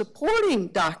at their supporting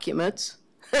documents,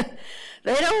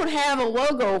 they don't have a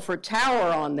logo for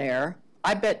Tower on there.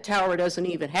 I bet Tower doesn't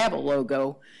even have a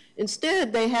logo.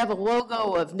 Instead, they have a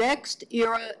logo of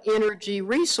NextEra Energy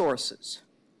Resources.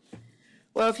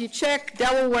 Well, if you check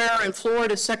Delaware and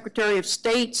Florida Secretary of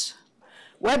State's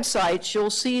websites, you'll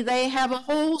see they have a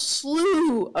whole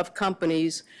slew of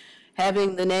companies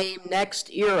having the name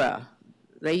NextEra.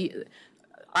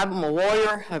 I'm a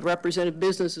lawyer, I've represented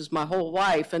businesses my whole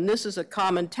life, and this is a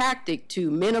common tactic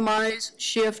to minimize,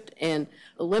 shift, and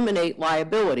eliminate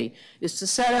liability, is to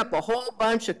set up a whole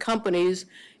bunch of companies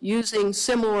using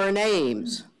similar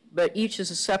names, but each is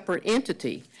a separate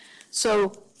entity.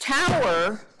 So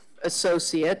Tower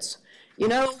Associates, you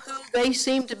know who they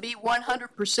seem to be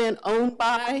 100% owned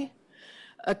by?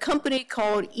 A company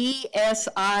called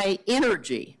ESI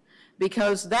Energy,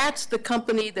 because that's the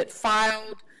company that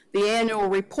filed the annual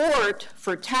report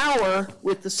for Tower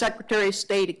with the Secretary of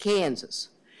State of Kansas.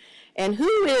 And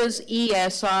who is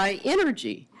ESI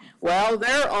Energy? Well,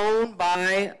 they're owned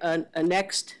by a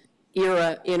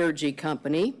NextEra Energy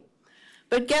company.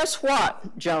 But guess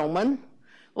what, gentlemen?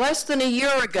 Less than a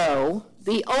year ago,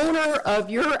 the owner of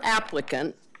your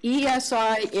applicant,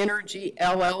 ESI Energy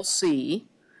LLC,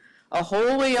 a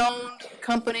wholly owned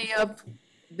company of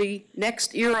the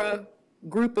NextEra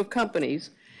group of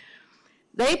companies,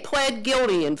 they pled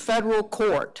guilty in federal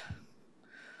court.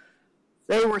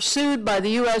 They were sued by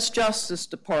the U.S. Justice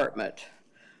Department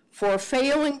for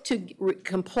failing to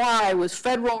comply with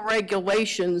federal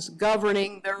regulations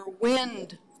governing their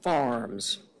wind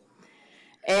farms.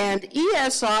 And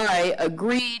ESI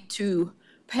agreed to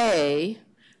pay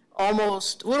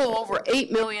almost a little over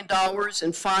 $8 million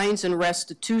in fines and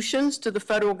restitutions to the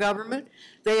federal government.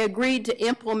 They agreed to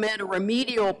implement a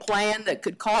remedial plan that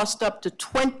could cost up to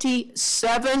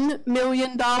 $27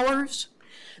 million.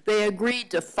 They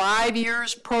agreed to 5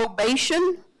 years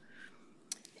probation.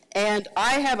 And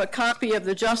I have a copy of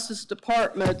the Justice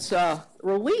Department's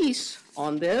release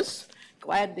on this.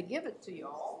 Glad to give it to you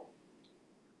all.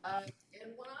 And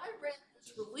when I read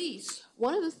this release,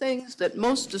 one of the things that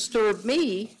most disturbed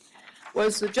me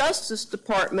was the Justice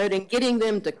Department, and getting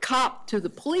them to cop to the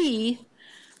plea.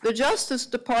 The Justice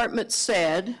Department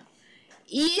said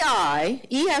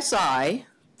ESI,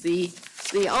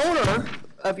 the owner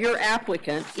of your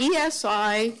applicant,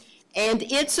 ESI and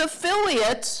its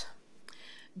affiliates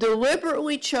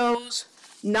deliberately chose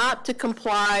not to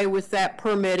comply with that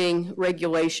permitting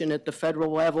regulation at the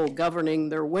federal level governing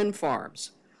their wind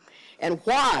farms. And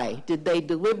why did they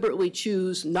deliberately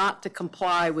choose not to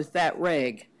comply with that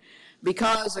reg?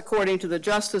 Because, according to the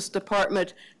Justice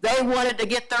Department, they wanted to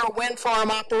get their wind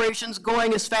farm operations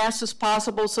going as fast as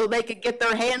possible so they could get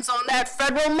their hands on that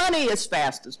federal money as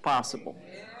fast as possible.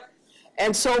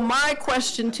 And so my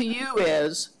question to you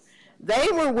is, they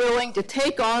were willing to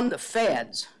take on the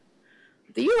feds.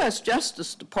 The U.S.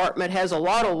 Justice Department has a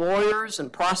lot of lawyers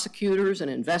and prosecutors and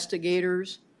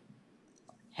investigators,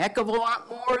 heck of a lot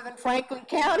more than Franklin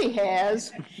County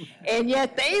has, and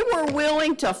yet they were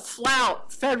willing to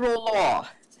flout federal law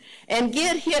and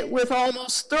get hit with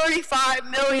almost $35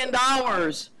 million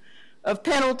of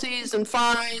penalties and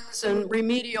fines and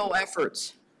remedial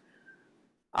efforts.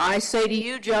 I say to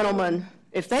you, gentlemen,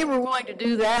 if they were willing to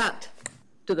do that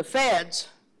to the feds,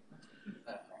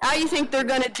 how do you think they're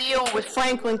going to deal with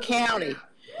Franklin County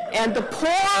and the poor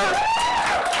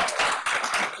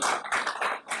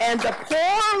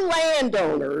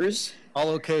landowners? I'll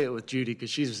okay it with Judy because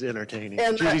she's entertaining.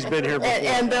 And Judy's been here before.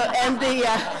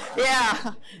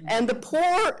 And the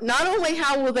poor, not only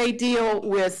how will they deal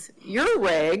with your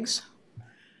regs,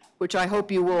 which I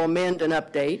hope you will amend and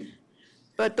update,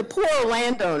 but the poor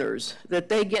landowners that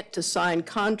they get to sign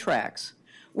contracts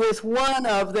with one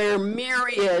of their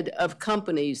myriad of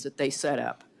companies that they set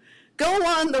up. Go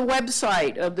on the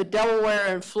website of the Delaware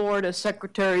and Florida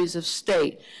Secretaries of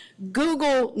State.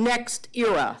 Google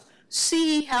NextEra.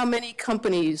 See how many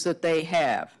companies that they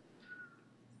have.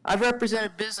 I've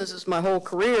represented businesses my whole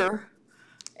career,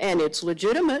 and it's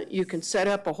legitimate. You can set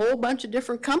up a whole bunch of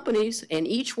different companies, and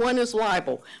each one is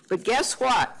liable. But guess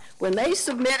what? When they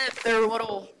submitted their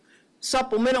little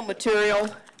supplemental material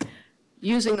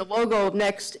using the logo of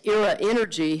NextEra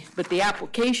Energy, but the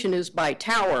application is by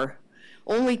Tower,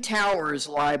 only Tower is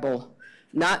liable,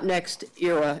 not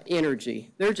NextEra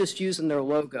Energy. They're just using their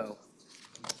logo.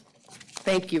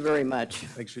 Thank you very much.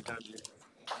 Thanks for your time, Judy.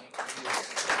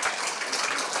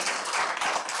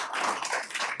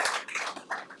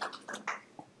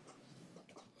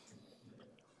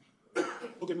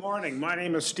 Well, good morning. My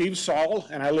name is Steve Saul,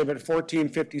 and I live at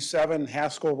 1457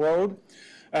 Haskell Road.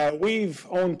 We've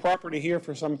owned property here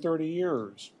for some 30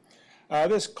 years.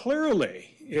 This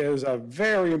clearly is a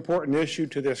very important issue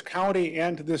to this county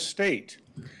and to this state.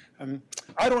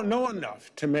 I don't know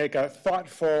enough to make a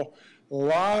thoughtful,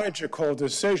 logical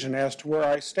decision as to where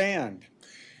I stand.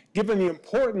 Given the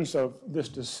importance of this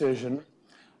decision,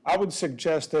 I would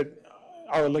suggest that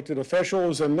our elected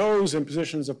officials and those in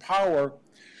positions of power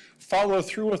follow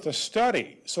through with a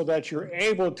study so that you're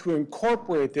able to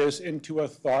incorporate this into a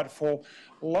thoughtful,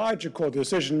 logical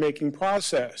decision-making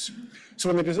process. So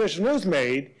when the decision is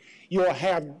made, you'll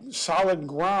have solid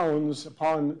grounds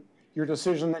upon your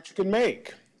decision that you can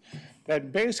make.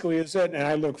 That basically is it, and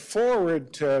I look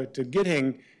forward to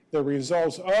getting the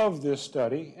results of this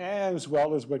study as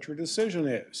well as what your decision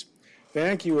is.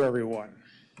 Thank you, everyone.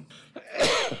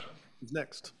 Who's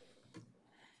next?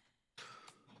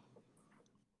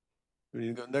 We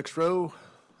need to go next row.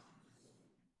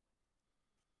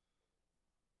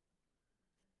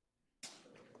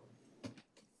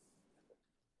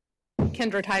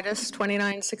 Kendra Titus,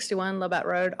 2961 Lobet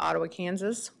Road, Ottawa,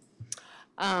 Kansas.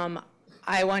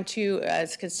 I want you,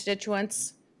 as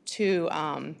constituents, to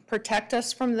protect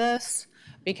us from this,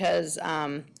 because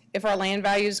if our land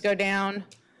values go down,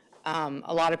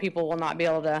 a lot of people will not be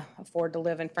able to afford to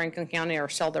live in Franklin County or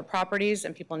sell their properties,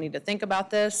 and people need to think about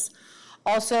this.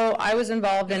 Also, I was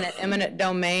involved in an eminent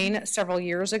domain several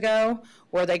years ago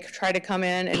where they tried to come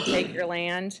in and take your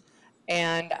land,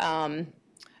 and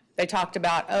they talked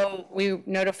about, oh, we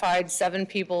notified 7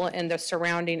 people in the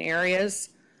surrounding areas.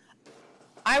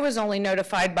 I was only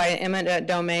notified by an eminent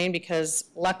domain because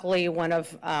luckily one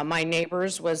of my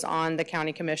neighbors was on the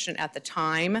county commission at the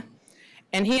time,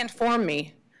 and he informed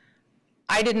me.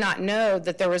 I did not know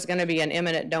that there was going to be an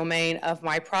eminent domain of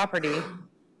my property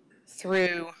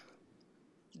through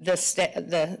the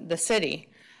city.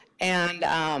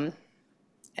 And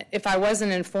if I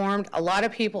wasn't informed, a lot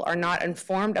of people are not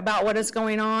informed about what is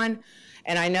going on.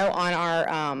 And I know on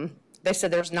our, they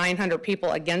said there's 900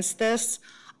 people against this.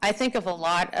 I think if a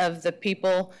lot of the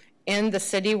people in the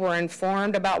city were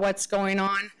informed about what's going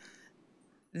on,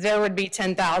 there would be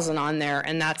 10,000 on there,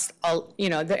 and that's,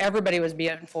 everybody would be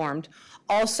informed.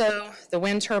 Also, the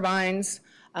wind turbines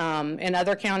in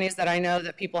other counties that I know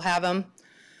that people have them,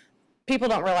 people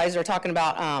don't realize they're talking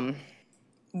about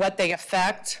what they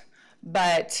affect,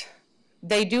 but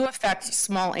they do affect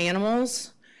small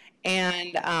animals,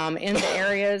 and in the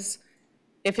areas,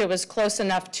 if it was close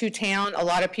enough to town, a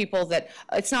lot of people that,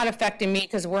 it's not affecting me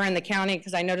because we're in the county,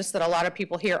 because I noticed that a lot of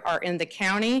people here are in the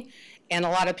county, and a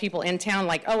lot of people in town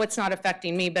like, oh, it's not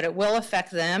affecting me, but it will affect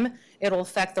them. It'll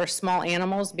affect their small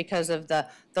animals because of the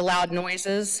loud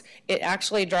noises. It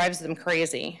actually drives them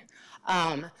crazy.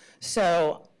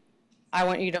 So I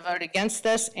want you to vote against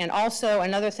this. And also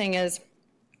another thing is,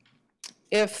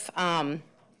 if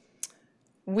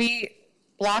we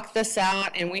block this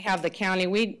out and we have the county,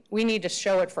 we need to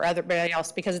show it for everybody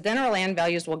else, because then our land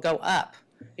values will go up,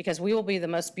 because we will be the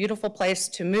most beautiful place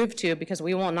to move to, because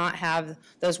we will not have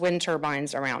those wind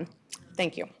turbines around.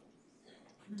 Thank you.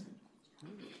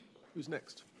 Who's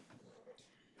next?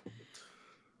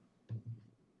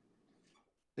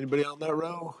 Anybody on that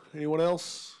row? Anyone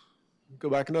else?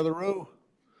 Go back another row.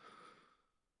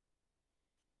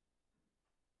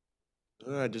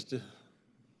 All right, just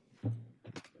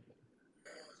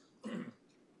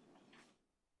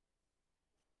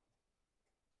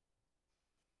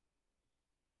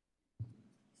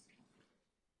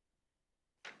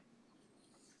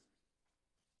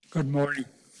Good morning.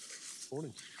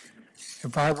 Morning.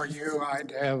 If I were you,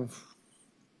 I'd have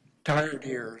tired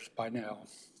ears by now.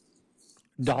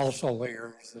 Docile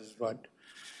ears is what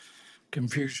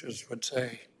Confucius would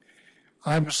say.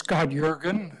 I'm Scott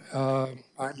Jurgen. I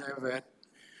live at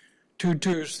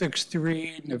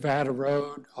 2263 Nevada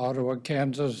Road, Ottawa,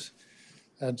 Kansas.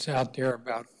 That's out there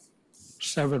about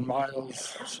 7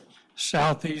 miles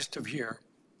southeast of here.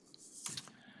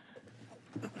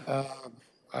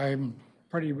 I'm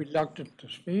pretty reluctant to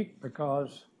speak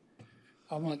because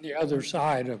I'm on the other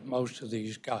side of most of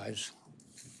these guys.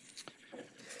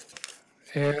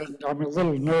 And I'm a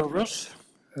little nervous.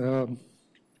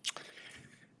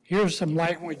 Here's some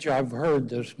language I've heard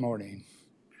this morning.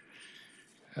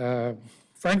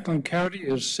 Franklin County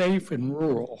is safe and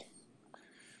rural.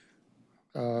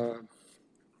 We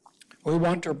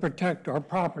want to protect our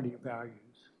property values.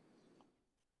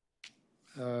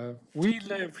 We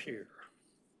live here.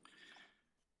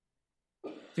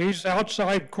 These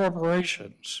outside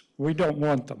corporations, we don't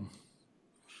want them.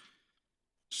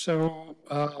 So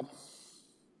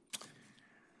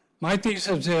my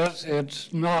thesis is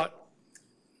it's not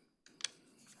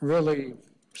really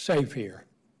safe here.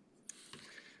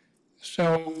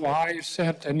 So I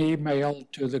sent an email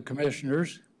to the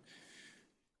commissioners.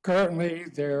 Currently,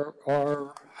 there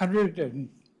are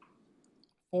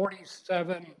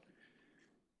 147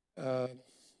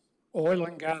 oil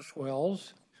and gas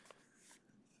wells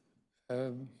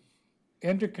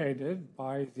indicated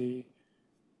by the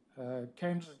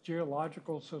Kansas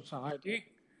Geological Society,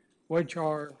 which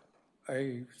are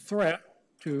a threat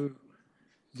to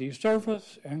the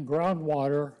surface and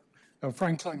groundwater of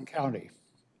Franklin County.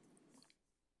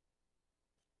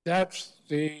 That's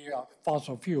the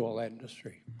fossil fuel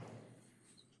industry.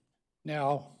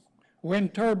 Now,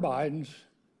 wind turbines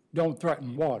don't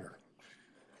threaten water.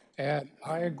 And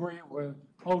I agree with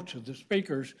most of the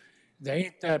speakers, they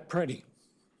ain't that pretty,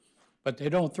 but they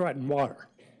don't threaten water.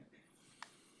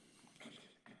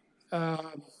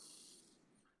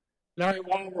 Larry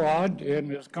Walrod, in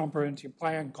his comprehensive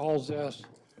plan, calls this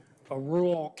a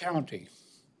rural county.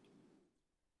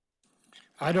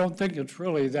 I don't think it's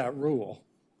really that rural.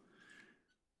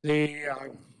 The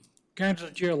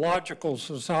Kansas Geological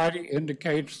Society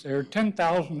indicates there are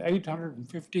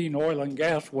 10,815 oil and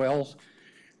gas wells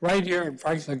right here in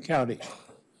Franklin County.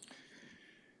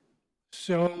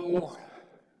 So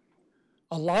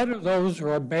a lot of those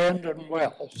are abandoned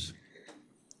wells,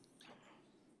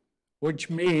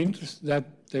 which means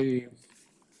that they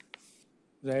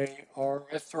are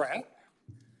a threat.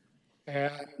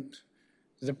 And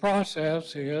the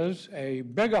process is a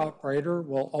big operator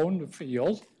will own the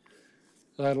field.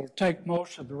 That'll take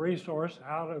most of the resource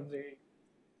out of the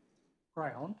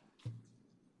ground,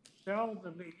 sell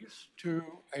the lease to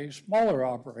a smaller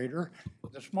operator.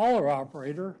 The smaller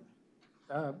operator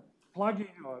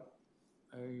plugging a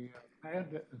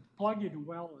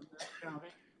well in this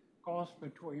county costs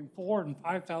between $4,000 and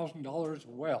 $5,000 a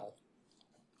well.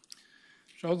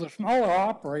 So the smaller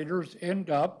operators end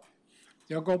up,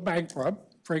 they'll go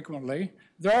bankrupt frequently.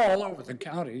 They're all over the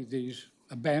county, these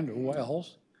abandoned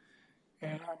wells.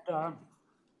 And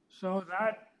so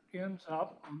that ends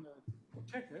up on the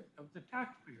ticket of the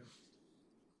taxpayer.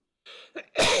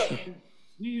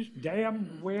 These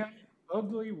damn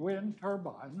ugly wind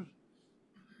turbines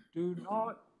do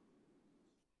not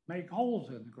make holes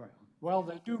in the ground. Well,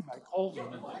 they do make holes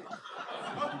in the ground.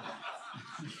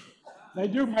 They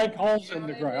do make holes in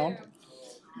the ground,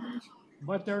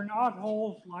 but they're not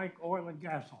holes like oil and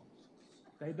gas holes.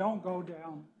 They don't go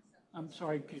down. I'm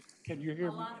sorry, can you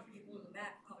hear me?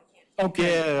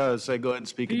 Okay. Yeah, so go ahead and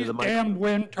speak into the mic. These damn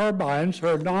wind turbines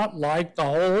are not like the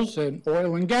holes in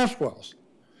oil and gas wells,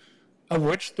 of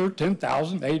which there are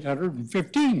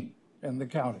 10,815 in the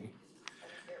county.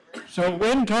 So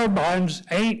wind turbines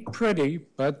ain't pretty,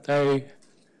 but they're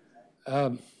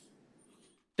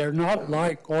not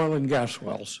like oil and gas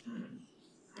wells.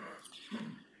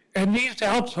 And these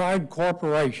outside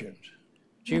corporations,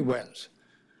 gee whiz,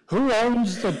 who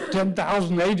owns the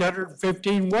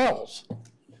 10,815 wells?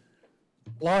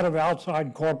 A lot of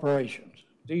outside corporations,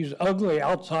 these ugly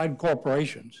outside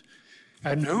corporations.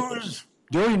 And who's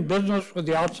doing business with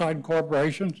the outside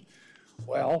corporations?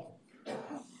 Well,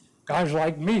 guys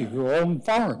like me who own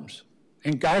farms,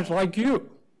 and guys like you.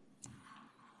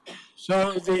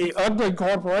 So the ugly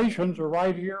corporations are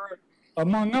right here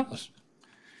among us.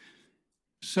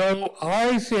 So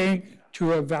I think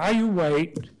to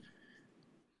evaluate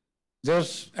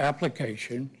this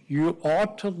application, you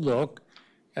ought to look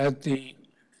at the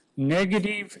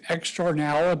negative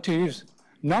externalities,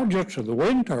 not just of the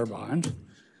wind turbines,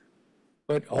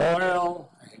 but oil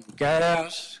and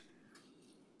gas,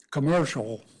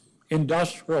 commercial,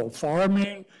 industrial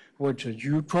farming, which is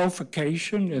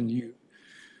eutrophication in the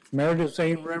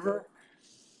Meridazine River.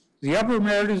 The upper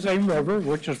Meridazine River,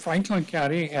 which is Franklin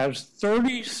County, has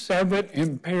 37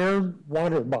 impaired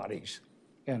water bodies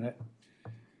in it.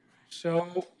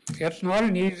 So it's not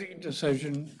an easy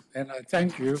decision, and I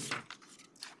thank you,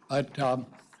 but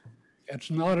it's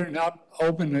not an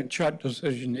open and shut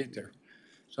decision either.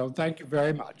 So thank you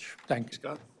very much. Thank you,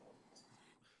 Scott.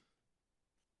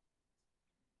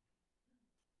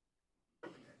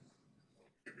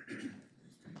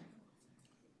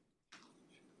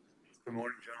 Good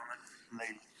morning,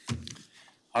 gentlemen.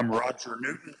 I'm Roger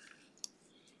Newton.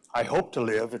 I hope to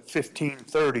live at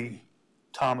 1530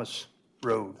 Thomas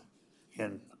Road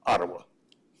in Ottawa.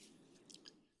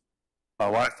 My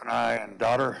wife and I and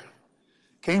daughter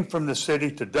came from the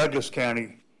city to Douglas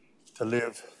County to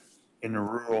live in a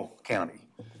rural county.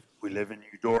 We live in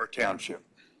Eudora Township.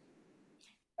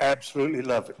 Absolutely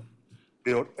love it.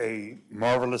 Built a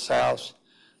marvelous house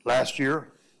last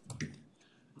year.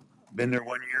 Been there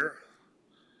 1 year.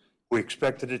 We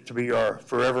expected it to be our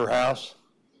forever house,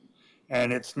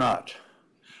 and it's not.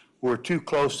 We're too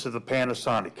close to the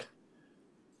Panasonic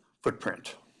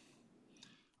footprint.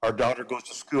 Our daughter goes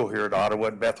to school here at Ottawa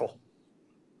at Bethel.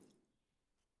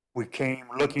 We came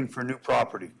looking for new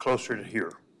property closer to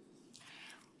here.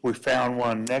 We found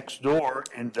one next door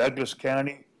in Douglas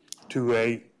County to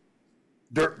a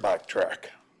dirt bike track.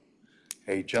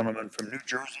 A gentleman from New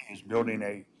Jersey is building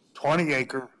a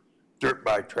 20-acre dirt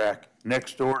bike track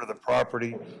next door to the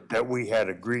property that we had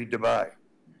agreed to buy.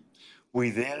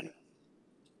 We then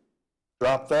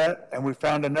dropped that and we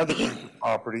found another piece of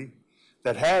property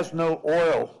that has no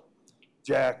oil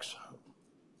jacks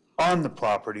on the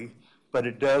property, but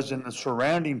it does in the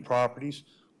surrounding properties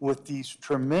with these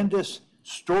tremendous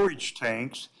storage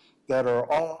tanks that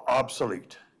are all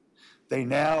obsolete. They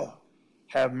now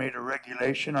have made a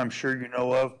regulation, I'm sure you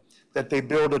know of, that they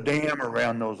build a dam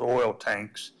around those oil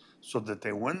tanks so that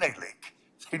when they leak,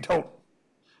 they don't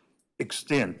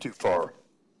extend too far.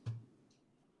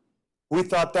 We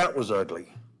thought that was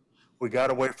ugly. We got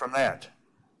away from that.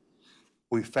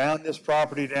 We found this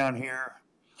property down here.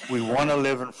 We want to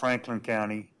live in Franklin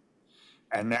County,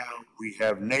 and now we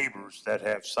have neighbors that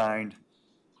have signed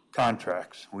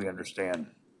contracts, we understand.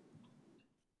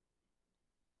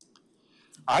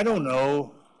 I don't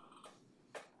know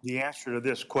the answer to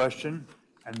this question,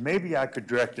 and maybe I could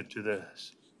direct it to the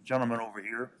gentleman over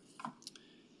here.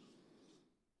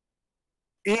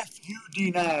 If you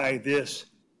deny this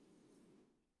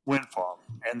wind farm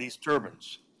and these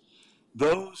turbines,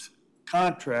 those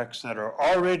contracts that are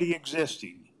already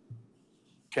existing,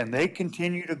 can they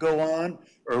continue to go on,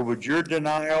 or would your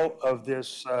denial of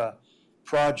this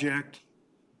project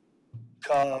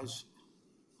cause,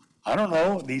 I don't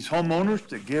know, these homeowners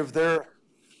to give their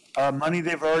money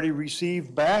they've already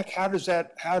received back? How does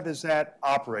that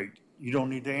operate? You don't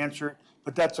need to answer it,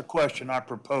 but that's a question I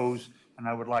propose, and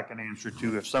I would like an answer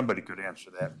to if somebody could answer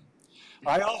that.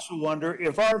 I also wonder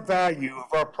if our value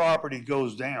of our property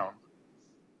goes down,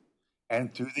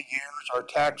 and through the years our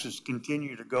taxes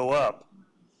continue to go up.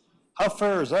 How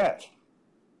fair is that?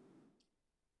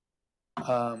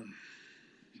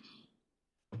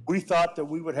 We thought that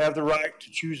we would have the right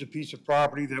to choose a piece of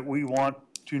property that we want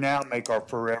to now make our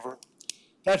forever.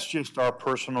 That's just our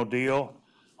personal deal.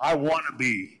 I want to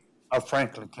be a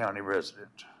Franklin County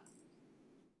resident.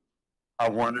 I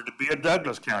wanted to be a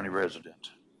Douglas County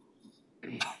resident.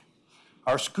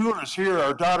 Our school is here.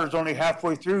 Our daughter's only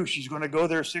halfway through. She's going to go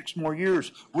there 6 more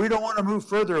years. We don't want to move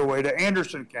further away to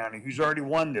Anderson County, who's already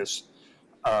won this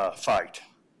fight.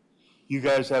 You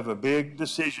guys have a big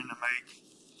decision to make.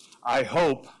 I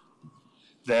hope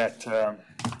that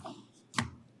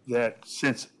that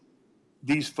since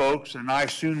these folks and I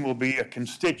soon will be a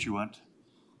constituent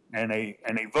and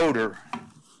a voter,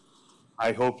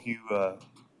 I hope you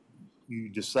you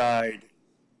decide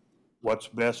what's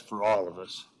best for all of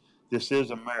us. This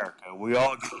is America. We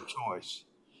all get a choice,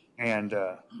 and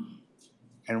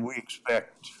we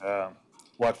expect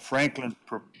what Franklin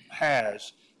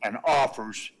has and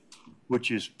offers,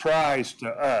 which is prized to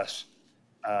us.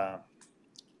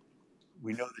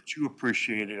 We know that you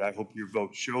appreciate it. I hope your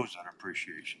vote shows that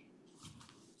appreciation.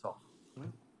 So,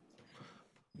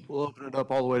 we'll open it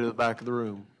up all the way to the back of the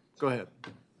room. Go ahead.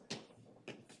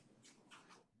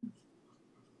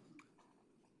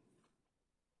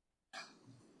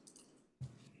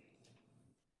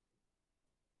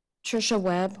 Trisha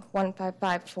Webb,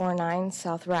 15549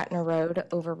 South Ratner Road,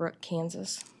 Overbrook,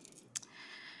 Kansas.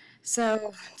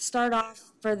 So, start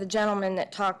off for the gentleman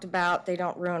that talked about they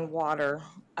don't ruin water.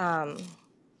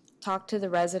 Talk to the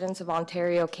residents of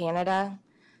Ontario, Canada,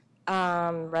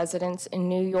 residents in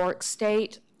New York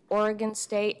State, Oregon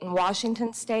State, and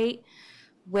Washington State,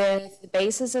 with the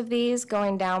bases of these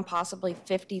going down possibly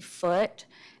 50 foot.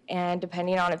 And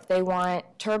depending on if they want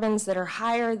turbines that are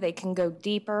higher, they can go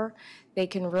deeper. They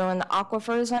can ruin the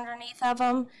aquifers underneath of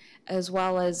them, as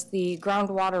well as the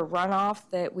groundwater runoff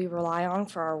that we rely on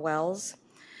for our wells.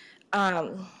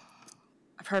 I've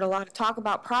heard a lot of talk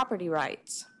about property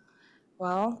rights.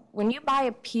 Well, when you buy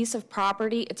a piece of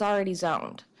property, it's already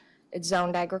zoned. It's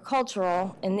zoned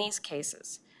agricultural in these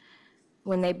cases.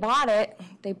 When they bought it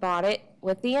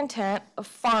with the intent of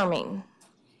farming.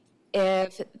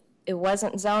 If it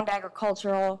wasn't zoned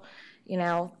agricultural, you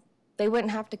know, they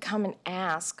wouldn't have to come and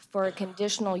ask for a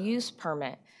conditional use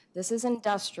permit. This is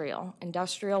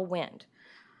industrial wind.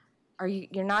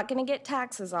 You're not going to get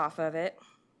taxes off of it.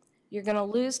 You're going to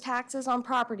lose taxes on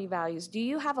property values. Do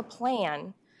you have a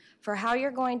plan for how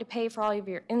you're going to pay for all of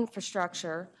your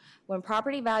infrastructure when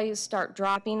property values start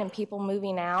dropping and people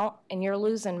moving out and you're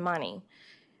losing money?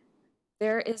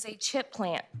 There is a chip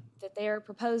plant that they are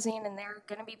proposing and they're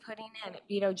going to be putting in at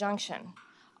Vito Junction.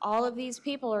 All of these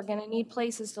people are going to need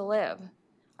places to live.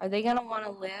 Are they going to want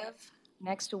to live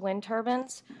next to wind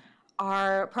turbines?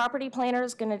 Are property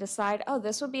planners going to decide, oh,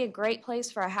 this would be a great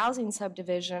place for a housing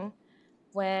subdivision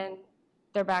when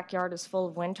their backyard is full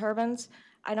of wind turbines?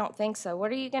 I don't think so.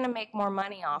 What are you going to make more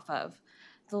money off of?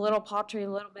 The little paltry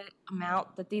little bit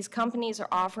amount that these companies are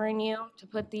offering you to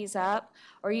put these up?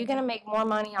 Or are you going to make more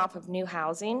money off of new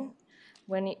housing?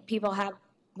 When people have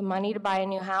the money to buy a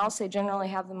new house, they generally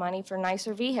have the money for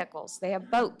nicer vehicles. They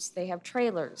have boats, they have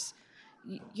trailers.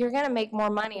 You're going to make more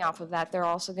money off of that. They're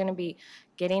also going to be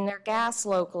getting their gas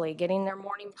locally, getting their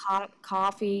morning pot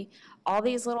coffee, all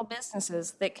these little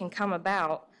businesses that can come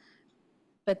about,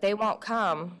 but they won't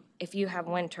come if you have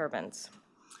wind turbines.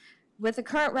 With the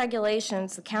current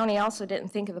regulations, the county also didn't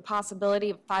think of the possibility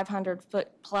of 500-foot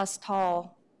plus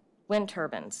tall wind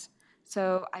turbines.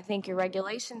 So I think your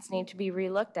regulations need to be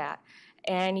relooked at,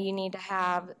 and you need to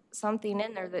have something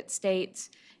in there that states,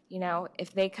 you know,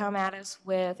 if they come at us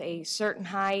with a certain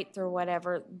height or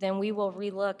whatever, then we will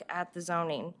relook at the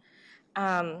zoning.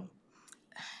 And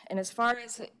as far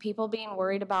as people being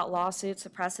worried about lawsuits, the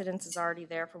precedence is already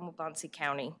there from Wabaunsee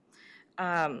County.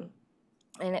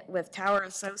 With Tower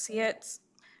Associates,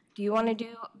 do you want to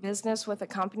do business with a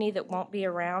company that won't be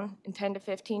around in 10 to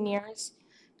 15 years?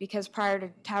 Because prior to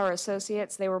Tower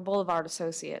Associates, they were Boulevard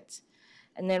Associates.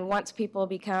 And then once people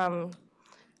become,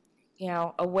 you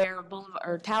know, aware of Boulevard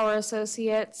or Tower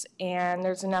Associates and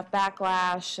there's enough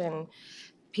backlash and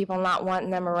people not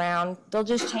wanting them around, they'll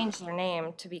just change their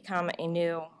name to become a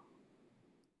new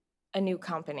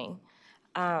company.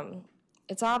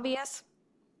 It's obvious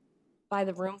by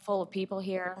the room full of people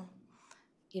here,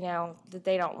 you know, that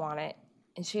they don't want it.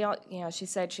 And she, you know, she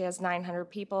said she has 900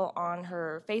 people on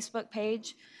her Facebook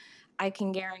page. I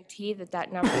can guarantee that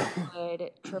that number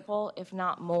would triple, if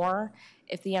not more,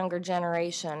 if the younger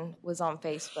generation was on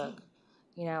Facebook.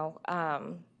 You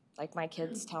know, like my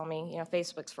kids tell me, you know,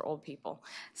 Facebook's for old people.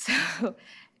 So,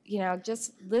 you know,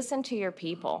 just listen to your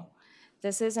people.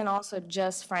 This isn't also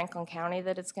just Franklin County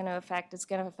that it's going to affect. It's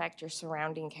going to affect your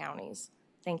surrounding counties.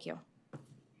 Thank you.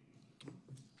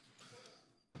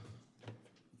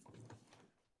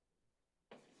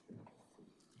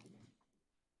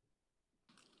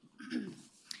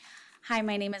 Hi,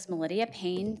 my name is Melidia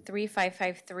Payne,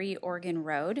 3553 Oregon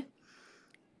Road.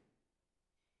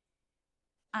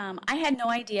 I had no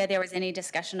idea there was any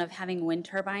discussion of having wind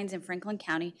turbines in Franklin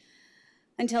County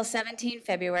until 17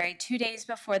 February, 2 days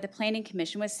before the Planning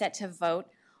Commission was set to vote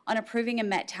on approving a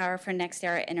Met Tower for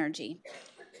NextEra Energy.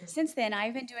 Since then,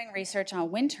 I've been doing research on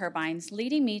wind turbines,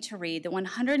 leading me to read the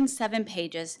 107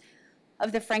 pages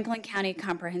of the Franklin County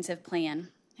Comprehensive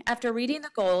Plan. After reading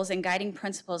the goals and guiding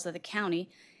principles of the county,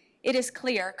 it is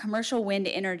clear commercial wind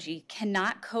energy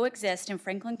cannot coexist in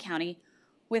Franklin County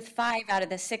with 5 out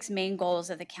of the 6 main goals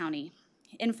of the county.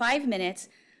 In 5 minutes,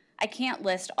 I can't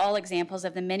list all examples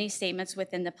of the many statements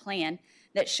within the plan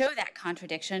that show that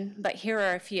contradiction, but here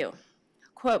are a few.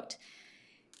 Quote,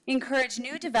 encourage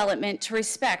new development to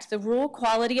respect the rural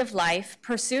quality of life,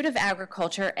 pursuit of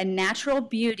agriculture, and natural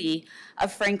beauty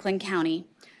of Franklin County.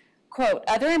 Quote,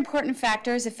 other important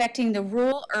factors affecting the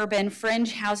rural-urban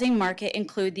fringe housing market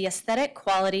include the aesthetic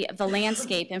quality of the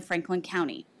landscape in Franklin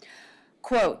County.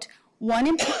 Quote, one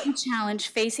important challenge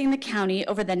facing the county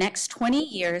over the next 20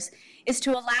 years is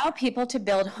to allow people to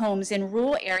build homes in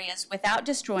rural areas without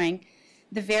destroying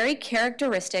the very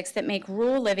characteristics that make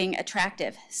rural living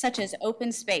attractive, such as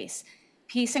open space,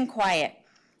 peace and quiet,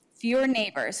 fewer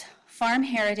neighbors, farm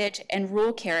heritage and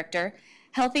rural character,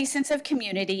 healthy sense of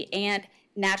community, and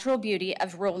natural beauty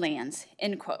of rural lands,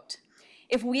 end quote.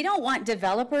 If we don't want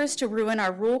developers to ruin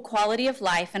our rural quality of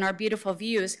life and our beautiful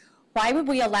views, why would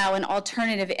we allow an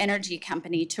alternative energy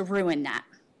company to ruin that?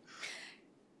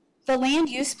 The land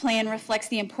use plan reflects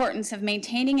the importance of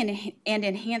maintaining and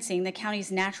enhancing the county's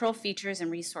natural features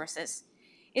and resources.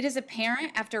 It is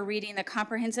apparent after reading the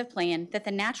comprehensive plan that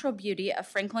the natural beauty of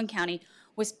Franklin County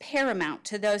was paramount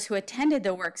to those who attended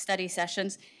the work study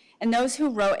sessions and those who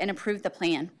wrote and approved the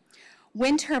plan.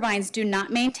 Wind turbines do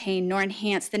not maintain nor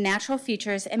enhance the natural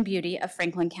features and beauty of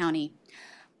Franklin County.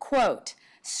 Quote,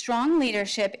 strong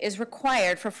leadership is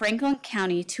required for Franklin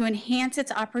County to enhance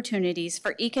its opportunities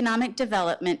for economic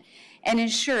development and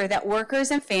ensure that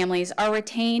workers and families are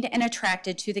retained and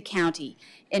attracted to the county,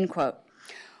 end quote.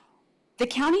 The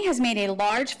county has made a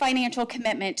large financial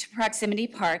commitment to Proximity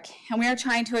Park, and we are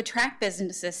trying to attract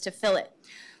businesses to fill it.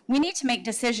 We need to make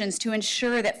decisions to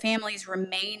ensure that families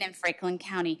remain in Franklin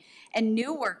County and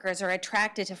new workers are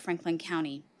attracted to Franklin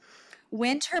County.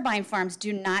 Wind turbine farms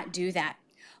do not do that.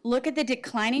 Look at the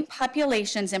declining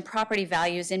populations and property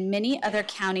values in many other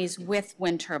counties with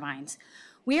wind turbines.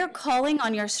 We are calling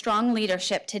on your strong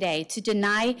leadership today to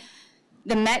deny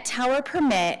the Met Tower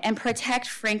permit and protect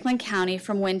Franklin County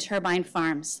from wind turbine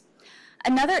farms.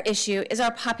 Another issue is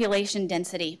our population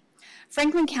density.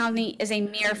 Franklin County is a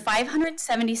mere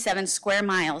 577 square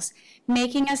miles,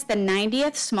 making us the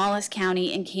 90th smallest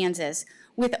county in Kansas,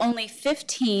 with only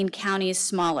 15 counties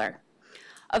smaller.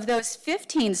 Of those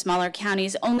 15 smaller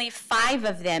counties, only 5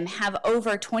 of them have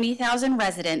over 20,000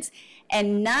 residents,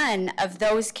 and none of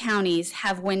those counties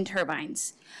have wind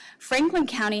turbines. Franklin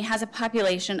County has a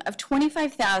population of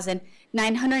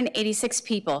 25,986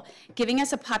 people, giving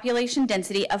us a population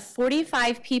density of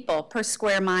 45 people per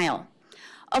square mile.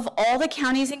 Of all the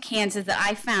counties in Kansas that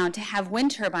I found to have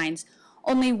wind turbines,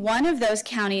 only one of those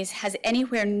counties has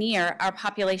anywhere near our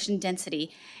population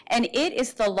density, and it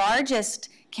is the largest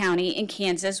county in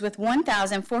Kansas with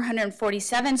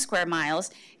 1,447 square miles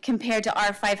compared to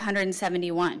our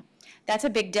 571. That's a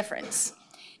big difference.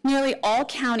 Nearly all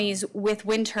counties with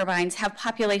wind turbines have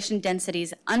population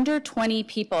densities under 20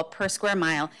 people per square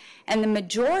mile, and the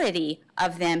majority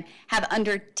of them have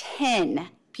under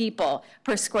 10 people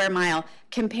per square mile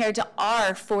compared to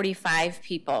our 45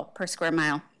 people per square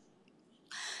mile.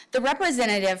 The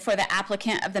representative for the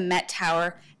applicant of the Met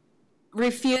Tower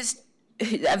refused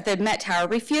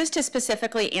to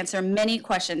specifically answer many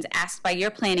questions asked by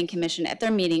your Planning Commission at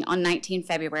their meeting on 19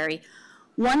 February.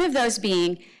 One of those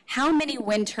being how many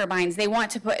wind turbines they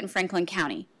want to put in Franklin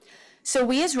County. So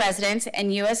we as residents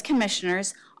and you as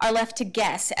commissioners are left to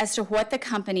guess as to what the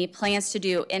company plans to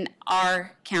do in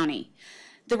our county.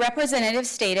 The representative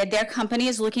stated their company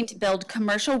is looking to build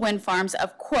commercial wind farms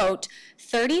of, quote,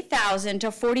 30,000 to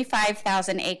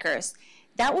 45,000 acres.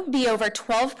 That would be over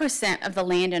 12% of the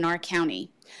land in our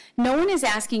county. No one is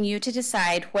asking you to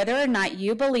decide whether or not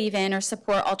you believe in or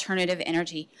support alternative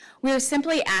energy. We are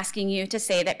simply asking you to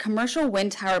say that commercial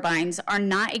wind turbines are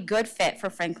not a good fit for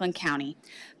Franklin County.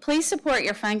 Please support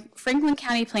your Franklin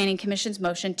County Planning Commission's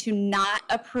motion to not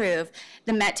approve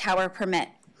the Met Tower permit.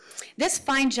 This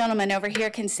fine gentleman over here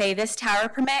can say this tower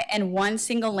permit and one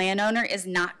single landowner is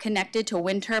not connected to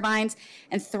wind turbines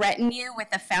and threaten you with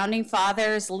the founding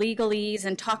fathers, legalese,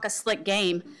 and talk a slick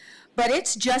game. But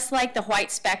it's just like the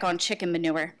white speck on chicken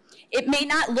manure. It may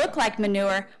not look like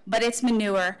manure, but it's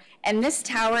manure, and this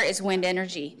tower is wind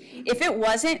energy. If it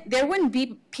wasn't, there wouldn't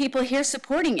be people here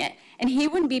supporting it, and he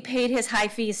wouldn't be paid his high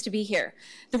fees to be here.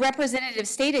 The representative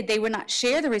stated they would not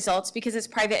share the results because it's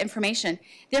private information.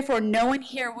 Therefore, no one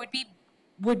here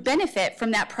would benefit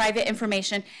from that private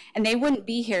information, and they wouldn't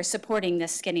be here supporting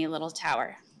this skinny little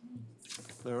tower.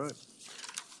 All right.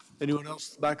 Anyone else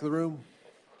in the back of the room?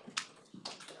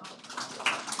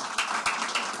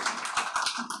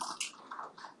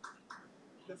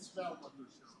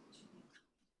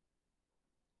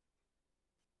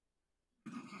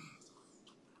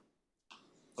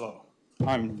 Hello,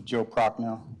 I'm Joe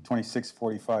Prochnow,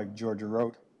 2645 Georgia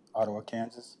Road, Ottawa,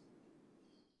 Kansas.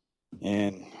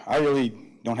 And I really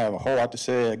don't have a whole lot to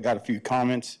say. I got a few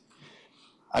comments.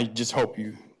 I just hope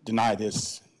you deny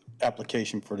this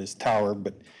application for this tower,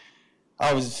 but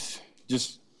I was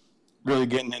just really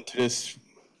getting into this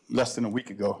less than a week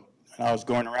ago. And I was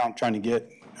going around trying to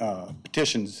get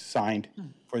petitions signed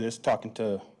for this, talking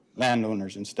to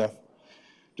landowners and stuff.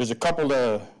 There's a couple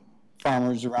of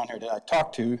farmers around here that I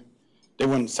talked to. They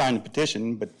wouldn't sign the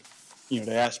petition, but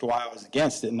they asked why I was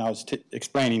against it, and I was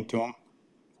explaining to them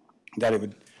that it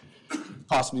would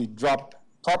possibly drop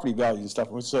property values and stuff.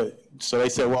 So they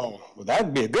said, well, that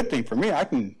would be a good thing for me. I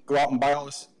can go out and buy all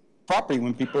this property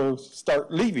when people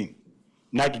start leaving,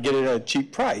 and I could get it at a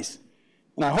cheap price.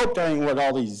 And I hope that ain't what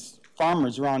all these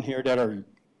farmers around here that are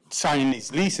signing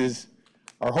these leases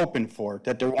are hoping for,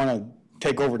 that they want to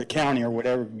take over the county or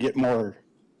whatever, get more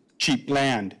cheap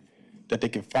land that they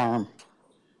can farm.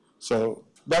 So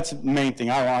that's the main thing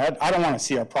I want. I don't want to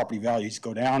see our property values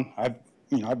go down. I've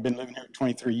been living here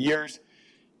 23 years,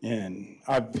 and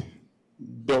I've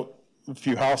built a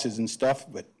few houses and stuff,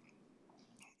 but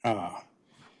I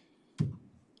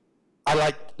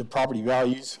like the property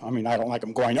values. I mean, I don't like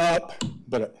them going up,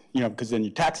 but because then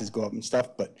your taxes go up and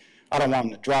stuff, but I don't want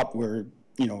them to drop where,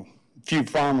 few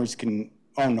farmers can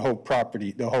own the whole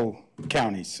property, the whole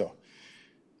county. So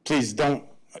please don't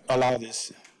allow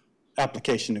this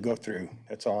application to go through.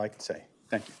 That's all I can say.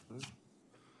 Thank you.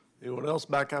 Anyone else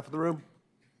back half of the room?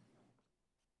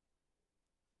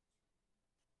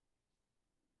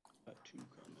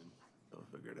 I'll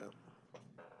figure it out.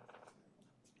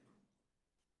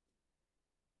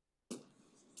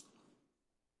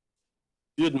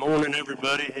 Good morning,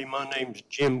 everybody. Hey, my name's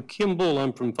Jim Kimball.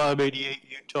 I'm from 588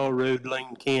 Utah Road,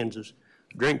 Lane, Kansas.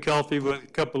 Drink coffee with a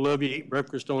couple of you, eat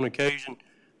breakfast on occasion.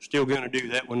 Still going to do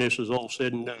that when this is all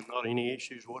said and done. Not any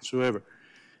issues whatsoever.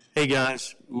 Hey,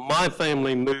 guys, my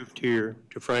family moved here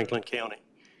to Franklin County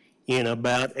in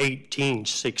about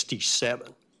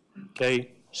 1867.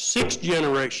 Okay, 6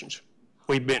 generations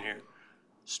we've been here.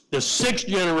 The 6th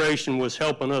generation was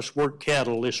helping us work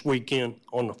cattle this weekend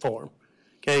on the farm.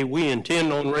 Okay, we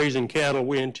intend on raising cattle,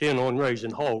 we intend on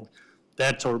raising hogs.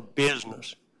 That's our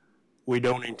business. We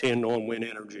don't intend on wind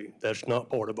energy. That's not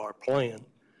part of our plan.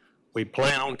 We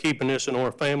plan on keeping this in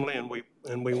our family,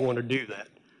 and we want to do that.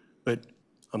 But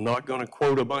I'm not going to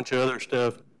quote a bunch of other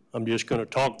stuff. I'm just going to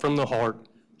talk from the heart,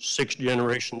 6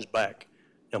 generations back.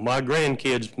 Now, my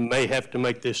grandkids may have to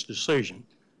make this decision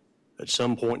at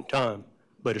some point in time,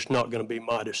 but it's not going to be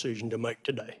my decision to make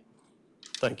today.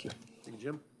 Thank you. Thank you,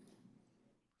 Jim.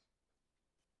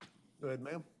 Go ahead,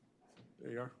 ma'am.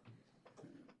 There you are.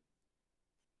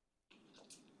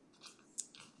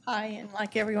 Hi, and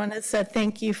like everyone has said,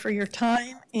 thank you for your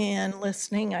time and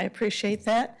listening. I appreciate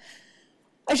that.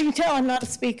 As you can tell, I'm not a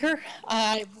speaker.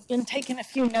 I've been taking a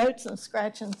few notes and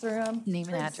scratching through them. Name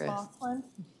and address.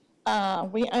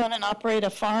 We own and operate a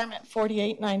farm at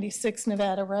 4896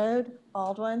 Nevada Road,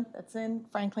 Baldwin, that's in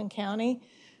Franklin County.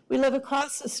 We live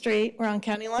across the street, we're on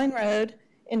County Line Road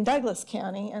in Douglas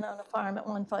County, and own a farm at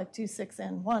 1526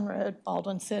 N1 Road,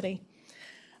 Baldwin City.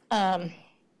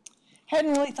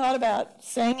 Hadn't really thought about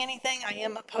saying anything. I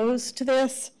am opposed to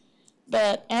this,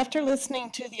 but after listening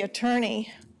to the attorney,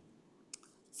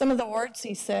 some of the words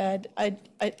he said,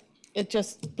 it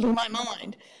just blew my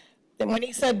mind. Then when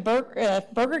he said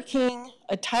Burger King,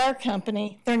 a tire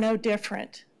company, they're no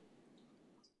different.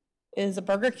 Is a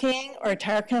Burger King or a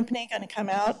tire company going to come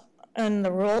out in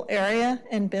the rural area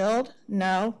and build?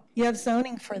 No. You have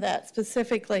zoning for that,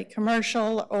 specifically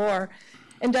commercial or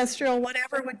industrial,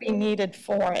 whatever would be needed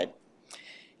for it.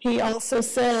 He also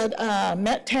said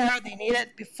Met Tower, they need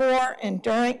it before and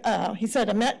during. He said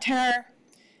a Met Tower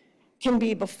can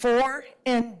be before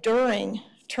and during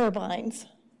turbines,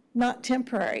 not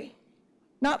temporary,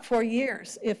 not 4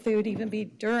 years, if they would even be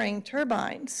during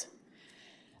turbines.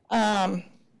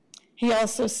 He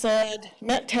also said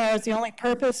Met Tower's the only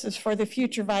purpose is for the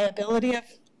future viability of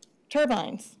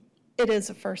turbines. It is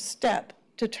a first step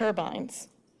to turbines.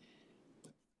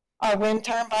 Are wind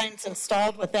turbines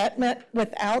installed without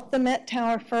the Met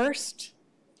Tower first?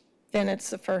 Then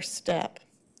it's the first step.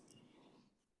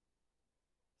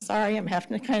 Sorry, I'm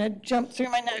having to kind of jump through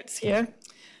my notes here.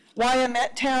 Why a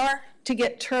Met Tower? To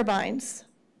get turbines.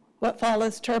 What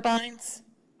follows turbines?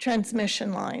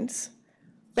 Transmission lines.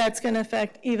 That's going to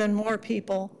affect even more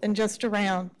people than just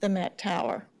around the Met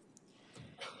Tower.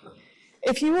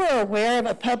 If you were aware of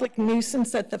a public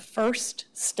nuisance at the first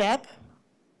step,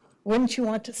 wouldn't you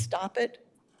want to stop it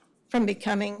from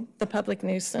becoming the public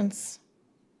nuisance?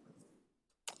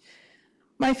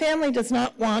 My family does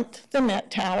not want the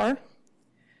Met Tower.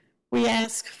 We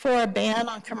ask for a ban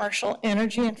on commercial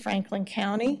energy in Franklin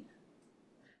County,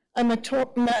 a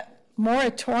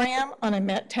moratorium on a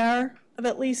Met Tower of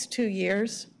at least 2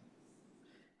 years.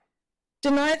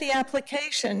 Deny the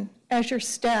application as your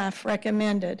staff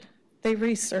recommended. They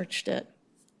researched it.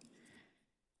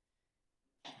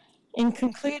 In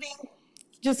concluding,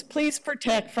 just please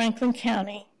protect Franklin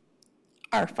County,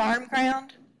 our farm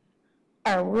ground,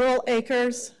 our rural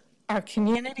acres, our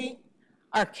community,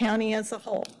 our county as a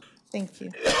whole. Thank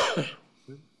you.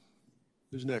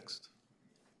 Who's next?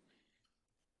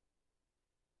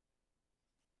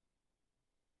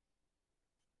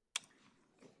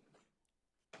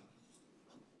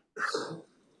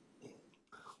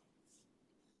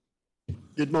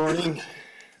 Good morning.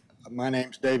 My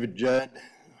name's David Judd.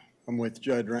 I'm with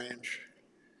Judd Ranch,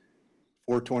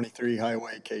 423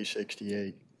 Highway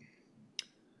K68.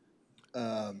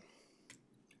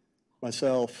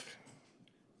 Myself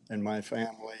and my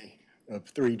family of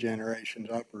 3 generations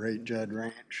operate Judd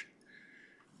Ranch.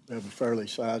 We have a fairly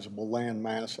sizable land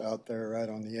mass out there right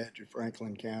on the edge of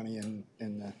Franklin County in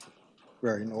the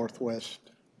very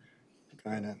northwest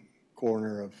kind of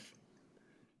corner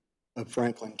of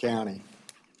Franklin County.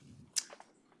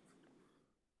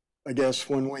 I guess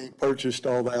when we purchased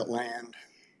all that land,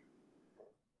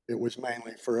 it was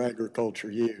mainly for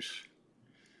agriculture use.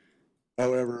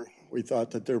 However, we thought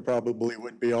that there probably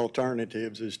would be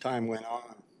alternatives as time went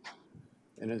on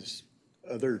and as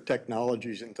other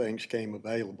technologies and things came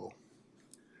available.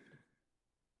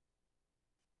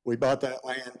 We bought that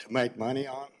land to make money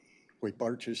on. We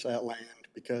purchased that land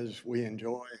because we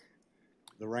enjoy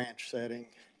the ranch setting,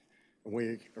 and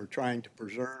we are trying to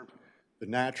preserve the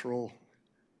natural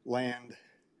land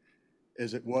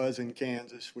as it was in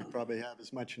Kansas. We probably have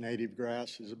as much native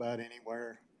grass as about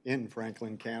anywhere in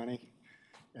Franklin County,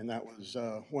 and that was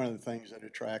one of the things that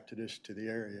attracted us to the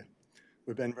area.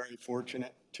 We've been very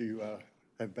fortunate to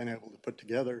have been able to put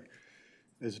together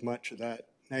as much of that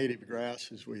native grass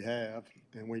as we have,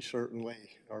 and we certainly,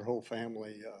 our whole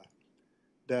family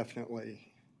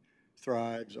definitely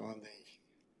thrives on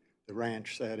the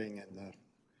ranch setting and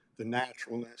the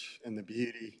naturalness and the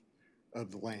beauty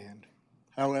of the land.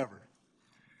 However,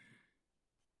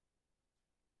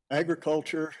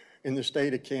 agriculture in the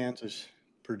state of Kansas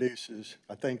produces,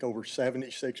 I think, over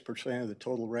 76% of the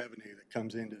total revenue that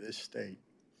comes into this state.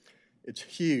 It's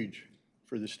huge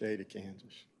for the state of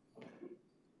Kansas.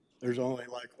 There's only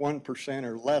like 1%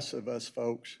 or less of us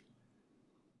folks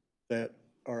that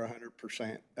are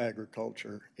 100%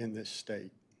 agriculture in this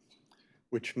state,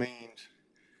 which means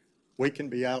we can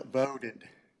be outvoted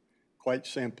quite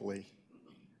simply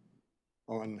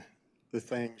on the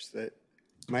things that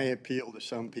may appeal to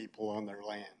some people on their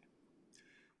land.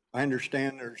 I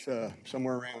understand there's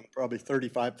somewhere around probably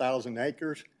 35,000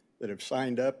 acres that have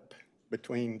signed up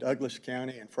between Douglas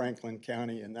County and Franklin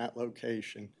County in that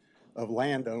location of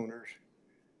landowners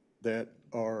that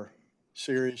are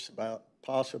serious about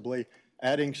possibly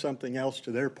adding something else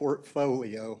to their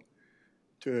portfolio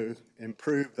to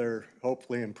improve their,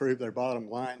 hopefully improve their bottom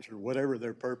lines or whatever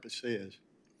their purpose is.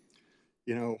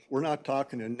 You know, we're not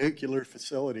talking a nuclear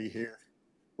facility here.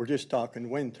 We're just talking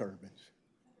wind turbines.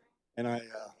 And I'm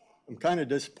kind of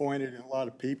disappointed in a lot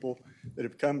of people that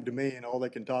have come to me and all they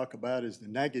can talk about is the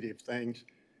negative things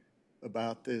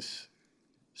about this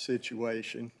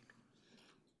situation.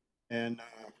 And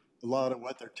a lot of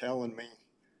what they're telling me,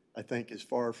 I think, is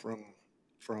far from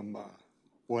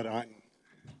what I'm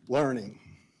learning.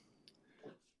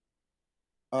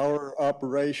 Our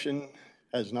operation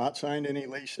has not signed any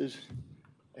leases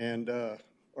and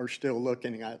are still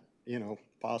looking at, you know,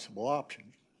 possible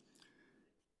options.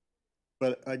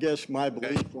 But I guess my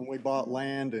belief when we bought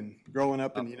land and growing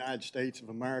up in the United States of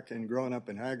America and growing up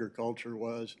in agriculture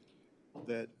was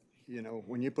that, you know,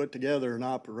 when you put together an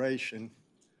operation,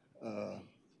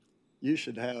 you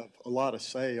should have a lot of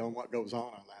say on what goes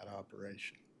on that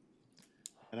operation.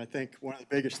 And I think one of the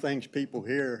biggest things people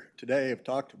here today have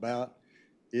talked about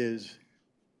is,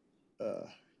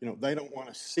 you know, they don't want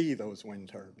to see those wind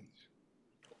turbines.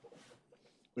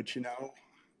 But, you know,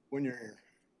 when you're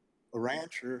a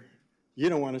rancher, you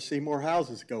don't want to see more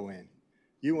houses go in.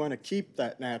 You want to keep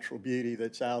that natural beauty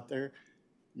that's out there.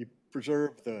 You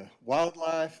preserve the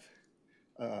wildlife.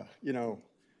 You know,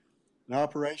 an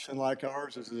operation like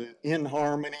ours is in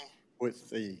harmony with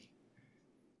the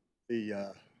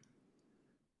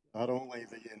not only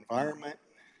the environment,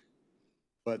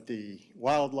 but the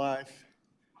wildlife,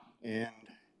 and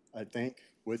I think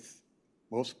with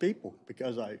most people,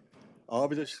 because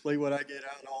obviously what I get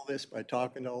out of all this by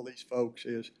talking to all these folks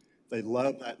is they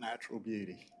love that natural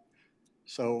beauty.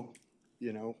 So,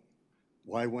 you know,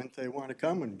 why wouldn't they want to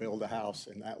come and build a house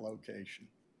in that location?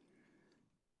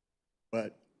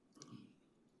 But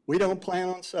we don't plan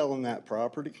on selling that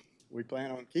property. We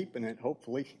plan on keeping it,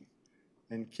 hopefully,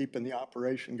 and keeping the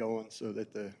operation going so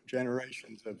that the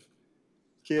generations of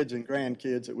kids and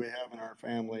grandkids that we have in our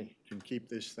family can keep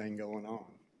this thing going on.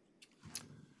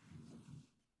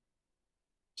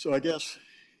 So I guess,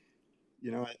 you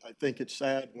know, I think it's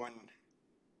sad when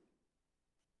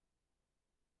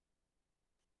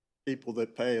people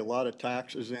that pay a lot of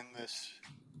taxes in this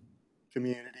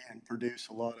community and produce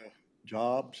a lot of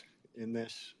jobs in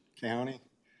this county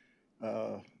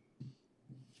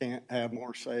can't have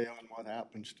more say on what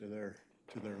happens to their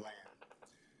land.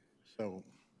 So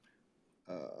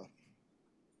I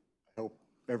hope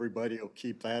everybody will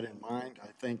keep that in mind. I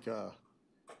think I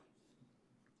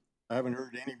haven't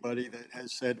heard anybody that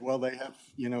has said, well, they have,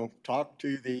 you know, talked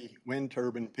to the wind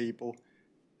turbine people.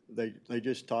 They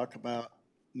just talk about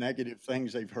negative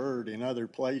things they've heard in other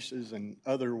places and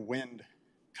other wind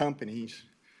companies.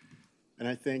 And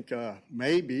I think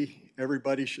maybe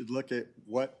everybody should look at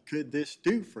what could this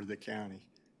do for the county?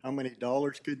 How many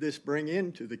dollars could this bring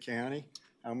into the county?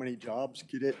 How many jobs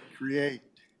could it create?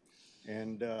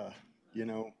 And, you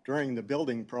know, during the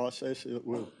building process, it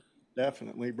will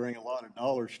definitely bring a lot of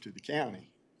dollars to the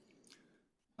county.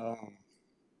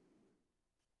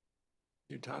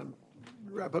 Your time,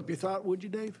 wrap up your thought, would you,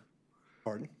 Dave?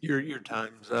 Pardon? Your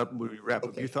time's up. Will you wrap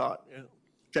up your thought? Yeah.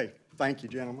 Okay, thank you,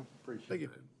 gentlemen. Appreciate it.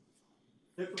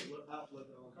 Thank you.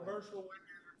 Commercial wind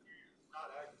energy, not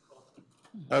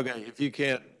agriculture. Okay, if you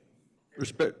can't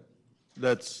respect,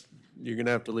 you're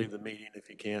gonna have to leave the meeting if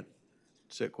you can't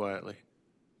sit quietly.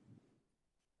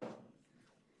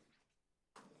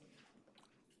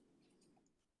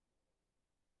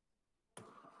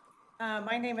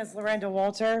 My name is Lorenda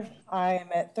Walter. I am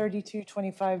at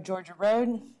 3225 Georgia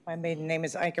Road. My maiden name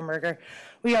is Eichenberger.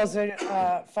 We also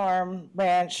farm,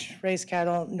 ranch, raise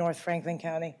cattle, North Franklin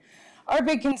County. Our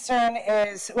big concern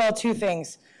is, well, two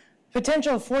things.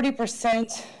 Potential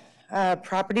 40%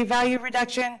 property value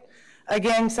reduction.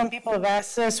 Again, some people have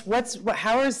asked us,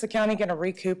 how is the county going to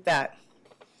recoup that?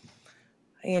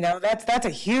 You know, that's a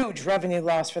huge revenue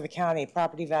loss for the county.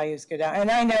 Property values go down. And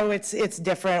I know it's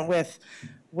different with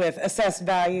assessed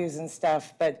values and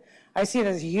stuff, but I see it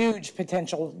as a huge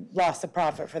potential loss of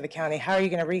profit for the county. How are you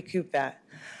going to recoup that?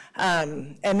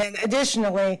 And then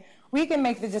additionally, we can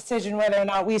make the decision whether or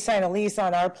not we sign a lease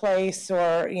on our place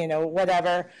or, you know,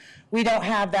 whatever. We don't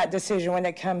have that decision when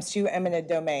it comes to eminent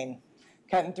domain.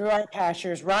 Cutting through our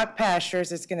pastures, rock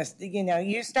pastures, it's going to, you know,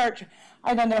 you start,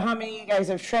 I don't know how many of you guys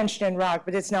have trenched in rock,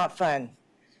 but it's not fun.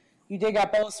 You dig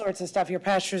up all sorts of stuff. Your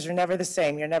pastures are never the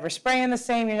same. You're never spraying the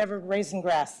same. You're never raising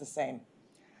grass the same.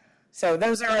 So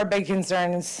those are our big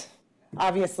concerns.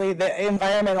 Obviously, the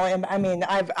environmental, I mean,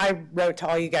 I wrote to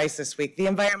all you guys this week, the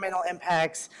environmental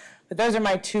impacts, but those are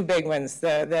my two big ones.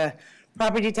 The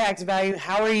property tax value,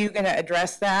 how are you going to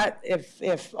address that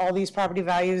if all these property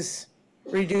values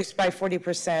reduced by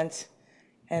 40%?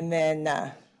 And then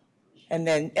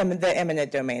the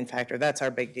eminent domain factor, that's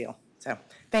our big deal. So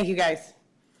thank you, guys.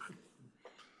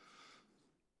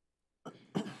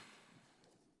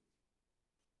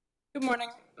 Good morning.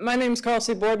 My name is Carl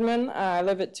C. Boardman. I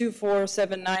live at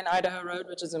 2479 Idaho Road,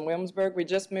 which is in Williamsburg. We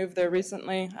just moved there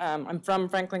recently. I'm from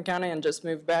Franklin County and just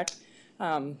moved back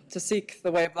to seek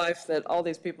the way of life that all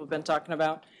these people have been talking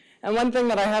about. And one thing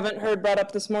that I haven't heard brought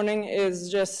up this morning is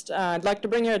just I'd like to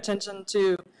bring your attention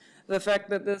to the fact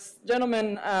that this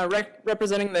gentleman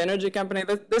representing the energy company,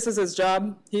 this is his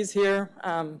job. He's here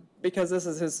because this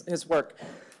is his work.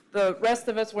 The rest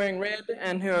of us wearing red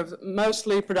and who have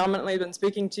predominantly been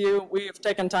speaking to you, we have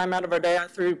taken time out of our day. I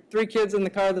threw 3 kids in the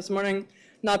car this morning.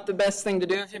 Not the best thing to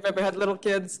do if you've ever had little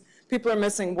kids. People are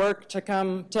missing work to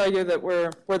come tell you that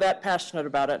we're that passionate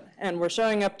about it. And we're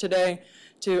showing up today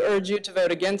to urge you to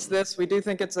vote against this. We do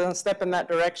think it's a step in that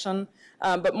direction.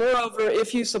 But moreover,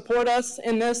 if you support us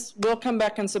in this, we'll come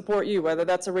back and support you, whether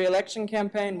that's a re-election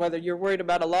campaign, whether you're worried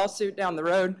about a lawsuit down the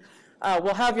road.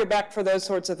 We'll have your back for those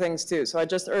sorts of things too. So I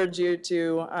just urge you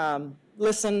to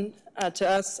listen to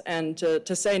us and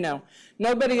to say no.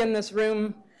 Nobody in this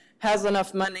room has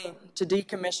enough money to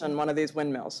decommission one of these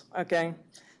windmills, okay?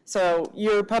 So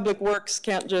your public works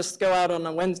can't just go out on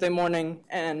a Wednesday morning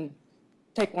and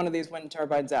take one of these wind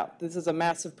turbines out. This is a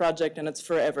massive project and it's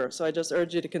forever. So I just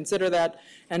urge you to consider that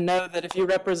and know that if you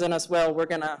represent us well, we're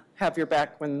gonna have your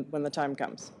back when the time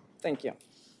comes. Thank you.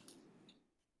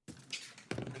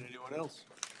 Anyone else?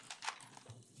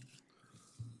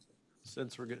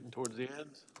 Since we're getting towards the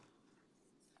end.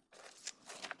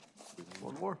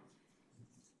 One more.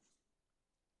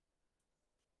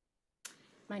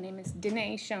 My name is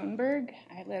Danae Schoenberg.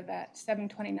 I live at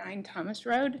 729 Thomas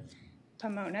Road,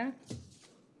 Pomona.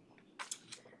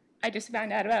 I just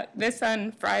found out about this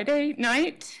on Friday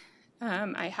night.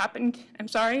 I'm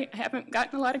sorry, I haven't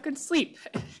gotten a lot of good sleep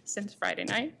since Friday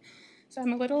night, so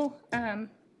I'm a little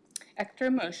extra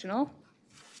emotional.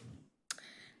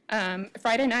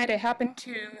 Friday night, I happened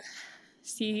to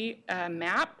see a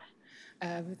map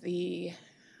of the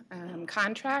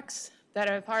contracts that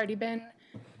have already been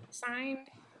signed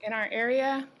in our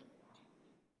area.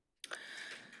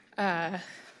 I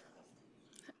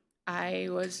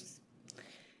was,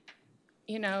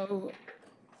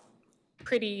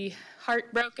 pretty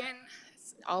heartbroken.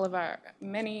 All of our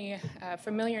many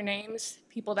familiar names,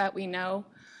 people that we know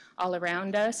all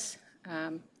around us.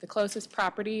 The closest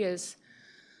property is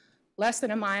less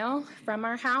than a mile from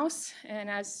our house, and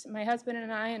as my husband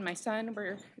and I and my son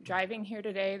were driving here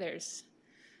today, there's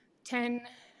 10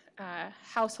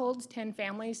 households, 10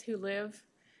 families who live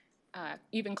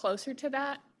even closer to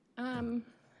that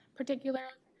particular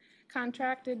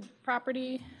contracted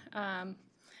property.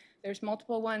 There's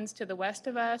multiple ones to the west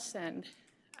of us, and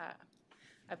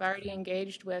I've already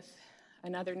engaged with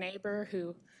another neighbor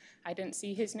who I didn't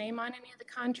see his name on any of the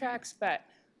contracts, but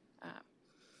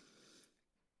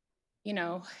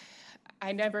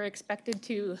I never expected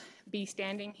to be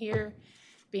standing here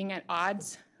being at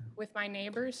odds with my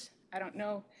neighbors. I don't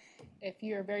know if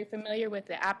you're very familiar with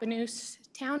the Appanoose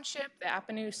Township, the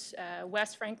Appanoose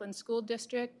West Franklin School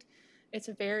District. It's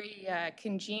a very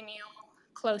congenial,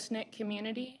 close-knit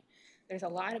community. There's a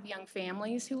lot of young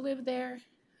families who live there.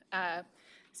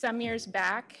 Some years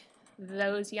back,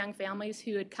 those young families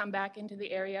who had come back into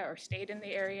the area or stayed in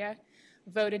the area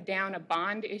voted down a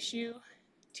bond issue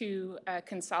to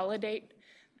consolidate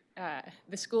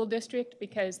the school district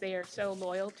because they are so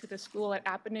loyal to the school at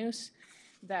Appanoose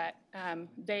that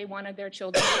they wanted their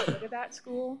children to go to that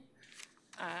school.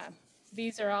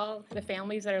 These are all the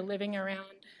families that are living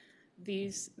around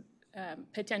these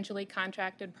potentially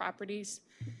contracted properties.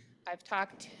 I've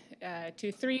talked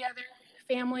to 3 other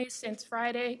families since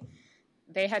Friday.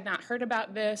 They had not heard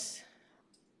about this.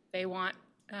 They don't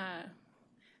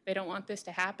want this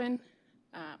to happen.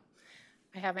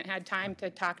 I haven't had time to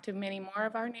talk to many more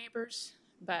of our neighbors,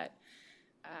 but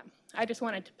I just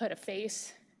wanted to put a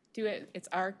face to it. It's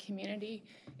our community,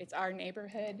 it's our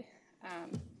neighborhood.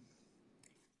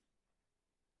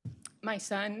 My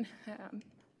son,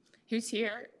 who's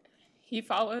here, he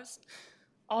follows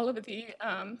all of the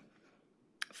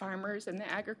farmers and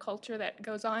the agriculture that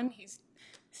goes on. He's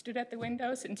stood at the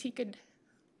window since he could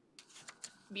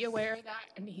be aware of that,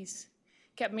 and he's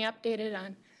kept me updated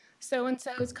on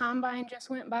so-and-so's combine just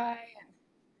went by, and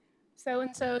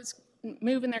so-and-so's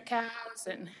moving their cows,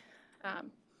 and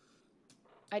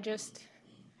I just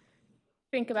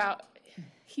think about,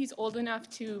 he's old enough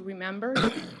to remember,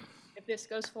 if this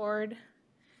goes forward,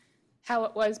 how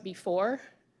it was before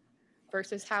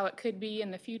versus how it could be in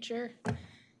the future.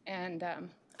 And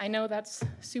I know that's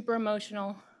super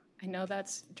emotional. I know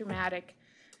that's dramatic,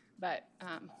 but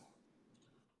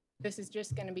this is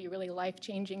just going to be really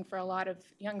life-changing for a lot of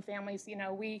young families.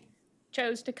 We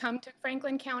chose to come to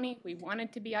Franklin County. We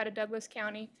wanted to be out of Douglas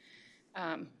County.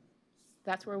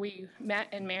 That's where we met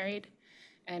and married,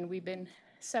 and we've been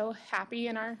so happy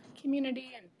in our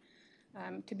community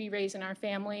and to be raising our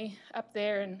family up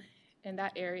there and in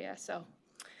that area. So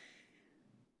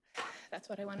that's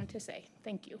what I wanted to say.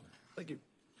 Thank you. Thank you.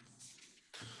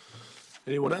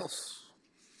 Anyone else?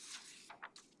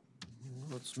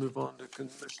 Let's move on to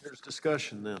commissioners'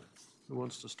 discussion then. Who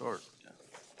wants to start?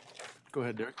 Go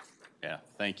ahead, Derek. Yeah,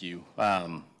 thank you.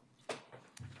 I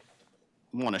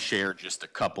want to share just a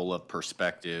couple of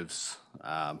perspectives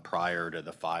prior to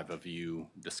the 5 of you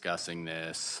discussing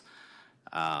this.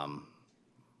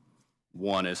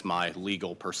 One is my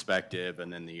legal perspective,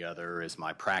 and then the other is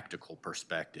my practical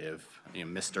perspective.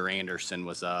 Mr. Anderson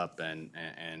was up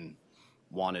and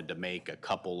wanted to make a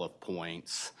couple of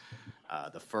points.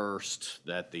 The first,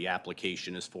 that the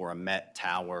application is for a Met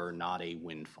tower, not a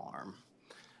wind farm.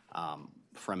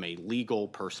 From a legal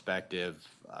perspective,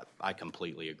 I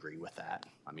completely agree with that.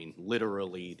 I mean,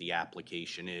 literally, the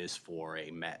application is for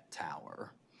a Met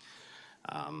tower.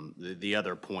 The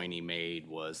other point he made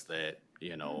was that,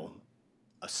 you know,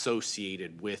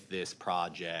 associated with this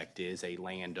project is a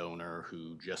landowner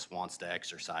who just wants to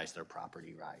exercise their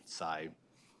property rights. I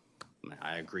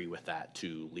agree with that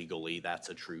too. Legally, that's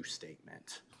a true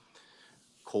statement.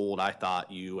 Colt, I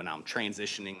thought you, and I'm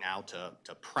transitioning now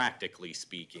to practically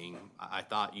speaking, I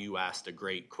thought you asked a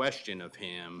great question of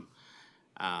him,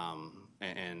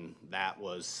 and that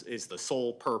was, is the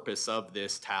sole purpose of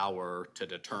this tower to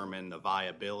determine the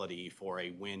viability for a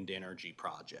wind energy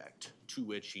project? To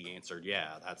which he answered,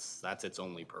 yeah, that's its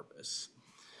only purpose.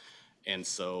 And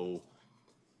so,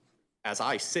 as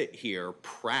I sit here,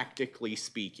 practically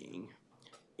speaking,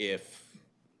 if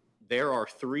there are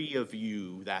 3 of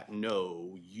you that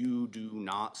know you do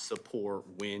not support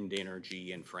wind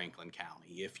energy in Franklin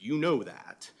County, if you know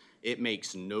that, it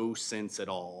makes no sense at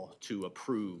all to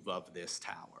approve of this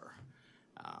tower,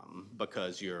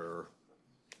 because you're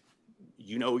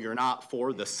not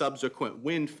for the subsequent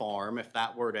wind farm if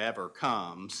that were to ever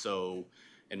come. So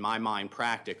in my mind,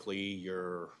 practically,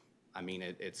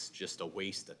 it's just a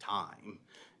waste of time.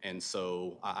 And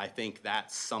so I think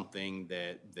that's something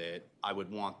that I would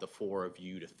want the 4 of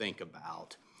you to think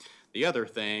about. The other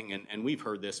thing, and we've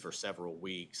heard this for several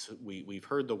weeks, we've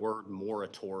heard the word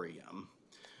moratorium.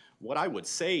 What I would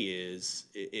say is,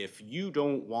 if you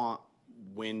don't want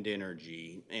wind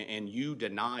energy and you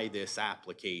deny this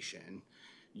application,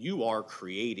 you are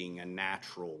creating a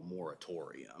natural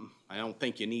moratorium. I don't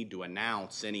think you need to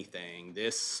announce anything.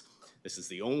 This is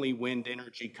the only wind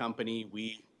energy company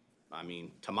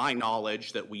to my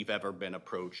knowledge, that we've ever been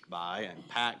approached by. And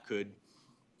Pat could,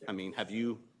 have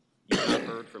you not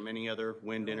heard from any other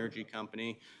wind energy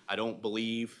company? I don't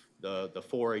believe the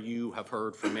 4 of you have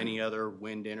heard from any other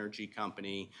wind energy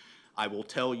company. I will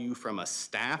tell you from a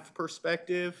staff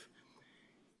perspective,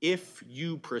 if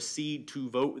you proceed to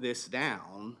vote this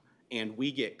down and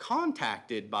we get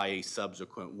contacted by a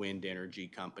subsequent wind energy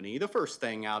company, the first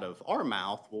thing out of our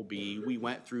mouth will be, we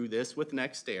went through this with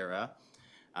NextEra.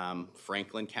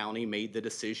 Franklin County made the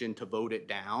decision to vote it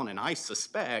down, and I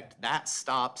suspect that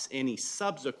stops any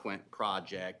subsequent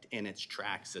project in its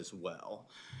tracks as well.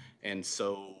 And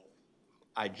so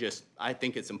I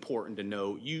think it's important to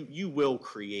know you will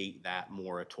create that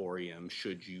moratorium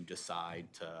should you decide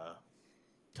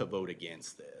to vote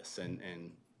against this.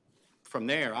 And from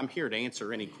there, I'm here to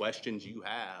answer any questions you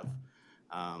have,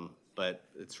 but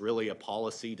it's really a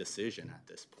policy decision at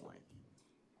this point.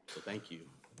 So thank you.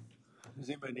 Does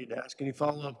anybody need to ask any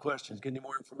follow-up questions, get any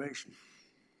more information?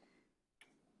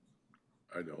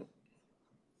 I don't.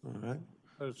 All right.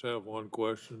 I just have one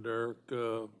question, Derek.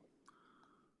 The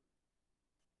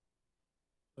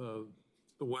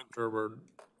wind turbine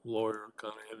lawyer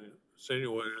kind of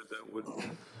insinuated that would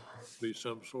be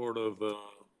some sort of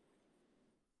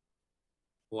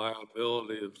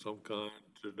liability of some kind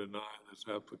to deny this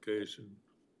application.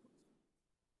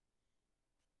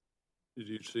 Did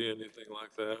you see anything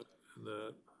like that?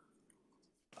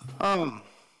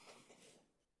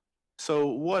 So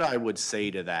what I would say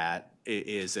to that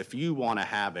is, if you want to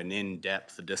have an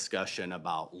in-depth discussion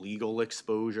about legal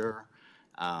exposure,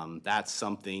 that's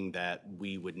something that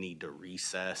we would need to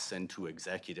recess into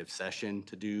executive session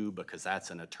to do, because that's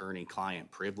an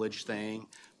attorney-client privilege thing.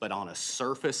 But on a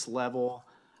surface level,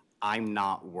 I'm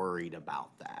not worried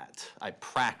about that. I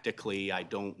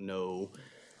don't know.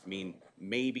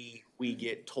 Maybe we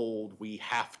get told we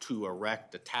have to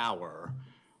erect a tower,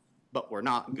 but we're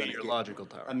not going to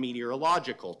a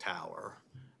meteorological tower,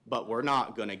 but we're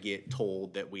not going to get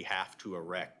told that we have to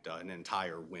erect an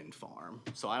entire wind farm.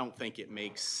 So I don't think it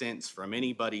makes sense from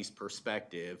anybody's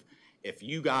perspective. If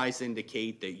you guys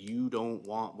indicate that you don't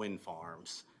want wind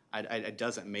farms, it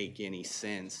doesn't make any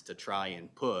sense to try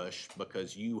and push,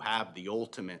 because you have the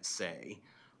ultimate say.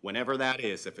 Whenever that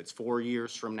is, if it's 4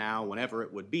 years from now, whenever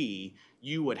it would be,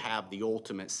 you would have the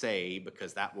ultimate say,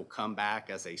 because that will come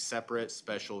back as a separate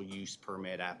special use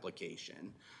permit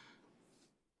application.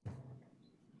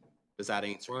 Does that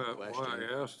answer your question? Why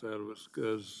I asked that was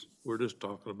because we're just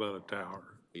talking about a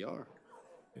tower. We are.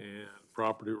 And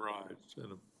property rights,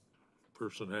 and a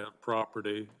person had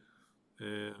property,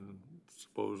 and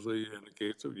supposedly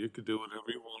indicates that you could do whatever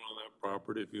you want on that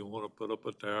property. If you want to put up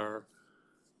a tower,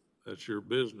 that's your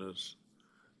business.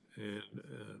 And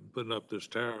putting up this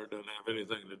tower doesn't have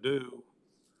anything to do,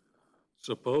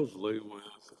 supposedly, with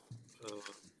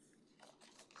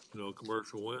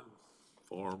commercial wind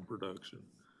farm production.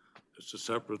 It's a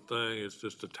separate thing. It's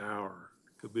just a tower.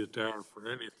 It could be a tower for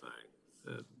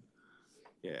anything.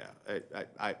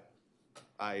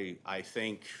 I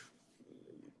think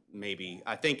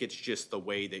I think it's just the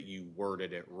way that you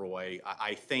worded it, Roy.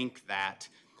 I think that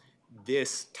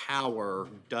this tower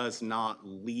does not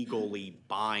legally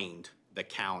bind the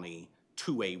county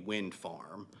to a wind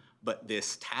farm, but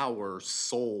this tower's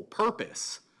sole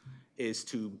purpose is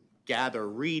to gather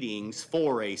readings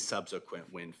for a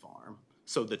subsequent wind farm.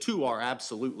 So the two are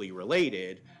absolutely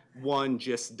related. One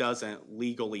just doesn't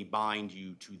legally bind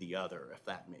you to the other, if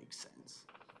that makes sense.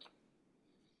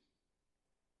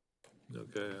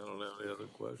 Okay, I don't have any other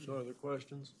questions. No other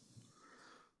questions?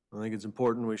 I think it's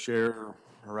important we share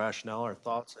our rationale, our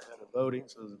thoughts ahead of voting,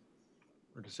 so that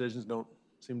our decisions don't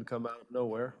seem to come out of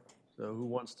nowhere. So who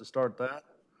wants to start that?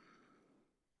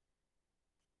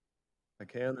 I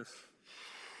can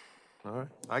all right,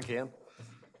 I can.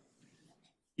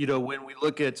 You know, when we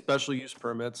look at special use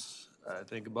permits, I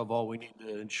think above all, we need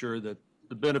to ensure that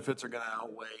the benefits are going to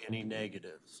outweigh any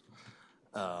negatives.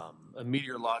 A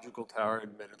meteorological tower,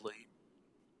 admittedly,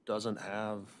 doesn't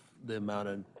have the amount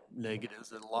of negatives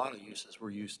that a lot of uses we're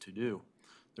used to do.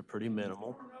 They're pretty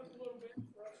minimal.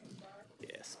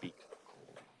 Yeah, speak.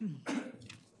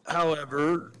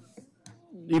 However,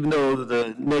 even though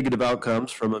the negative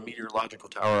outcomes from a meteorological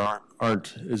tower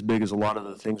aren't as big as a lot of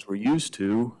the things we're used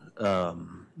to,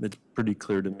 it's pretty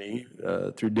clear to me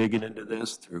through digging into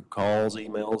this, through calls,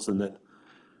 emails, and then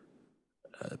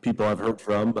people I've heard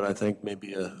from, but I think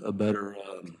maybe a better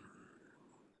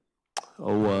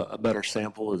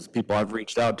sample is people I've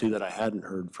reached out to that I hadn't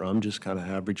heard from, just kind of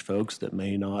average folks that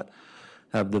may not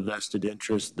have the vested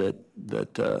interest that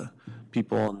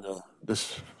people on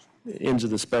this ends of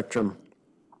the spectrum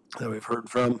that we've heard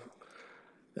from.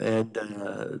 And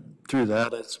through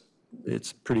that,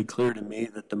 it's pretty clear to me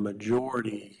that the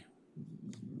majority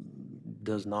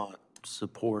does not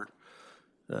support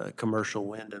commercial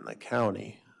wind in the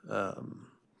county.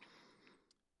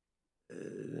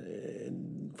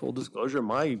 In full disclosure,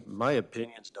 my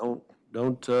opinions don't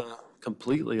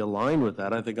completely align with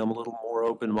that. I think I'm a little more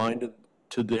open-minded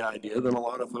to the idea than a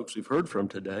lot of folks we've heard from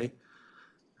today.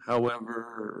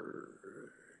 However,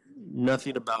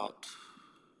 nothing about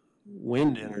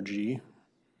wind energy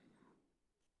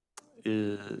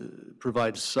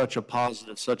provides such a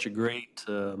positive, such a great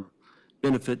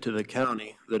benefit to the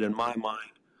county that in my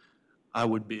mind, I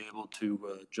would be able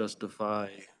to justify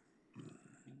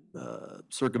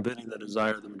circumventing the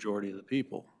desire of the majority of the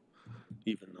people,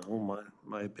 even though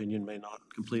my opinion may not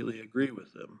completely agree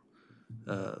with them.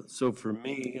 So for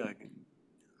me,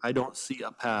 I don't see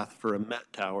a path for a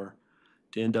Met Tower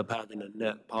to end up having a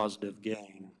net positive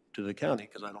gain to the county,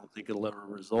 because I don't think it'll ever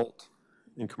result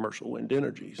in commercial wind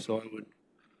energy. So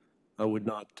I would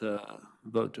not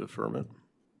vote to affirm it.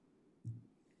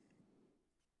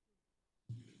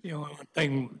 You know,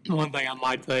 one thing I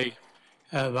might say,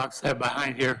 I've sat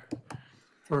behind here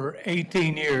for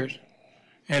 18 years,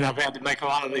 and I've had to make a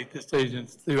lot of these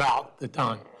decisions throughout the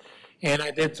time. And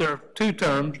I did serve 2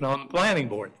 terms on the planning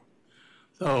board.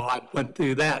 So I went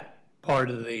through that part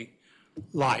of the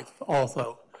life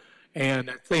also.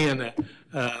 And seeing that,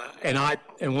 and I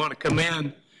want to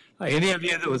commend any of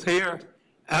you that was here.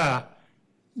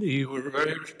 You were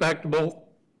very respectable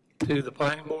to the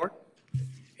planning board.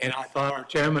 And I thought our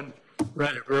chairman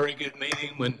ran a very good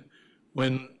meeting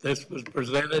when this was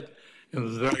presented. It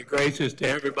was very gracious to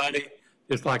everybody,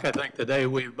 just like I think today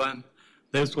we've been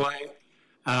this way.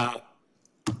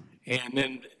 And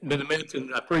then been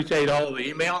mentioned, I appreciate all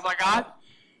the emails I got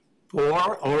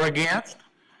for or against.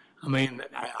 I mean,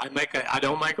 I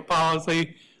don't make a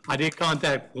policy. I did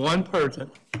contact one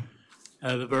person,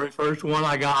 the very first one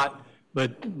I got,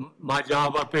 but my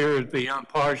job up here is to be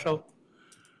impartial.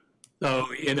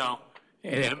 So, you know,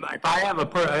 if I have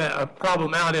a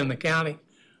problem out in the county,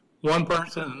 one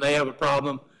person and they have a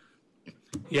problem,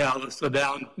 yeah, let's sit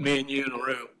down, me and you in a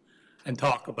room and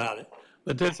talk about it.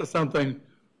 But this is something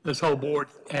this whole board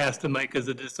has to make as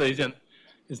a decision.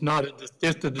 It's not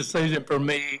just a decision for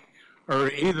me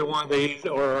or either one of these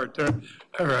or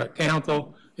a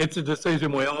council. It's a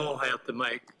decision we all have to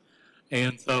make.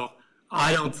 And so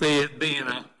I don't see it being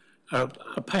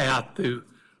a path to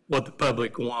what the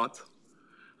public wants.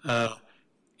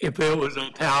 If it was a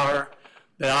tower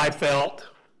that I felt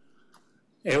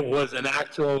it was an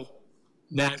actual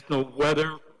national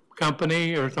weather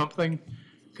company or something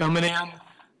coming in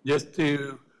just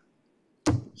to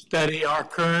study our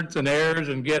currents and airs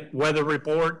and get weather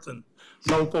reports and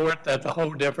so forth, that's a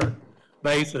whole different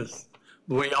basis.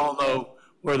 We all know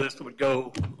where this would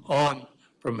go on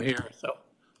from here, so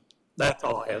that's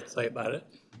all I have to say about it.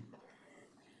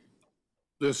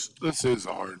 This is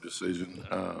a hard decision,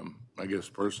 I guess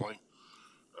personally.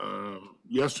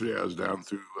 Yesterday, I was down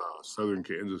through southern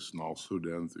Kansas and also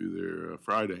down through there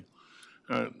Friday.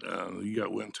 You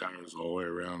got wind towers all the way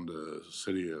around the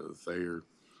city of Thayer,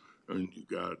 and you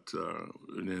got,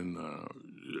 and then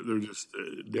they're just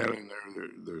down in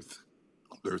there.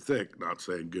 They're thick. Not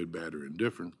saying good, bad, or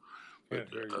indifferent. Can't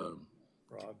hear you,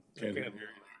 Rod. Can't hear you.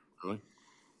 Really?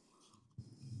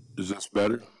 Is this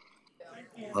better?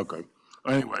 Okay.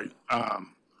 Anyway,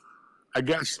 I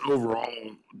guess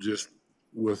overall, just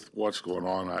with what's going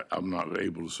on, I'm not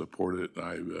able to support it.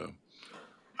 I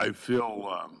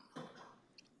feel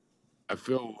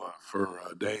for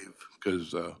Dave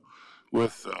because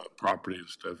with property and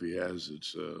stuff he has,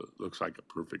 it's looks like a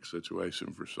perfect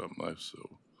situation for something like. So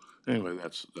anyway,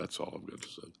 that's all I've got to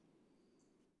say.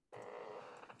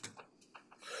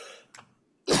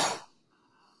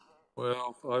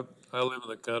 Well, I live in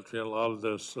the country, and a lot of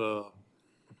this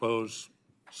proposed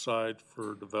site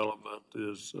for development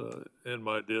is in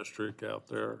my district out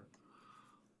there.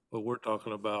 But we're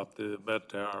talking about the Met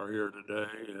Tower here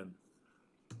today,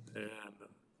 and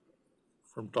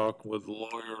from talking with the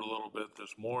lawyer a little bit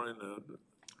this morning,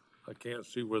 I can't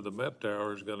see where the Met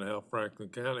Tower is going to help Franklin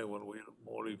County when we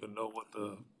won't even know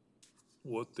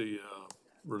what the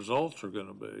results are going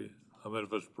to be. I mean,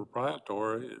 if it's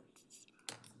proprietary,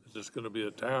 it's just going to be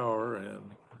a tower,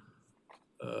 and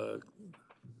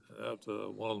that's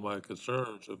one of my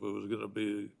concerns. If it was going to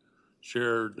be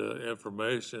shared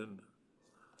information,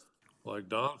 like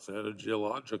Don said, a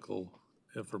geological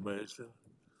information,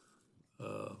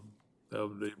 that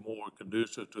would be more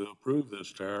conducive to approve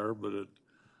this tower, but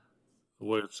the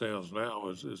way it sounds now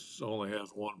is it only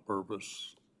has one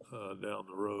purpose down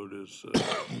the road is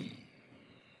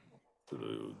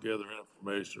to gather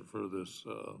information for this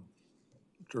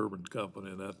turbine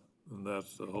company, and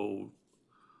that's the whole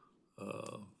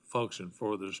function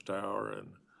for this tower.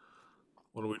 And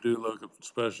when we do look at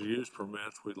special use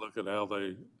permits, we look at how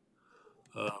they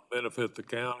benefit the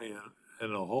county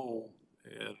in a whole,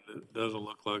 and it doesn't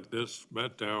look like this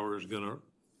Met Tower is going to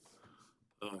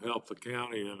help the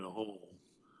county in a whole.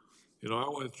 You know, I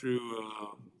went through,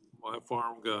 my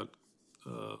farm got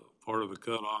part of the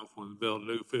cutoff when we built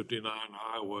new 59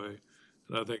 highway.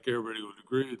 And I think everybody would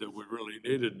agree that we really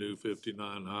needed new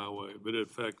 59 highway, but it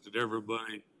affected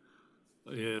everybody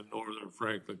in northern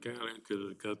Franklin County because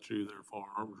it cut through their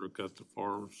farms or cut the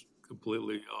farms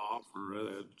completely off or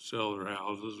had to sell their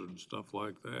houses and stuff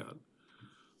like that.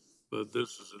 But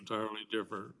this is entirely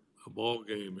different, a ball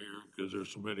game here, because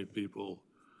there's so many people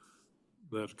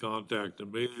that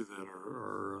contacted me that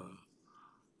are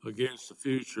against the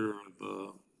future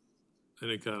of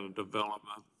any kind of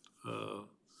development,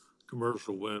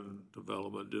 commercial wind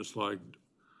development. Just like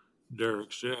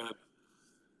Derek said,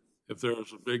 if there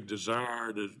was a big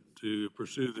desire to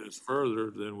pursue this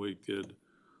further, then we could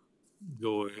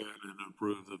go ahead and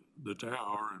approve the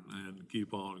tower and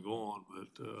keep on going. But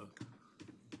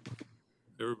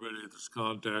everybody that's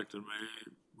contacted me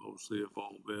mostly have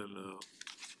all been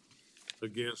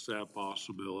against that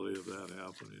possibility of that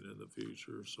happening in the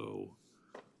future. So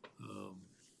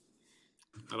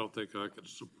I don't think I can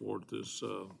support this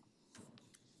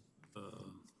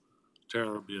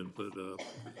tower being put up.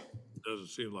 It doesn't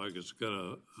seem like it's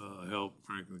gonna help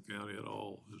Franklin County at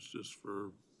all. It's just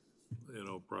for, you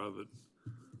know, private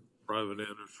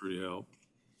industry help.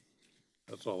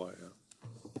 That's all I have.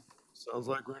 Sounds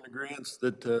like we're in agreement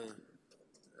that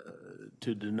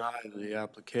to deny the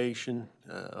application.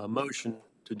 A motion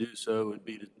to do so would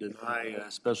be to deny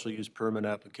a special use permit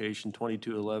application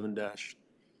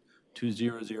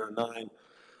 2211-2009,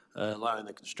 allowing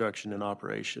the construction and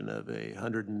operation of a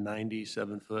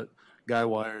 197-foot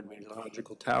guy-wired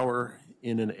meteorological tower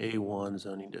in an A1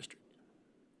 zoning district.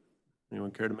 Anyone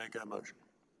care to make that motion?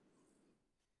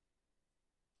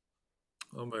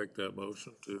 I'll make that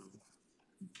motion too.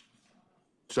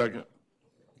 Second.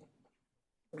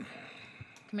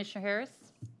 Commissioner Harris?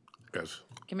 Yes.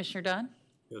 Commissioner Dunn?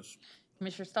 Yes.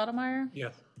 Commissioner Stottlemyre?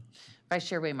 Yes. Vice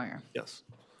Chair Waymire? Yes.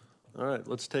 All right,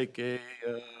 let's take a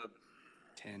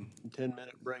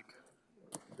 10-minute break.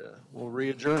 We'll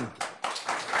re-adjourn.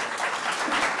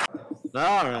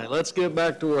 All right, let's get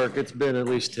back to work. It's been at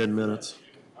least 10 minutes.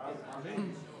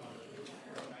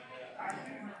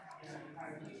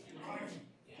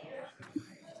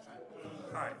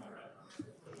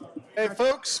 Hey,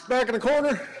 folks, back in the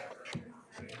corner.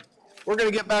 We're going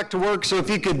to get back to work, so if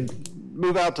you could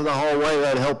move out to the hallway,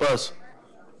 that'd help us.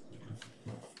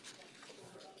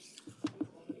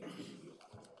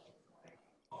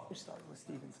 We're starting with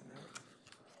Stevenson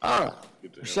now. All right.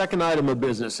 Get Our second item of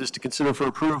business is to consider for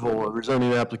approval a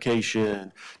rezoning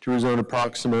application to rezone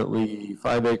approximately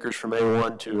 5 acres from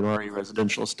A1 to an RE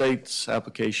residential estates,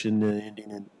 application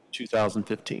ending in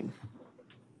 2015.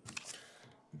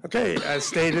 Okay, as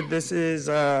stated, this is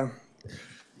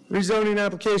rezoning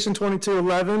application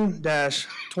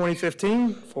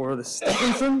 2211-2015 for the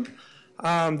Stephenson.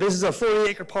 This is a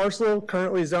 40-acre parcel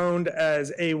currently zoned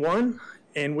as A1,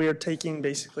 and we are taking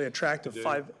basically a tract of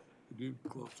 5. Could you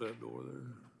close that door there?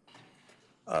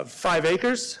 Of 5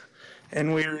 acres,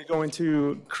 and we're going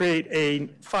to create a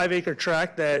 5-acre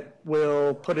tract that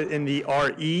will put it in the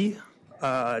RE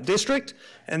district,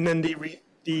 and then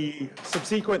the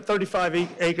subsequent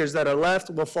 35 acres that are left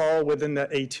will fall within the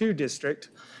A2 district,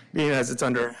 being as it's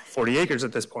under 40 acres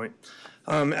at this point.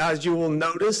 As you will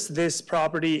notice, this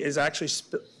property is actually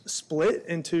split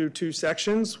into 2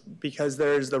 sections because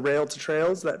there's the rail to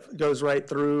trails that goes right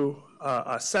through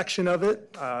a section of it,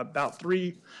 about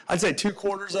 3, I'd say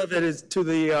 2/4 of it is to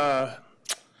the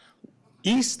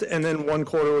east, and then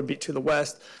 1/4 would be to the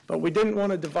west. But we didn't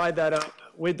want to divide that up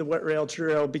with the wet rail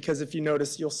trail because if you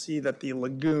notice, you'll see that the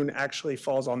lagoon actually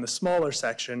falls on the smaller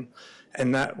section,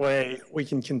 and that way we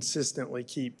can consistently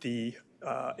keep the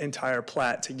entire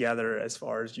plat together as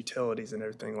far as utilities and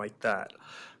everything like that.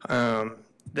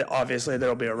 Obviously,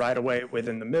 there'll be a right-of-way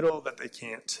within the middle that they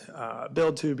can't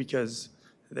build to because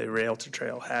the rail to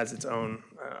trail has its own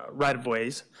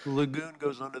right-of-ways. The lagoon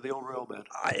goes under the old rail bed.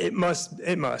 It must.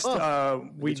 Oh,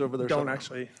 We it's over there don't somewhere.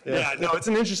 actually. Yeah. No, it's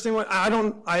an interesting one. I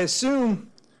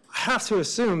have to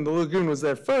assume the lagoon was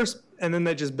there first, and then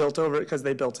they just built over it because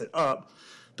they built it up.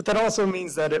 But that also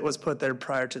means that it was put there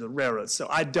prior to the railroad. So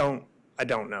I don't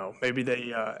know.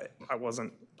 Maybe I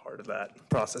wasn't part of that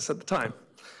process at the time.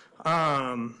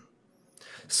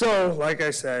 So, like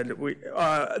I said,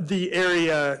 the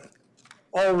area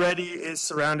already is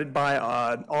surrounded by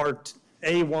our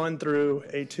A1 through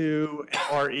A2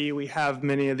 and RE. We have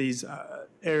many of these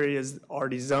areas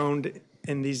already zoned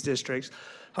in these districts.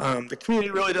 The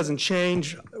community really doesn't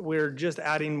change. We're just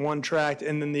adding one tract,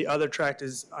 and then the other tract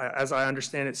is, as I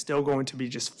understand it, still going to be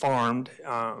just farmed.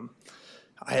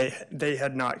 They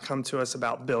had not come to us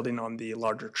about building on the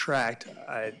larger tract.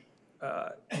 I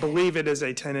believe it is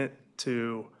a tenant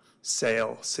to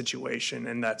sale situation,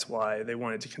 and that's why they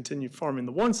wanted to continue farming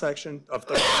the one section of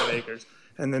 35 acres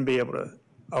and then be able to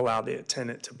allow the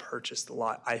tenant to purchase the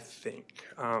lot, I think,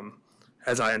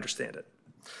 as I understand it.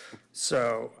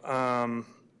 So I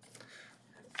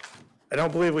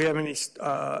don't believe we have any,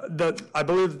 I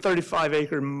believe the 35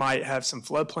 acre might have some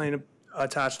floodplain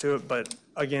attached to it, but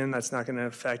again, that's not going to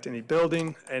affect any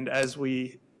building. And as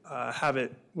we have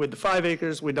it with the 5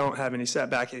 acres, we don't have any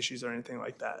setback issues or anything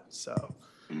like that. So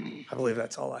I believe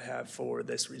that's all I have for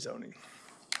this rezoning,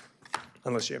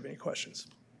 unless you have any questions.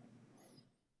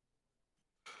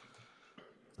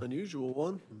 Unusual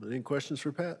one. Any questions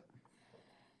for Pat?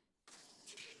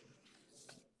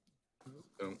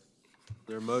 Is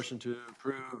there a motion to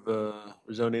approve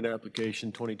rezoning application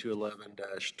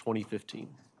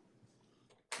 2211-2015?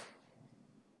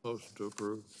 Motion to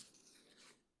approve.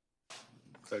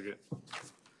 Second.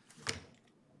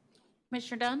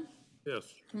 Commissioner Dunn?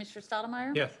 Yes. Commissioner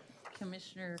Stottlemyre? Yes.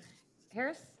 Commissioner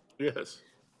Harris? Yes.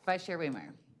 Vice Chair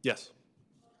Waymire? Yes.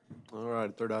 All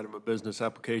right, third item of business,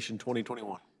 application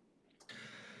 2021.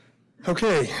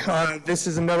 Okay, this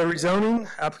is another rezoning,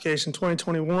 application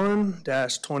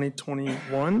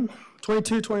 2021-2021,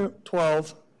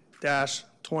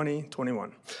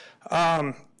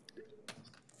 2212-2021.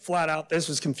 Flat out, this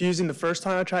was confusing the first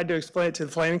time I tried to explain it to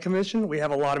the Planning Commission. We have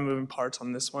a lot of moving parts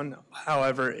on this one.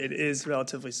 However, it is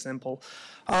relatively simple.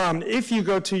 If you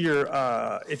go to your,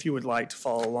 if you would like to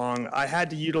follow along, I had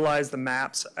to utilize the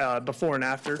maps before and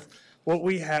after. What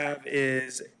we have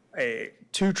is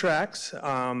 2 tracks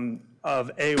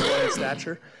of A1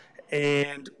 stature,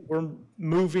 and we're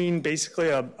moving basically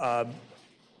a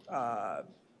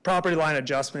property line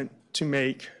adjustment to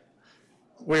make.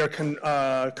 We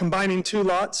are combining 2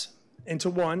 lots into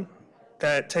one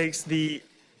that takes the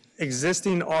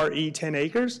existing RE 10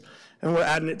 acres, and we're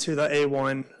adding it to the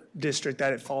A1 district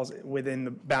that it falls within the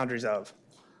boundaries of.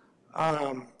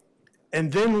 And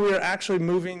then we're actually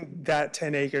moving that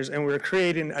 10 acres, and we're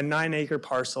creating a 9-acre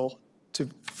parcel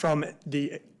from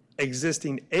the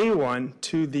existing A1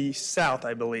 to the south,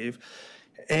 I believe.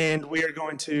 And we are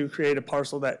going to create a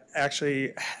parcel that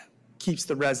actually keeps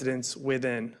the residents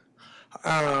within.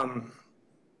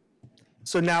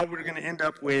 So now we're going to end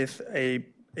up with a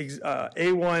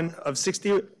A1 of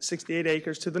 68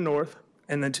 acres to the north,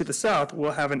 and then to the south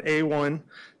we'll have an A1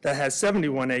 that has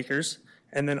 71 acres,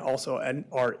 and then also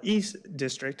our east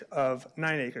district of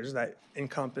 9 acres that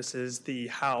encompasses the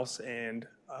house and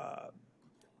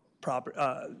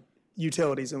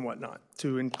utilities and whatnot,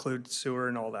 to include sewer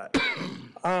and all that.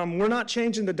 We're not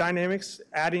changing the dynamics,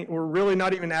 we're really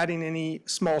not even adding any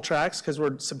small tracks because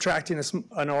we're subtracting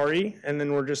an RE and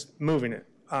then we're just moving it.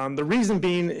 The reason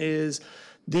being is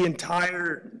the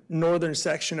entire northern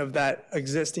section of that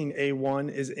existing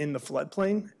A1 is in the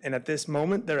floodplain, and at this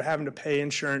moment, they're having to pay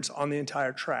insurance on the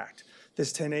entire tract.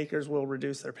 This 10 acres will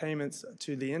reduce their payments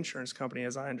to the insurance company,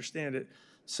 as I understand it,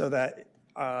 so that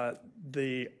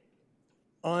the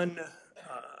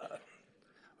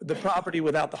property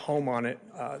without the home on it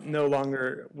no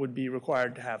longer would be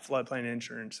required to have floodplain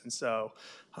insurance, and so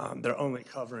they're only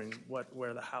covering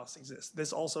where the house exists.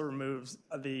 This also removes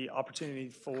the opportunity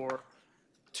for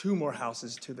 2 more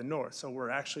houses to the north, so we're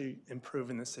actually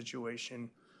improving the situation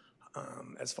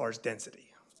as far as density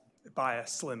by a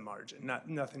slim margin,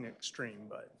 nothing extreme,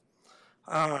 but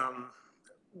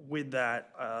with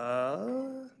that,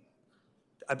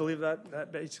 I believe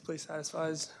that basically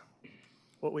satisfies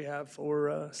what we have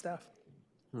for staff.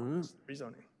 All right.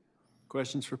 Rezoning.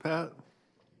 Questions for Pat?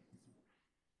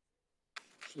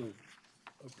 So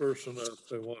a person, if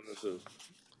they wanted to,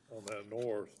 on that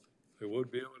north, they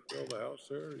would be able to build a house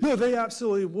there? No, they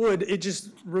absolutely would. It just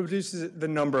reduces the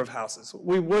number of houses.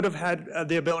 We would have had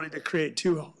the ability to create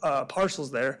 2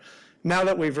 parcels there. Now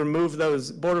that we've removed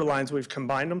those border lines, we've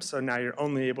combined them, so now you're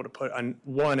only able to put on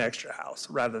 1 extra house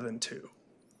rather than 2.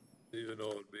 Even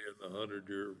though it'd be in the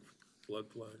 100-year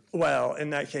floodplain? Well, in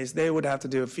that case, they would have to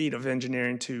do a feat of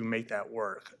engineering to make that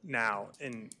work. Now,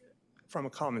 from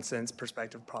a common sense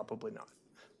perspective, probably not.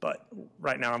 But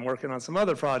right now, I'm working on some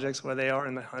other projects where they are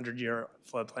in the 100-year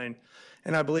floodplain,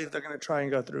 and I believe they're going to try and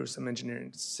go through some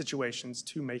engineering situations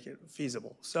to make it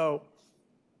feasible. So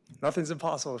nothing's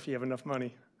impossible if you have enough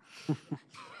money.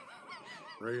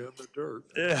 Right in the dirt.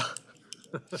 Yeah.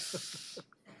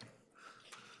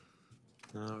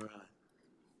 All right.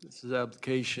 This is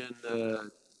application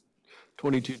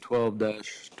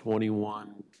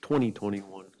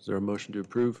 2212-2021. Is there a motion to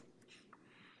approve?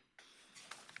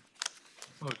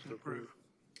 Motion approved.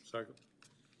 Second.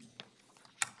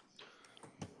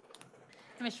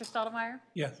 Commissioner Stottlemyre?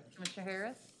 Yes. Commissioner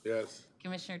Harris? Yes.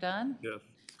 Commissioner Dunn? Yes.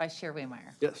 Vice Chair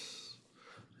Waymire? Yes.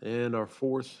 And our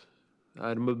 4th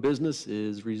item of business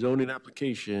is rezoning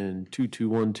application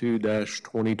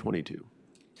 2212-2022.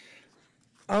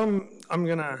 I'm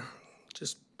gonna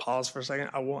just pause for a second.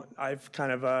 I've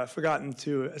kind of forgotten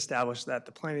to establish that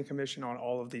the Planning Commission on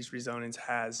all of these rezonings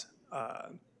has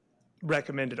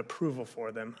recommended approval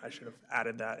for them. I should have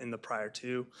added that in the prior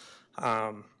 2.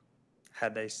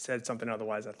 Had they said something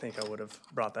otherwise, I think I would have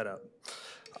brought that up.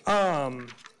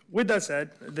 With that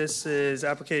said, this is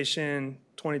application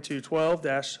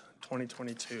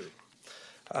 2212-2022.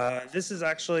 This is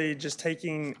actually just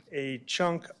taking a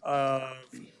chunk of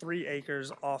 3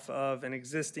 acres off of an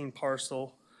existing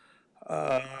parcel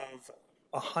of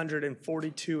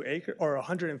 142 acres or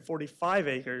 145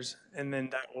 acres, and then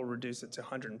that will reduce it to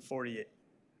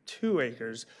 142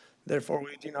 acres. Therefore,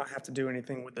 we do not have to do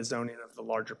anything with the zoning of the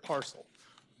larger parcel.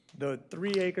 The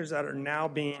 3 acres that are now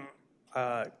being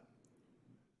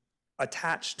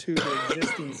attached to the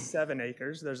existing 7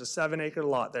 acres, there's a 7-acre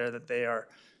lot there that they are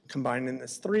combining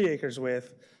this 3 acres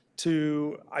with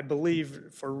to, I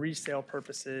believe, for resale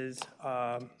purposes,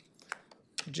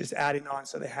 just adding on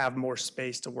so they have more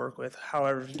space to work with.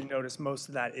 However, if you notice, most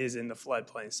of that is in the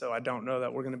floodplain, so I don't know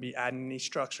that we're going to be adding any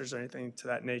structures or anything to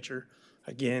that nature.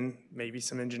 Again, maybe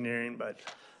some engineering, but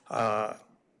I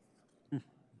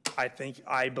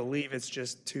believe it's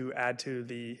just to add to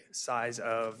the size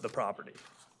of the property.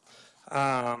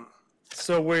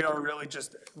 So we are really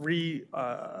just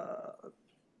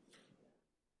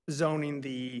zoning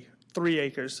the 3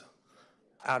 acres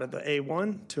out of the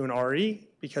A1 to an RE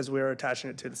because we are attaching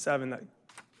it to the 7 that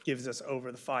gives us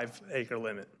over the 5-acre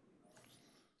limit.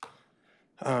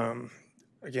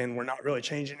 Again, we're not really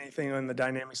changing anything on the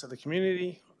dynamics of the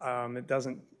community.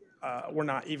 We're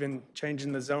not even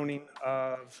changing the zoning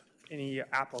of any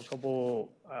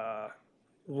applicable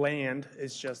land.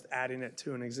 It's just adding it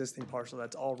to an existing parcel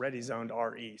that's already zoned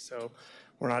RE. So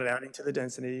we're not adding to the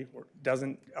density. It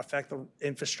doesn't affect the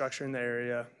infrastructure in the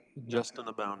area. Just in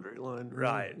the boundary line.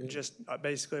 Right, just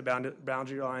basically a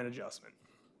boundary line adjustment.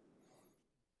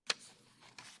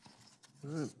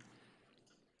 All right.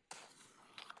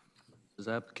 This is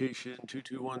application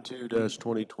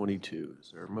 2212-2022.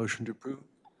 Is there a motion to approve?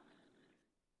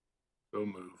 So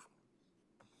move.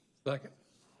 Second.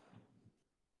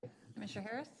 Commissioner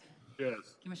Harris?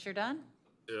 Yes. Commissioner Dunn?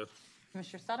 Yes.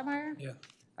 Commissioner Stottlemyre? Yes.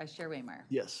 Vice Chair Waymire?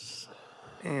 Yes.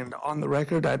 And on the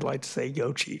record, I'd like to say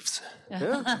go Chiefs.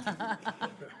 Yeah.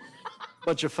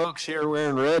 Bunch of folks here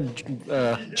wearing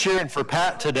red, cheering for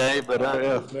Pat today, but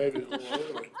yeah. Maybe a little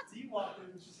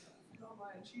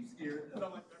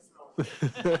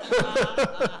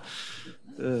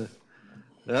early.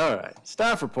 All right,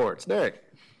 staff reports, Derek.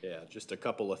 Yeah, just a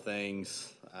couple of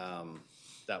things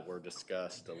that were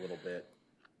discussed a little bit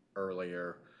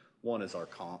earlier. One is our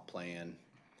comp plan.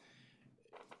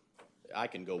 I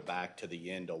can go back to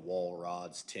the end of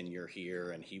Walrod's tenure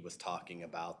here, and he was talking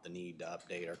about the need to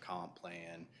update our comp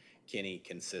plan. Kenny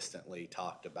consistently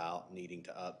talked about needing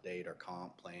to update our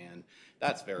comp plan.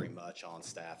 That's very much on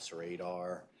staff's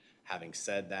radar. Having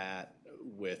said that,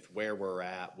 with where we're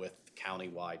at with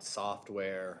countywide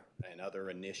software and other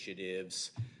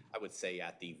initiatives, I would say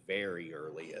at the very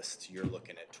earliest, you're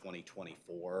looking at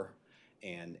 2024.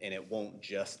 And it won't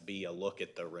just be a look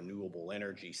at the renewable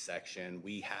energy section.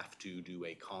 We have to do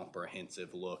a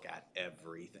comprehensive look at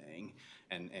everything.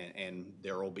 And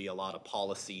there will be a lot of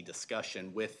policy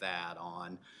discussion with that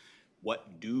on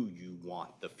what do you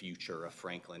want the future of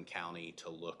Franklin County to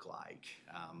look like?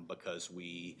 Because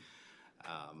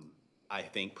I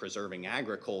think preserving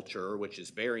agriculture, which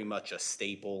is very much a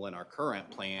staple in our current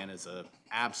plan, is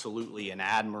absolutely an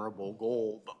admirable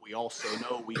goal, but we also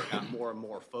know we've got more and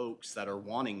more folks that are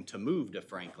wanting to move to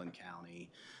Franklin County.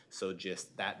 So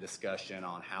just that discussion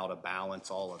on how to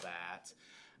balance all of that.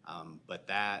 But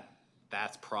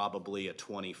that's probably a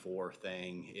 24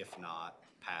 thing, if not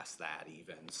past that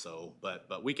even. So,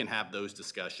 but we can have those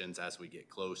discussions as we get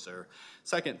closer.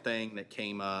 Second thing that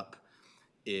came up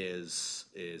is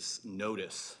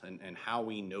notice and how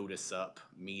we notice up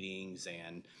meetings.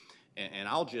 And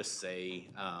I'll just say,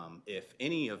 if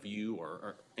any of you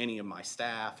or any of my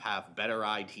staff have better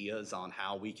ideas on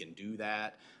how we can do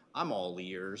that, I'm all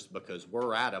ears, because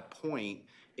we're at a point,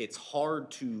 it's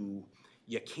hard you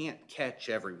can't catch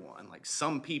everyone. Like,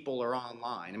 some people are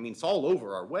online. I mean, it's all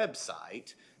over our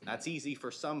website. That's easy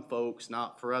for some folks,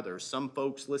 not for others. Some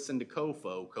folks listen to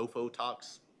COFO. COFO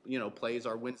talks, plays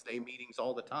our Wednesday meetings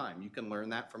all the time. You can learn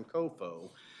that from COFO.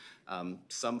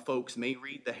 Some folks may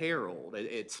read the Herald.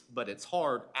 But it's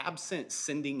hard, absent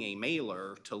sending a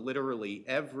mailer to literally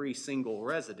every single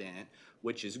resident,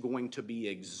 which is going to be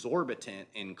exorbitant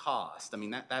in cost. I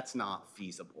mean, that's not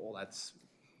feasible.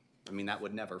 That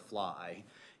would never fly.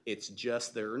 It's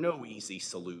just there are no easy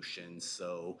solutions.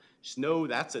 So just know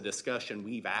that's a discussion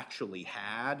we've actually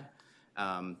had.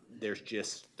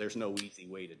 There's no easy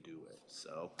way to do it.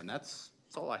 So, and that's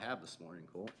all I have this morning,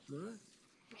 Cole. All right.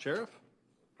 Sheriff?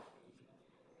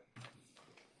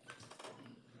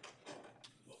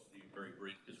 Very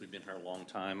brief, because we've been here a long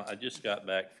time. I just got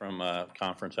back from a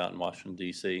conference out in Washington,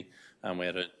 D.C. We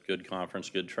had a good conference,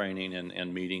 good training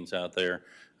and meetings out there.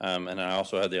 And I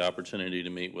also had the opportunity to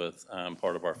meet with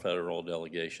part of our federal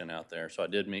delegation out there. So I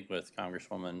did meet with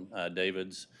Congresswoman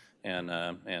Davids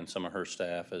and some of her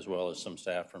staff, as well as some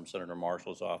staff from Senator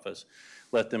Marshall's office.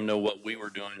 Let them know what we were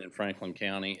doing in Franklin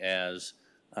County as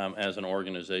an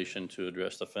organization to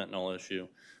address the fentanyl issue,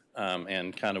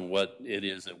 and kind of what it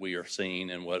is that we are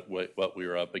seeing and what we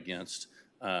are up against.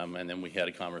 And then we had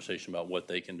a conversation about what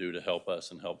they can do to help us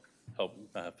and help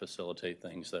facilitate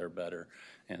things that are better.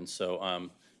 And so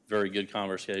very good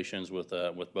conversations with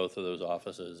both of those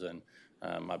offices, and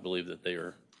I believe that they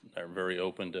are very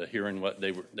open to hearing what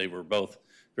they were both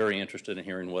very interested in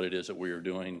hearing what it is that we are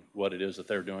doing, what it is that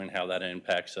they're doing, how that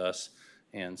impacts us.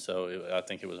 And so I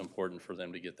think it was important for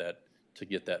them to get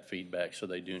that feedback, so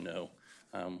they do know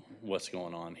what's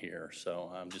going on here.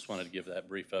 So I just wanted to give that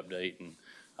brief update, and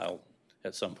I'll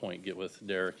at some point get with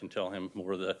Derek and tell him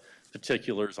more of the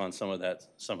particulars on some of that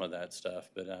stuff.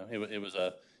 But it was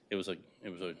a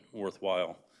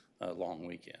worthwhile long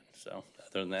weekend. So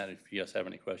other than that, if you guys have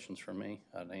any questions for me,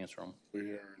 I'd answer them.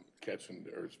 We aren't catching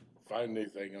or finding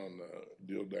anything on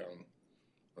the deal down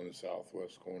on the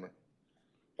southwest corner,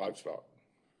 livestock.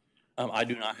 I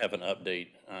do not have an update.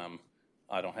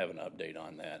 I don't have an update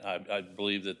on that. I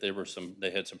believe that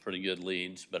they had some pretty good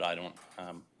leads, but I don't.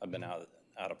 I've been out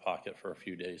of pocket for a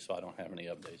few days, so I don't have any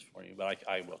updates for you. But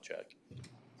I will check.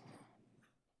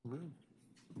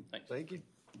 Thanks. Thank you,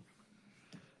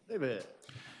 David.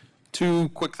 Two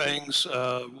quick things.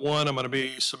 One, I'm going to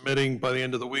be submitting by the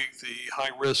end of the week the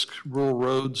high-risk rural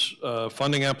roads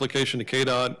funding application to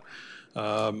KDOT.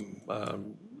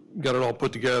 Got it all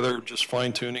put together, just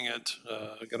fine-tuning it.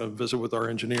 Got to visit with our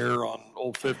engineer on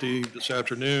Old 50 this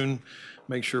afternoon,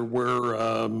 make sure we're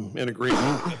in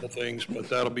agreement with a couple things, but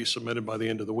that'll be submitted by the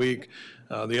end of the week.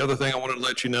 The other thing I wanted to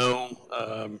let you know,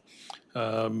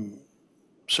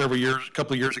 a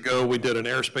couple of years ago, we did an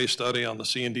airspace study on the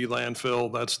C&D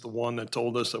landfill. That's the one that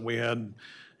told us that we had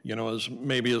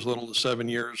maybe as little as 7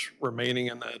 years remaining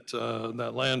in that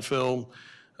landfill.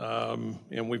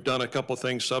 And we've done a couple of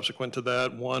things subsequent to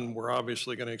that. One, we're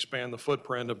obviously going to expand the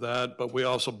footprint of that, but we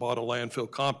also bought a landfill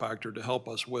compactor to help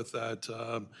us with that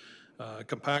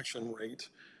compaction rate,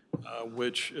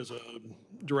 which is a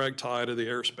direct tie to the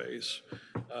airspace.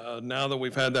 Now that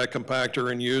we've had that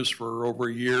compactor in use for over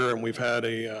a year, and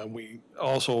we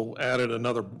also added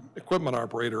another equipment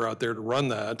operator out there to run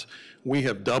that, we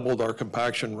have doubled our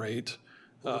compaction rate.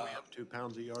 What are we up to,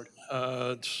 pounds a yard?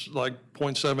 It's like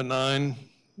 0.79.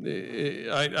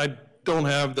 I don't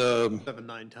have the.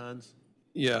 7-9 tons.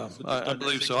 Yeah, I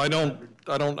believe so. I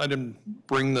didn't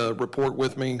bring the report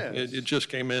with me. It just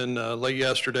came in late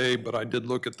yesterday, but I did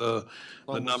look at the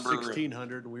number.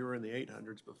 1,600, and we were in the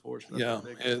 800s before. So yeah,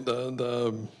 and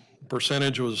the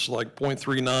percentage was like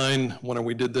 0.39 when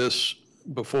we did this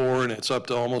before, and it's up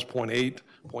to almost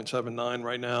 0.79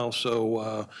 right now.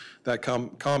 So that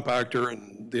compactor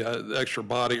and the extra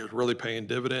body is really paying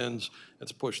dividends.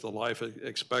 It's pushed the life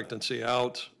expectancy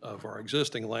out of our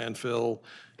existing landfill.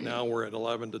 Now we're at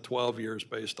 11 to 12 years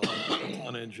based on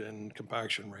tonnage and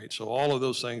compaction rate. So all of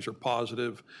those things are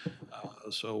positive.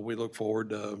 So we look forward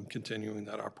to continuing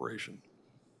that operation.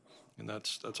 And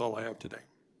that's all I have today.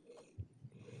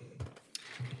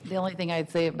 The only thing I'd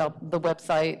say about the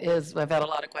website is I've had a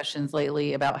lot of questions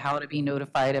lately about how to be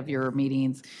notified of your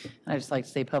meetings. And I just like to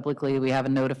say publicly, we have a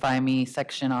notify me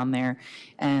section on there,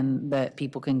 and that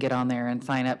people can get on there and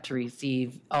sign up to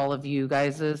receive all of you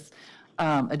guys'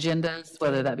 agendas,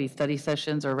 whether that be study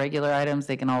sessions or regular items.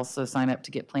 They can also sign up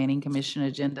to get planning commission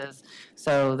agendas.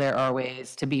 So there are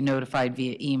ways to be notified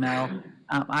via email.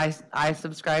 I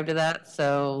subscribe to that,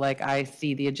 so like I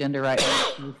see the agenda right when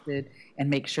it's posted and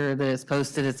make sure that it's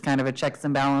posted. It's kind of a checks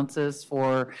and balances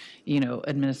for,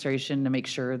 administration to make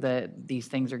sure that these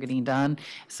things are getting done.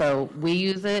 So we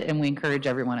use it, and we encourage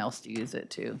everyone else to use it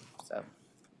too, so.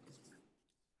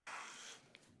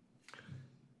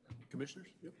 Commissioners?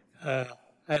 Yep. I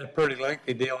had a pretty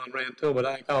lengthy deal on Rantoul, but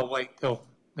I think I'll wait till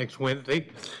next Wednesday.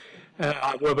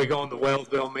 We'll be going to the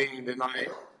Wellsville meeting tonight,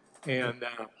 and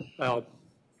I'll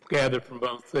gather from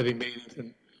both city meetings.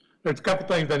 And there's a couple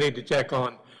things I need to check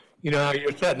on.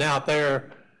 You're sitting out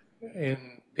there,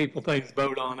 and people things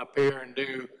vote on up here and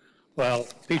do. Well,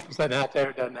 people sitting out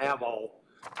there doesn't have all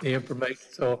the information,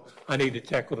 so I need to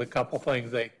check with a couple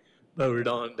things they voted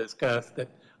on, discussed, that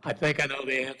I think I know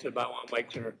the answer, but I want to make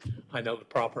sure I know the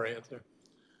proper answer.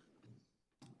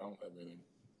 I don't have anything.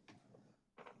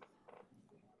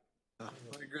 I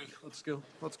agree. Let's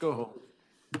go home.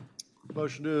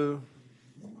 Motion to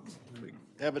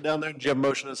have it down there. Do you have a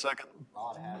motion in a second?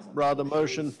 Rod, the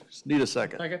motion. Just need a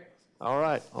second. Second. All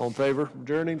right. All in favor of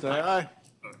adjourning, say aye.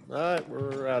 All right,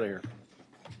 we're out of here.